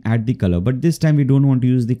style and add the color. But this time we don't want to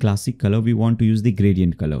use the classic color. We want to use the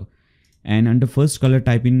gradient color. And under first color,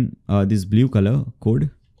 type in this blue color code.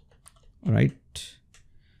 All right,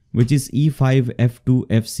 which is E5, F2,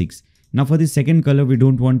 F6. Now for the second color, we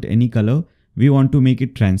don't want any color. We want to make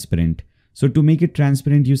it transparent. So to make it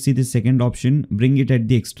transparent, you see the second option, bring it at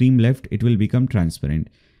the extreme left, it will become transparent.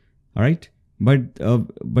 All right.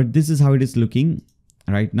 But this is how it is looking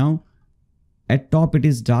right now. At top, it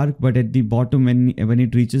is dark, but at the bottom, when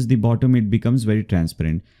it reaches the bottom, it becomes very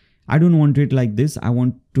transparent. I don't want it like this. I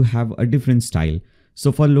want to have a different style.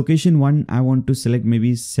 So for location 1, I want to select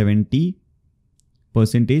maybe 70%,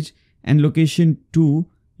 and location 2,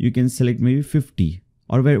 you can select maybe 50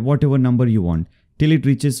 or whatever number you want till it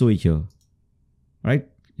reaches over here. Right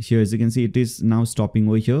here, as you can see, it is now stopping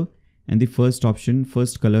over here, and the first option,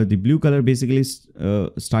 first color, the blue color basically is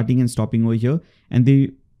starting and stopping over here, and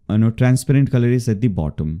the transparent color is at the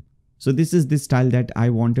bottom. So this is the style that I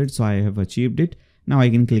wanted, so I have achieved it. Now I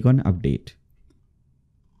can click on update.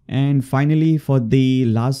 And finally, for the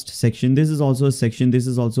last section, this is also a section. This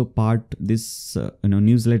is also part, this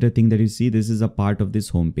newsletter thing that you see. This is a part of this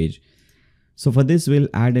home page. So for this, we'll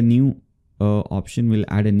add a new option. We'll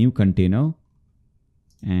add a new container.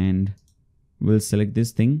 And we'll select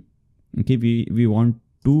this thing. Okay, we want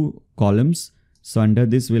 2 columns. So under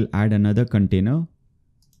this, we'll add another container.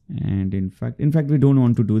 And in fact, we don't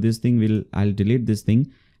want to do this thing. I'll delete this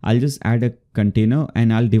thing. I'll just add a container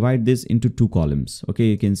and I'll divide this into 2 columns. Okay,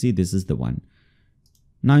 you can see this is the one.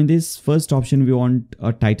 Now in this first option, we want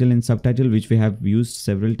a title and subtitle, which we have used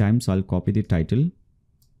several times. So I'll copy the title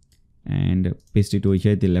and paste it over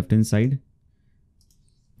here at the left hand side.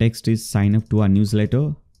 Text is sign up to our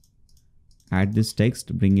newsletter. add this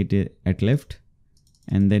text, bring it at left,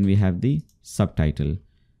 and then we have the subtitle.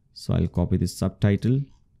 So I'll copy this subtitle,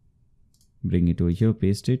 bring it over here,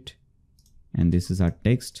 paste it, and this is our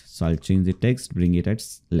text. So I'll change the text, bring it at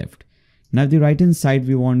left. Now the right hand side,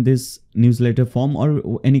 we want this newsletter form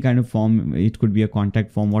or any kind of form. It could be a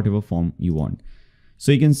contact form, whatever form you want.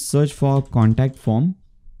 So you can search for contact form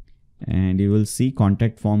and you will see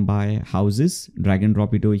contact form by Houzez. Drag and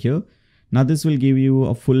drop it over here. Now this will give you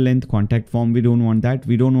a full length contact form. We don't want that.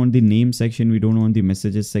 We don't want the name section. We don't want the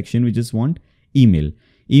messages section. We just want email.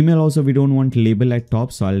 Email also, we don't want label at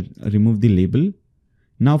top. So I'll remove the label.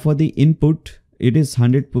 Now for the input, it is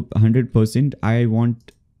 100%. I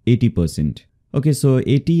want 80%. Okay, so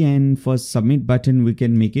 80, and for submit button, we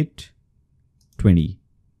can make it 20.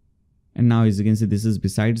 And now as you can see, this is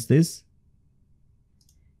besides this.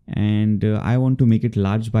 And I want to make it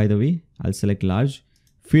large, by the way. I'll select large.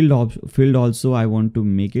 Field also, I want to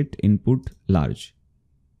make it input large.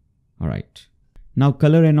 All right. Now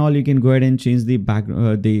color and all, you can go ahead and change the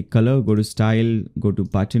the color. Go to style, go to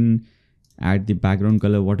button, add the background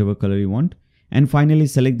color, whatever color you want. And finally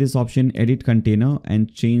select this option, edit container,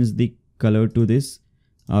 and change the color to this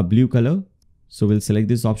blue color. So we'll select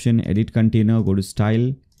this option, edit container, go to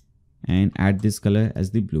style, and add this color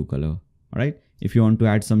as the blue color. All right. If you want to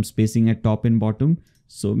add some spacing at top and bottom,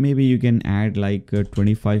 so maybe you can add like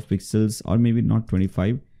 25 pixels, or maybe not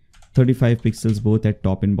 25, 35 pixels both at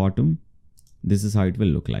top and bottom. This is how it will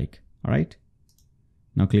look like. All right.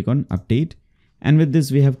 Now click on update. And with this,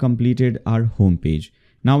 we have completed our home page.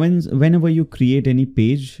 Now, whenever you create any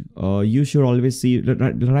page, you should always see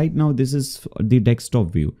right now, this is the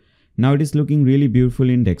desktop view. Now it is looking really beautiful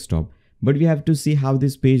in desktop, but we have to see how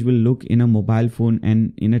this page will look in a mobile phone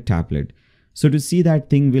and in a tablet. So to see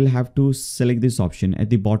that thing, we'll have to select this option.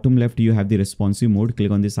 At the bottom left, you have the responsive mode.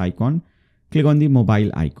 Click on this icon, click on the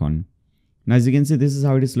mobile icon. Now, as you can see, this is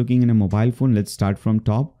how it is looking in a mobile phone. Let's start from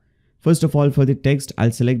top. First of all, for the text,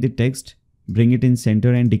 I'll select the text, bring it in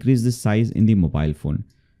center, and decrease the size in the mobile phone.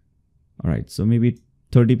 All right, so maybe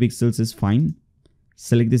 30 pixels is fine.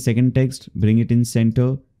 Select the second text, bring it in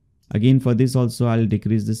center. Again, for this also, I'll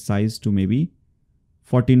decrease the size to maybe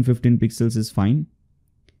 14-15 pixels is fine.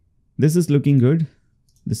 This is looking good,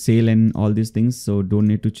 the sale and all these things, so don't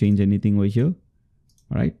need to change anything over here.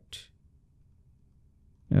 All right.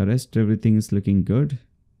 The rest, everything is looking good.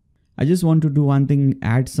 I just want to do one thing,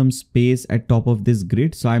 add some space at top of this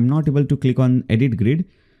grid. So I'm not able to click on edit grid.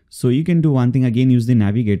 So you can do one thing, again, use the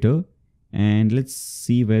navigator, and let's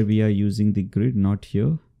see where we are using the grid, not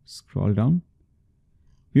here. Scroll down.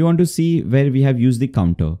 We want to see where we have used the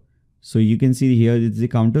counter. So you can see here is the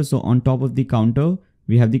counter. So on top of the counter,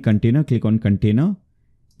 we have the container. Click on container,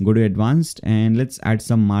 go to advanced, and let's add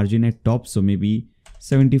some margin at top. So maybe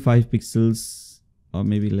 75 pixels, or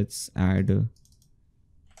maybe let's add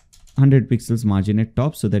 100 pixels margin at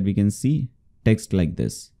top so that we can see text like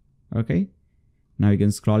this. Okay. Now you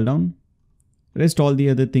can scroll down. Rest all the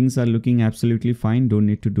other things are looking absolutely fine. Don't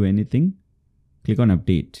need to do anything. Click on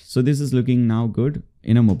update. So this is looking now good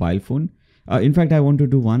in a mobile phone. In fact, I want to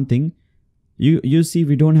do one thing. You see,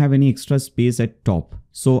 we don't have any extra space at top.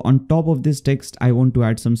 So on top of this text, I want to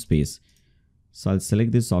add some space. So I'll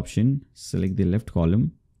select this option, select the left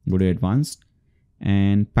column, go to advanced,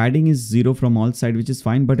 and padding is 0 from all sides, which is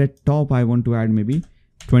fine. But at top, I want to add maybe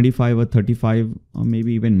 25 or 35 or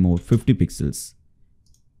maybe even more, 50 pixels.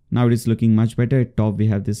 Now it is looking much better. At top, we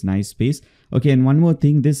have this nice space. Okay, and one more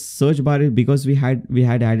thing, this search bar is because we had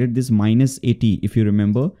added this -80, if you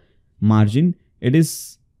remember, margin. It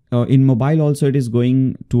is in mobile also, it is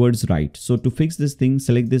going towards right. So to fix this thing,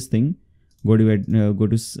 select this thing, go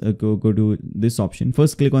to this option.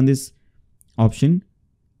 First, click on this option,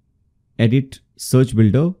 edit search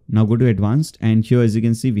builder. Now go to advanced, and here, as you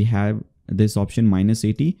can see, we have this option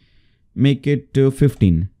 -80. Make it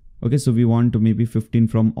 15. Okay, so we want to maybe 15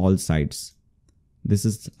 from all sides. This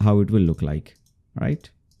is how it will look like, right?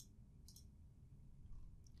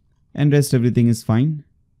 And rest everything is fine.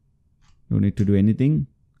 Don't need to do anything.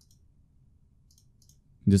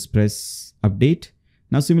 Just press update.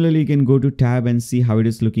 Now similarly, you can go to tab and see how it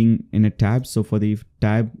is looking in a tab. So for the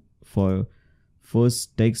tab for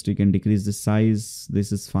first text, you can decrease the size.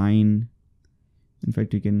 This is fine. In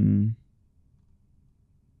fact, you can,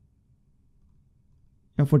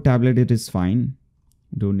 yeah, for tablet, it is fine.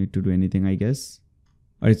 Don't need to do anything, I guess.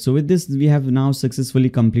 All right, so with this, we have now successfully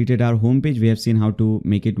completed our homepage. We have seen how to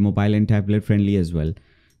make it mobile and tablet friendly as well.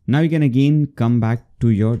 Now you can again come back to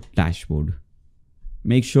your dashboard.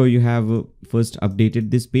 Make sure you have first updated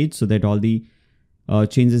this page so that all the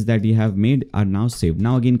changes that you have made are now saved.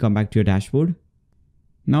 Now again, come back to your dashboard.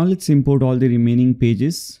 Now let's import all the remaining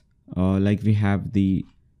pages. like we have the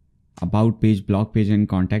about page, blog page and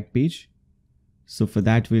contact page. So for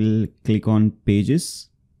that we'll click on pages,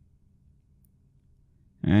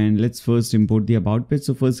 and let's first import the about page.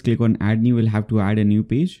 So first click on add new. We'll have to add a new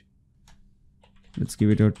page. Let's give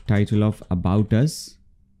it a title of about us.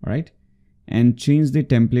 All right, and change the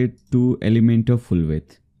template to Elementor full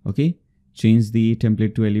width. Okay, change the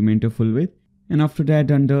template to Elementor full width, and after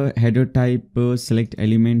that under header type select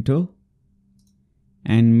Elementor,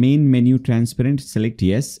 and main menu transparent select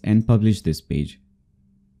yes, and publish this page.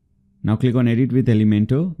 Now click on edit with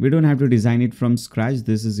Elementor. We don't have to design it from scratch.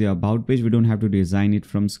 This is the about page. We don't have to design it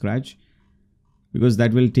from scratch because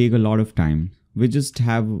that will take a lot of time. We just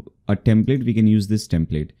have a template. We can use this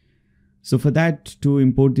template. So for that, to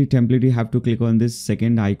import the template, you have to click on this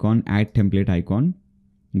second icon, add template icon.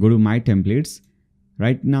 Go to my templates.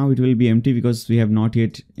 Right now it will be empty because we have not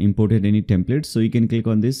yet imported any templates. So you can click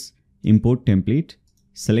on this import template,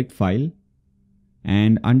 select file,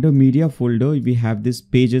 and under media folder we have this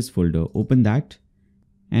pages folder. Open that,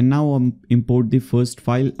 and now import the first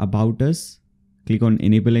file about us. Click on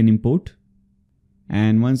enable and import,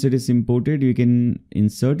 and once it is imported you can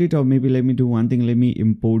insert it, or maybe let me do one thing, let me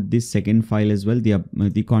import this second file as well,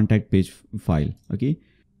 the contact page file. Okay,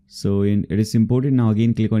 so it is imported. Now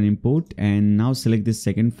again click on import, and now select this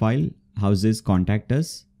second file, Houzez contact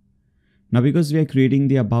us. Now because we are creating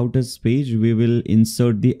the about us page, we will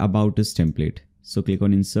insert the about us template. So click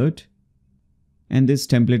on insert, and this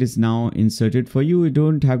template is now inserted for you. You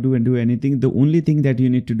don't have to do anything. The only thing that you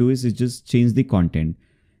need to do is just change the content.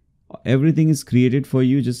 Everything is created for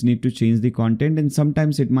you, just need to change the content, and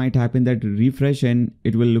sometimes it might happen that refresh and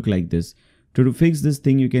it will look like this. To fix this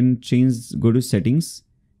thing, you can go to settings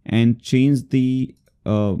and change the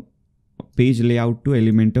page layout to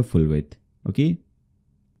Elementor full width. Okay.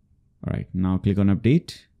 All right, now click on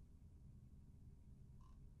update.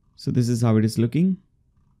 So this is how it is looking,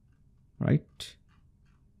 right?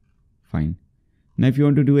 Fine. Now if you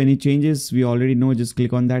want to do any changes, we already know, just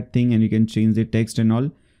click on that thing and you can change the text and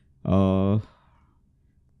all.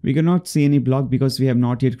 We cannot see any blog because we have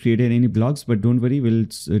not yet created any blogs, but don't worry, we'll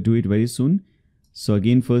do it very soon. So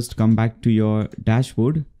again, first come back to your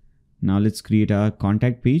dashboard. Now let's create a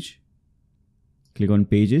contact page. Click on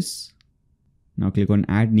pages. Now click on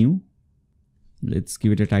add new. Let's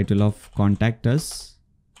give it a title of contact us,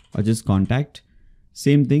 or just contact.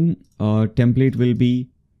 Same thing, template will be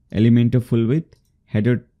Elementor full width,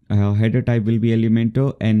 header type will be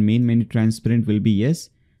Elementor, and main menu transparent will be yes.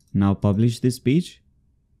 Now publish this page,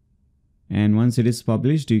 and once it is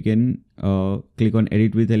published you can click on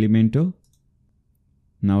edit with Elementor.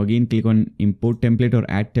 Now again click on import template or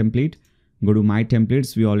add template. Go to my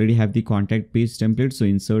templates. We already have the contact page template, so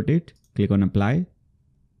insert it, click on apply.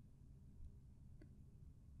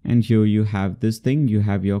 And here you have this thing, you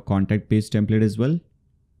have your contact page template as well.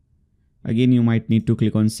 Again, you might need to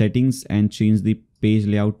click on settings and change the page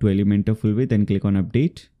layout to Elementor full width and click on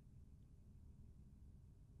update.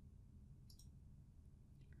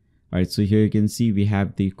 Alright, so here you can see we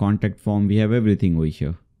have the contact form, we have everything over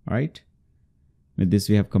here. Alright, with this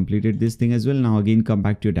we have completed this thing as well. Now again come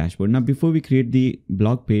back to your dashboard. Now before we create the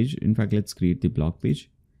blog page, in fact let's create the blog page.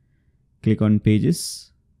 Click on pages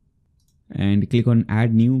and click on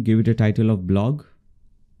add new, give it a title of blog.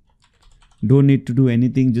 Don't need to do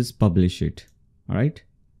anything, just publish it. All right,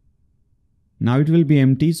 now it will be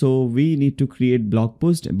empty, so we need to create blog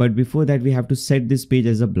post, but before that we have to set this page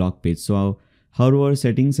as a blog page. So hover over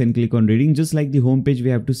settings and click on reading. Just like the home page, we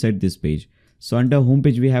have to set this page. So under home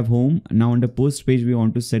page we have home. Now under post page we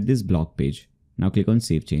want to set this blog page. Now click on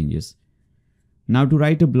save changes. Now to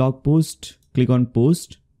write a blog post, click on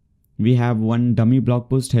post. We have one dummy blog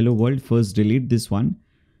post, hello world. First delete this one.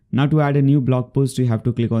 Now to add a new blog post, you have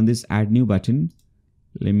to click on this add new button.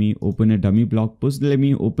 Let me open a dummy blog post. Let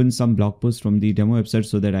me open some blog posts from the demo website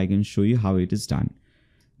so that I can show you how it is done.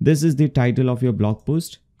 This is the title of your blog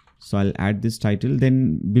post. So I'll add this title.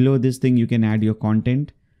 Then below this thing, you can add your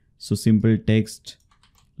content. So simple text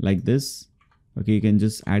like this. Okay, you can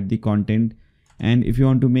just add the content. And if you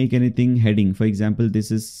want to make anything heading, for example, this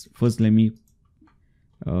is first, let me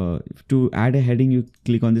to add a heading, you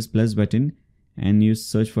click on this plus button and you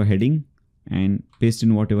search for heading and paste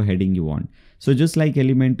in whatever heading you want. So just like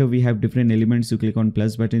Elementor, we have different elements. You click on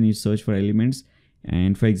plus button, you search for elements.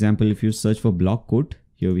 And for example, if you search for block quote,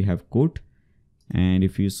 here we have quote. And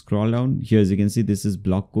if you scroll down here, as you can see, this is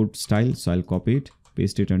block quote style. So I'll copy it,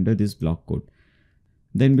 paste it under this block quote.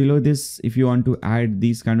 Then below this, if you want to add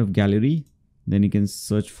these kind of gallery, then you can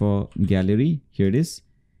search for gallery. Here it is.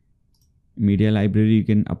 Media library, you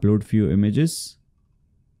can upload few images.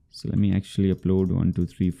 So let me actually upload 1, 2,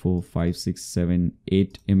 3, 4, 5, 6, 7,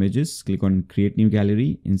 8 images. Click on create new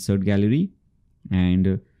gallery, insert gallery.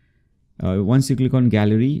 And once you click on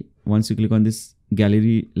gallery, once you click on this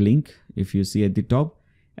gallery link, if you see at the top,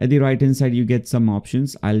 at the right hand side, you get some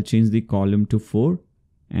options. I'll change the column to 4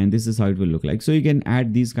 and this is how it will look like. So you can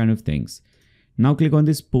add these kind of things. Now click on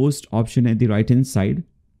this post option at the right hand side.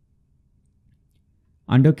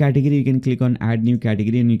 Under category, you can click on add new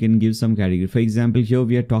category and you can give some category. For example, here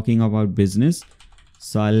we are talking about business.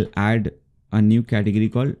 So I'll add a new category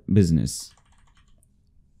called business.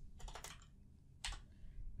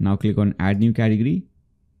 Now click on add new category.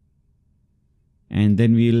 And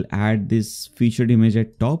then we'll add this featured image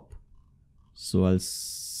at top. So I'll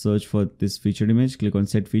search for this featured image, click on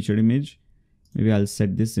set featured image. Maybe I'll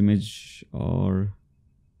set this image or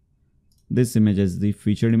this image as the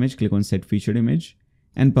featured image. Click on set featured image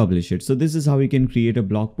and publish it. So this is how you can create a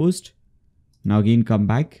blog post. Now again, come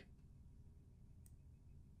back.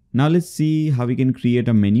 Now let's see how we can create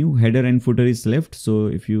a menu. Header and footer is left. So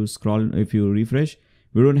if you scroll, if you refresh,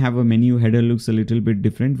 we don't have a menu. Header looks a little bit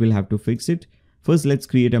different. We'll have to fix it. First, let's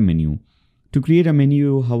create a menu. To create a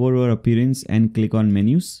menu, hover over appearance and click on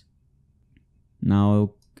menus.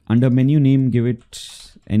 Now under menu name, give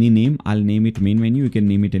it any name. I'll name it main menu. You can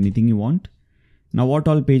name it anything you want. Now what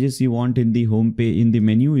all pages you want in the home page, in the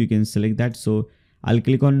menu, you can select that. So I'll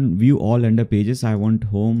click on view all under pages. I want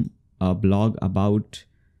home, blog, about,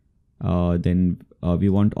 then we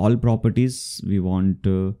want all properties. We want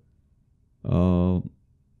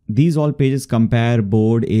these all pages, compare,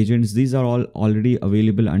 board, agents. These are all already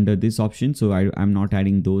available under this option. So I'm not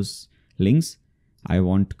adding those links. I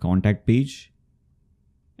want contact page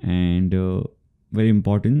and very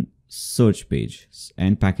important, search page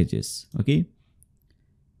and packages. Okay.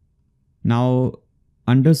 Now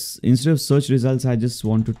instead of search results, I just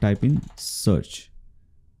want to type in search.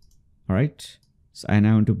 All right. So, and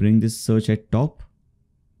I want to bring this search at top,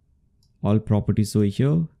 all properties over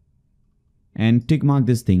here, and tick mark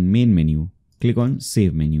this thing, main menu. Click on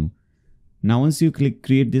save menu. Now once you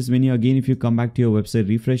create this menu, again, if you come back to your website,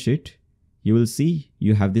 refresh it, you will see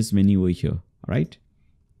you have this menu over here. All right.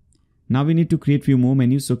 Now we need to create few more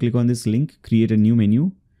menus. So click on this link, create a new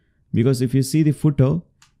menu, because if you see the footer,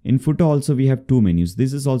 in footer also we have two menus.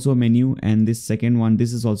 This is also a menu and this second one,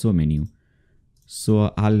 this is also a menu.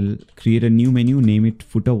 So I'll create a new menu, name it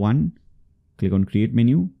footer 1. Click on create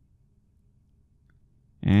menu.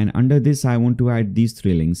 And under this, I want to add these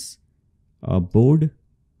three links, board,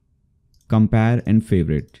 compare and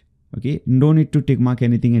favorite. Okay. No need to tick mark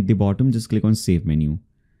anything at the bottom. Just click on save menu.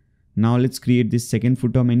 Now let's create this second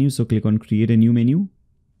footer menu. So click on create a new menu,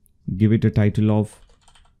 give it a title of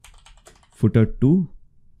footer 2.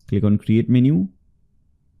 Click on create menu.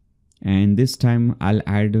 And this time I'll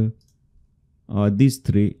add these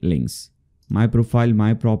three links, my profile,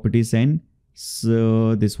 my properties, and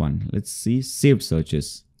so this one, let's see, saved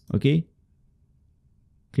searches. Okay.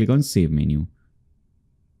 Click on save menu.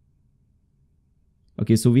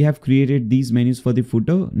 Okay. So we have created these menus for the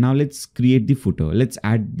footer. Now let's create the footer. Let's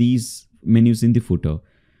add these menus in the footer.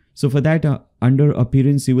 So for that, under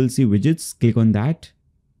appearance, you will see widgets. Click on that.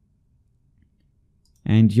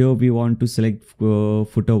 And here we want to select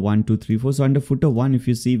footer 1, 2, 3, 4. So under footer 1, if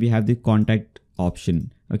you see, we have the contact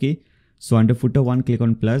option. Okay. So under footer 1, click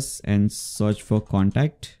on plus and search for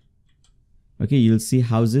contact. Okay. You'll see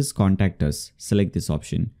Houzez contact us. Select this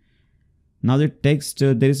option. Now the text,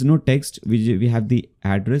 there is no text. We have the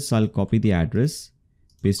address. I'll copy the address,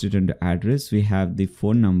 paste it under address. We have the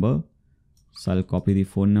phone number. So I'll copy the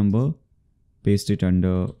phone number, paste it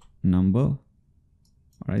under number. All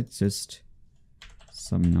right. Just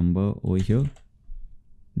some number over here.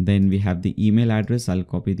 Then we have the email address. I'll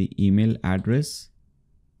copy the email address,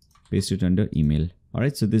 paste it under email. All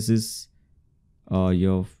right. So this is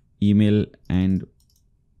your email and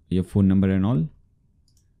your phone number and all.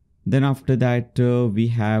 Then after that, we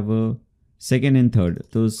have second and third.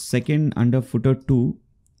 So second, under footer 2,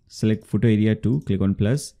 select footer area 2, click on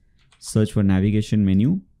plus, search for navigation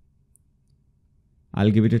menu.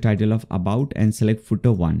 I'll give it a title of about and select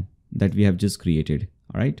footer 1 that we have just created.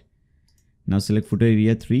 All right. Now select footer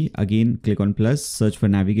area 3, again click on plus, search for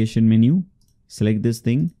navigation menu, select this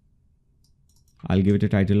thing. I'll give it a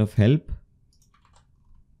title of help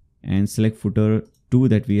and select footer 2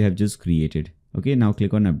 that we have just created. Okay. Now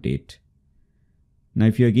click on update. Now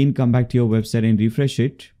if you again come back to your website and refresh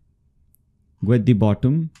it, go at the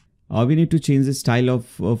bottom. We need to change the style of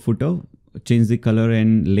footer, change the color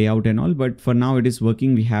and layout and all, but for now it is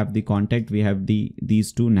working. We have the contact, we have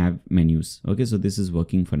these two nav menus. Okay. So this is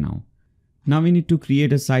working for now. Now we need to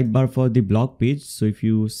create a sidebar for the blog page. So if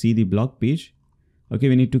you see the blog page, Okay,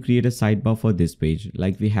 we need to create a sidebar for this page.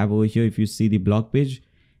 Like we have over here, if you see the blog page,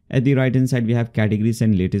 at the right hand side, we have categories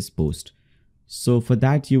and latest post. So for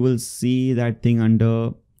that, you will see that thing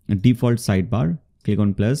under default sidebar. Click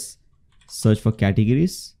on plus, search for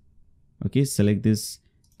categories. Okay, select this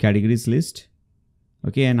categories list.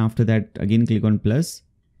 Okay, and after that, again, click on plus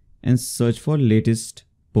and search for latest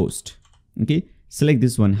post. Okay, select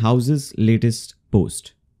this one, Houzez latest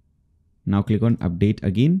post. Now click on update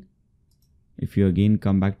again. If you again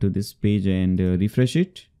come back to this page and refresh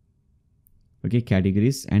it. Okay,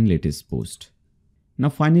 categories and latest post. Now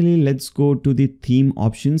finally, let's go to the theme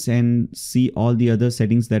options and see all the other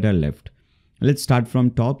settings that are left. Let's start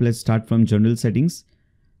from top. Let's start from general settings.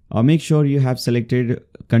 Make sure you have selected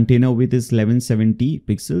container width is 1170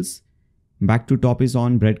 pixels. Back to top is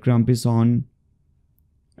on, breadcrumb is on,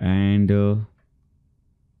 and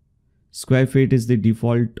square feet is the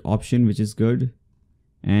default option, which is good.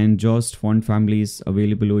 And just font family is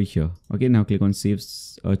available over here. Okay, now click on save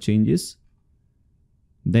changes.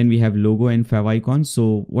 Then we have logo and favicon.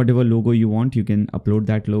 So whatever logo you want, you can upload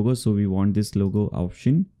that logo. So we want this logo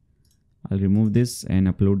option. I'll remove this and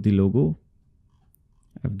upload the logo.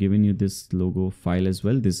 I've given you this logo file as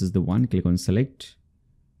well. This is the one. Click on select.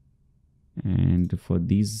 And for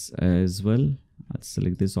these as well, I'll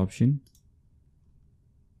select this option.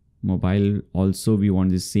 Mobile also, we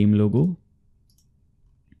want the same logo.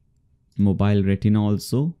 Mobile retina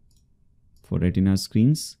also for retina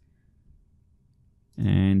screens.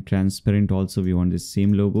 And transparent also, we want the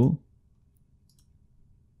same logo.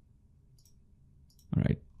 All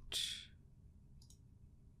right.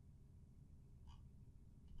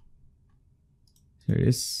 Here it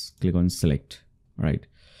is. Click on select. All right.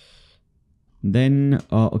 Then,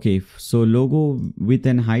 okay. So logo width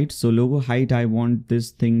and height. So logo height, I want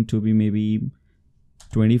this thing to be maybe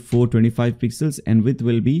 24, 25 pixels, and width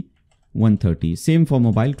will be 130. Same for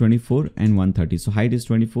mobile, 24 and 130. So height is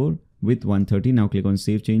 24, width 130. Now click on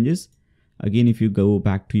save changes. Again, if you go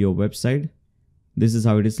back to your website, this is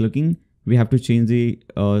how it is looking. We have to change the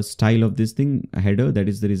style of this thing, header. That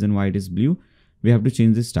is the reason why it is blue. We have to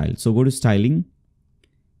change the style. So go to styling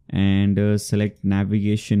and select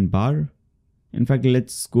navigation bar. In fact,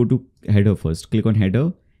 let's go to header first. Click on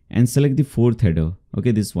header and select the fourth header.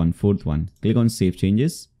 Okay, this one, fourth one. Click on save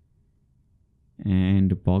changes.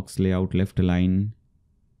 And box layout left align.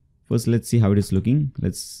 First, let's see how it is looking.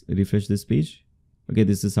 Let's refresh this page. Okay,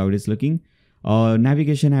 this is how it is looking.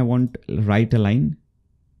 Navigation, I want right align.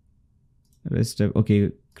 Rest of, okay,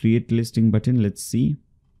 create listing button. Let's see.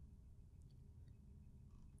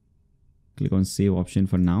 Click on save option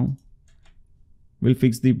for now. We'll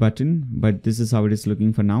fix the button, but this is how it is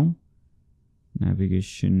looking for now.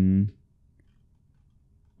 Navigation.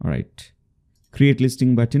 All right. Create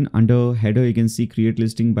listing button. Under header, you can see create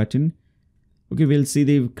listing button. Okay, we'll see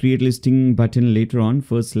the create listing button later on.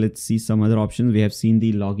 First, let's see some other options. We have seen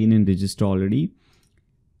the login and register already.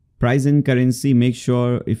 Price and currency. Make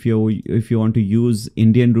sure if you want to use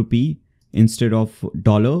Indian rupee instead of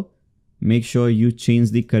dollar, make sure you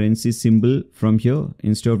change the currency symbol from here.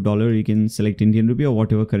 Instead of dollar, you can select Indian rupee or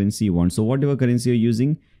whatever currency you want. So whatever currency you're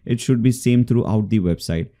using, it should be same throughout the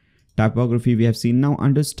website. Typography we have seen. Now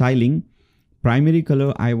under styling, primary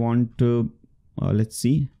color, I want let's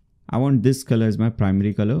see. I want this color as my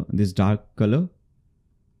primary color, this dark color.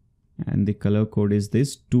 And the color code is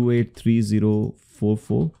this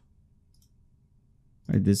 283044.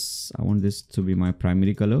 Right, this, I want this to be my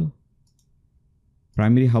primary color.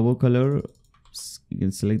 Primary hover color, you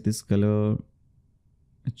can select this color,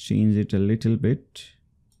 change it a little bit.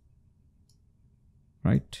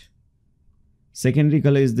 Right. Secondary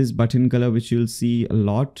color is this button color, which you'll see a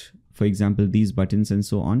lot. For example, these buttons and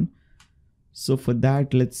so on. So for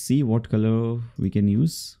that, let's see what color we can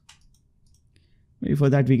use. Maybe for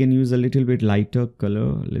that, we can use a little bit lighter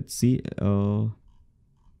color. Let's see. Yeah,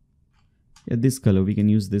 this color, we can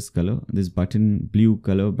use this color, this button, blue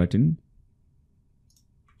color button.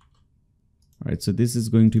 All right, so this is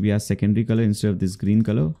going to be our secondary color instead of this green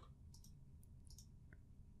color.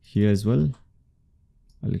 Here as well,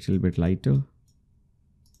 a little bit lighter.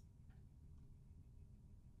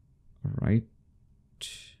 All right.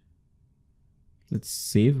 Let's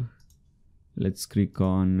save. Let's click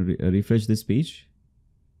on refresh this page.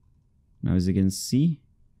 Now, as you can see,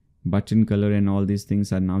 button color and all these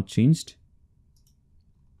things are now changed.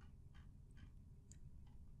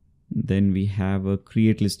 Then we have a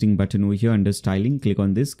create listing button over here under styling. Click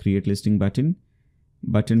on this create listing button.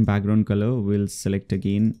 Button background color, we'll select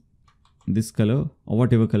again this color or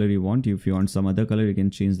whatever color you want. If you want some other color, you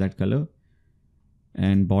can change that color.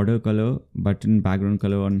 And border color, button background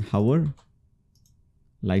color on hover,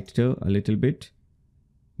 lighter a little bit.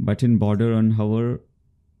 button border on hover.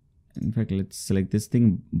 In fact, let's select this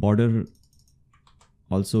thing. Border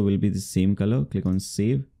also will be the same color. Click on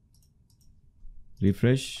save.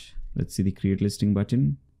 Refresh. Let's see the create listing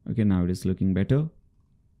button. Okay, now it is looking better.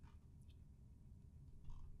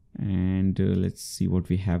 And let's see what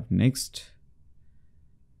we have next.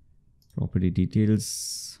 Property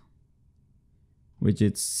details.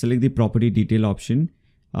 Widgets. Select the property detail option.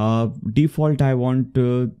 Default I want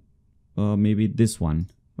maybe this one.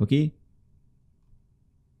 Okay.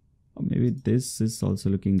 Or maybe this is also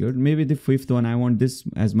looking good. Maybe the fifth one, I want this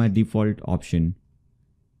as my default option.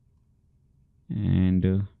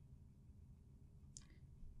 And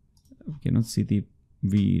we cannot see the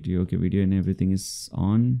video. Okay, video and everything is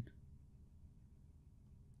on.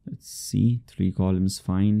 Let's see, 3 columns,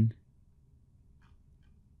 fine.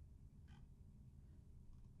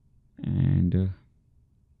 And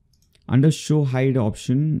under show hide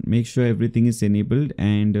option, make sure everything is enabled,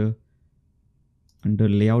 and under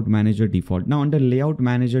layout manager default. Now under layout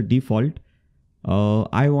manager default,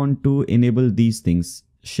 I want to enable these things.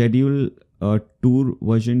 Schedule tour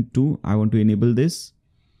version 2, I want to enable this.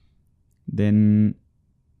 Then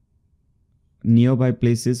nearby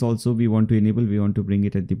places also we want to enable. We want to bring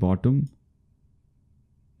it at the bottom.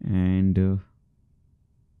 And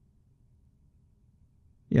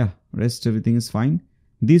yeah, rest everything is fine.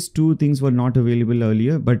 These 2 things were not available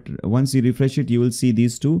earlier, but once you refresh it, you will see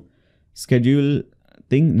these 2. Schedule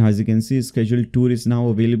thing, now as you can see, schedule tour is now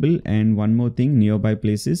available, and one more thing, nearby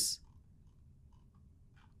places.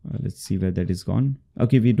 Let's see where that is gone.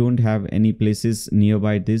 Okay, we don't have any places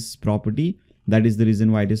nearby this property. That is the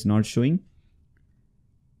reason why it is not showing.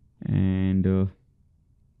 And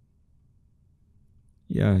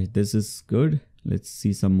yeah, this is good. Let's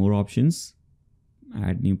see some more options.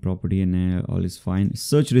 Add new property and all is fine.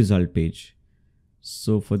 Search result page.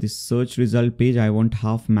 So for the search result page, I want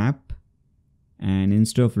half map, and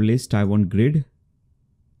instead of list, I want grid.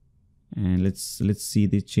 And let's see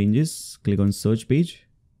the changes. Click on search page.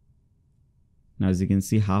 Now as you can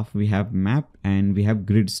see, half we have map and we have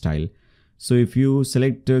grid style. So if you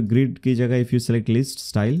select grid ki jagah, if you select list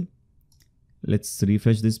style, let's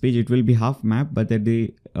refresh this page. It will be half map, but at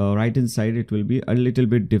the right hand side, it will be a little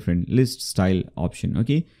bit different, list style option.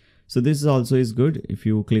 Okay. So this also is good. If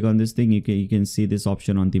you click on this thing, you can see this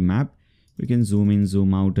option on the map. You can zoom in,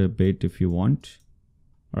 zoom out a bit if you want.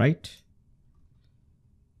 Right.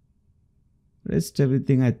 Rest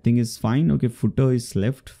everything I think is fine. Okay, footer is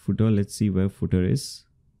left. Footer, let's see where footer is.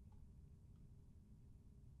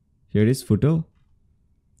 Here is footer.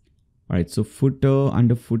 Alright, so footer,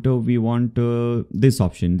 under footer we want this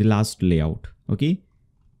option, the last layout. Okay.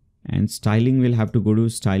 And styling, we'll have to go to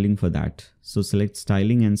styling for that. So select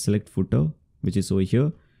styling and select footer, which is over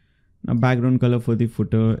here. Now background color for the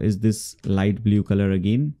footer is this light blue color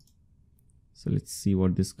again. So let's see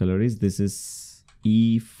what this color is. This is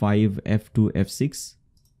E5 F2 F6.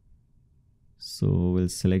 So we'll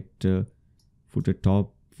select footer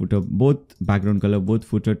top, footer, both background color, both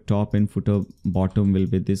footer top and footer bottom will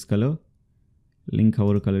be this color. Link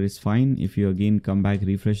hover color is fine. If you again come back,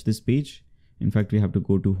 refresh this page. In fact, we have to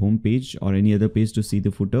go to home page or any other page to see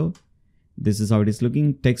the footer. This is how it is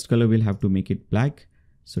looking. Text color, we'll have to make it black.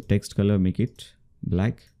 So text color, make it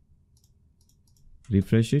black.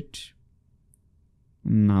 Refresh it.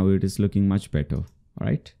 Now it is looking much better. All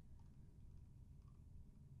right.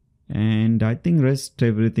 And I think rest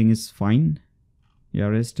everything is fine. Yeah,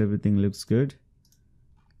 rest everything looks good.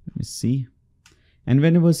 Let me see. And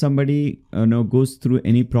whenever somebody goes through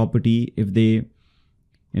any property, if they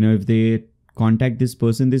contact this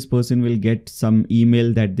person will get some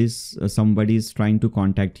email that this somebody is trying to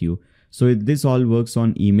contact you. So this all works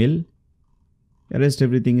on email. The rest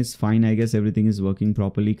everything is fine. I guess everything is working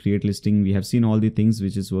properly. Create listing, we have seen all the things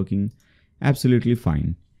which is working absolutely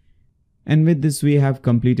fine. And with this, we have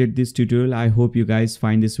completed this tutorial. I hope you guys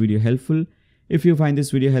find this video helpful. If you find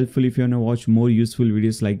this video helpful, if you want to watch more useful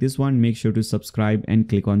videos like this one, make sure to subscribe and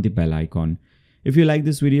click on the bell icon. If you like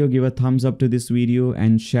this video, give a thumbs up to this video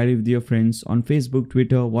and share it with your friends on Facebook,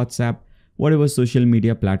 Twitter, WhatsApp, whatever social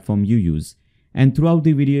media platform you use. And throughout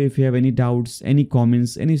the video, if you have any doubts, any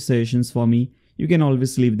comments, any suggestions for me, you can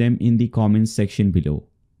always leave them in the comments section below.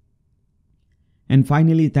 And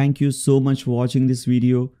finally, thank you so much for watching this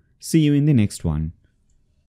video. See you in the next one.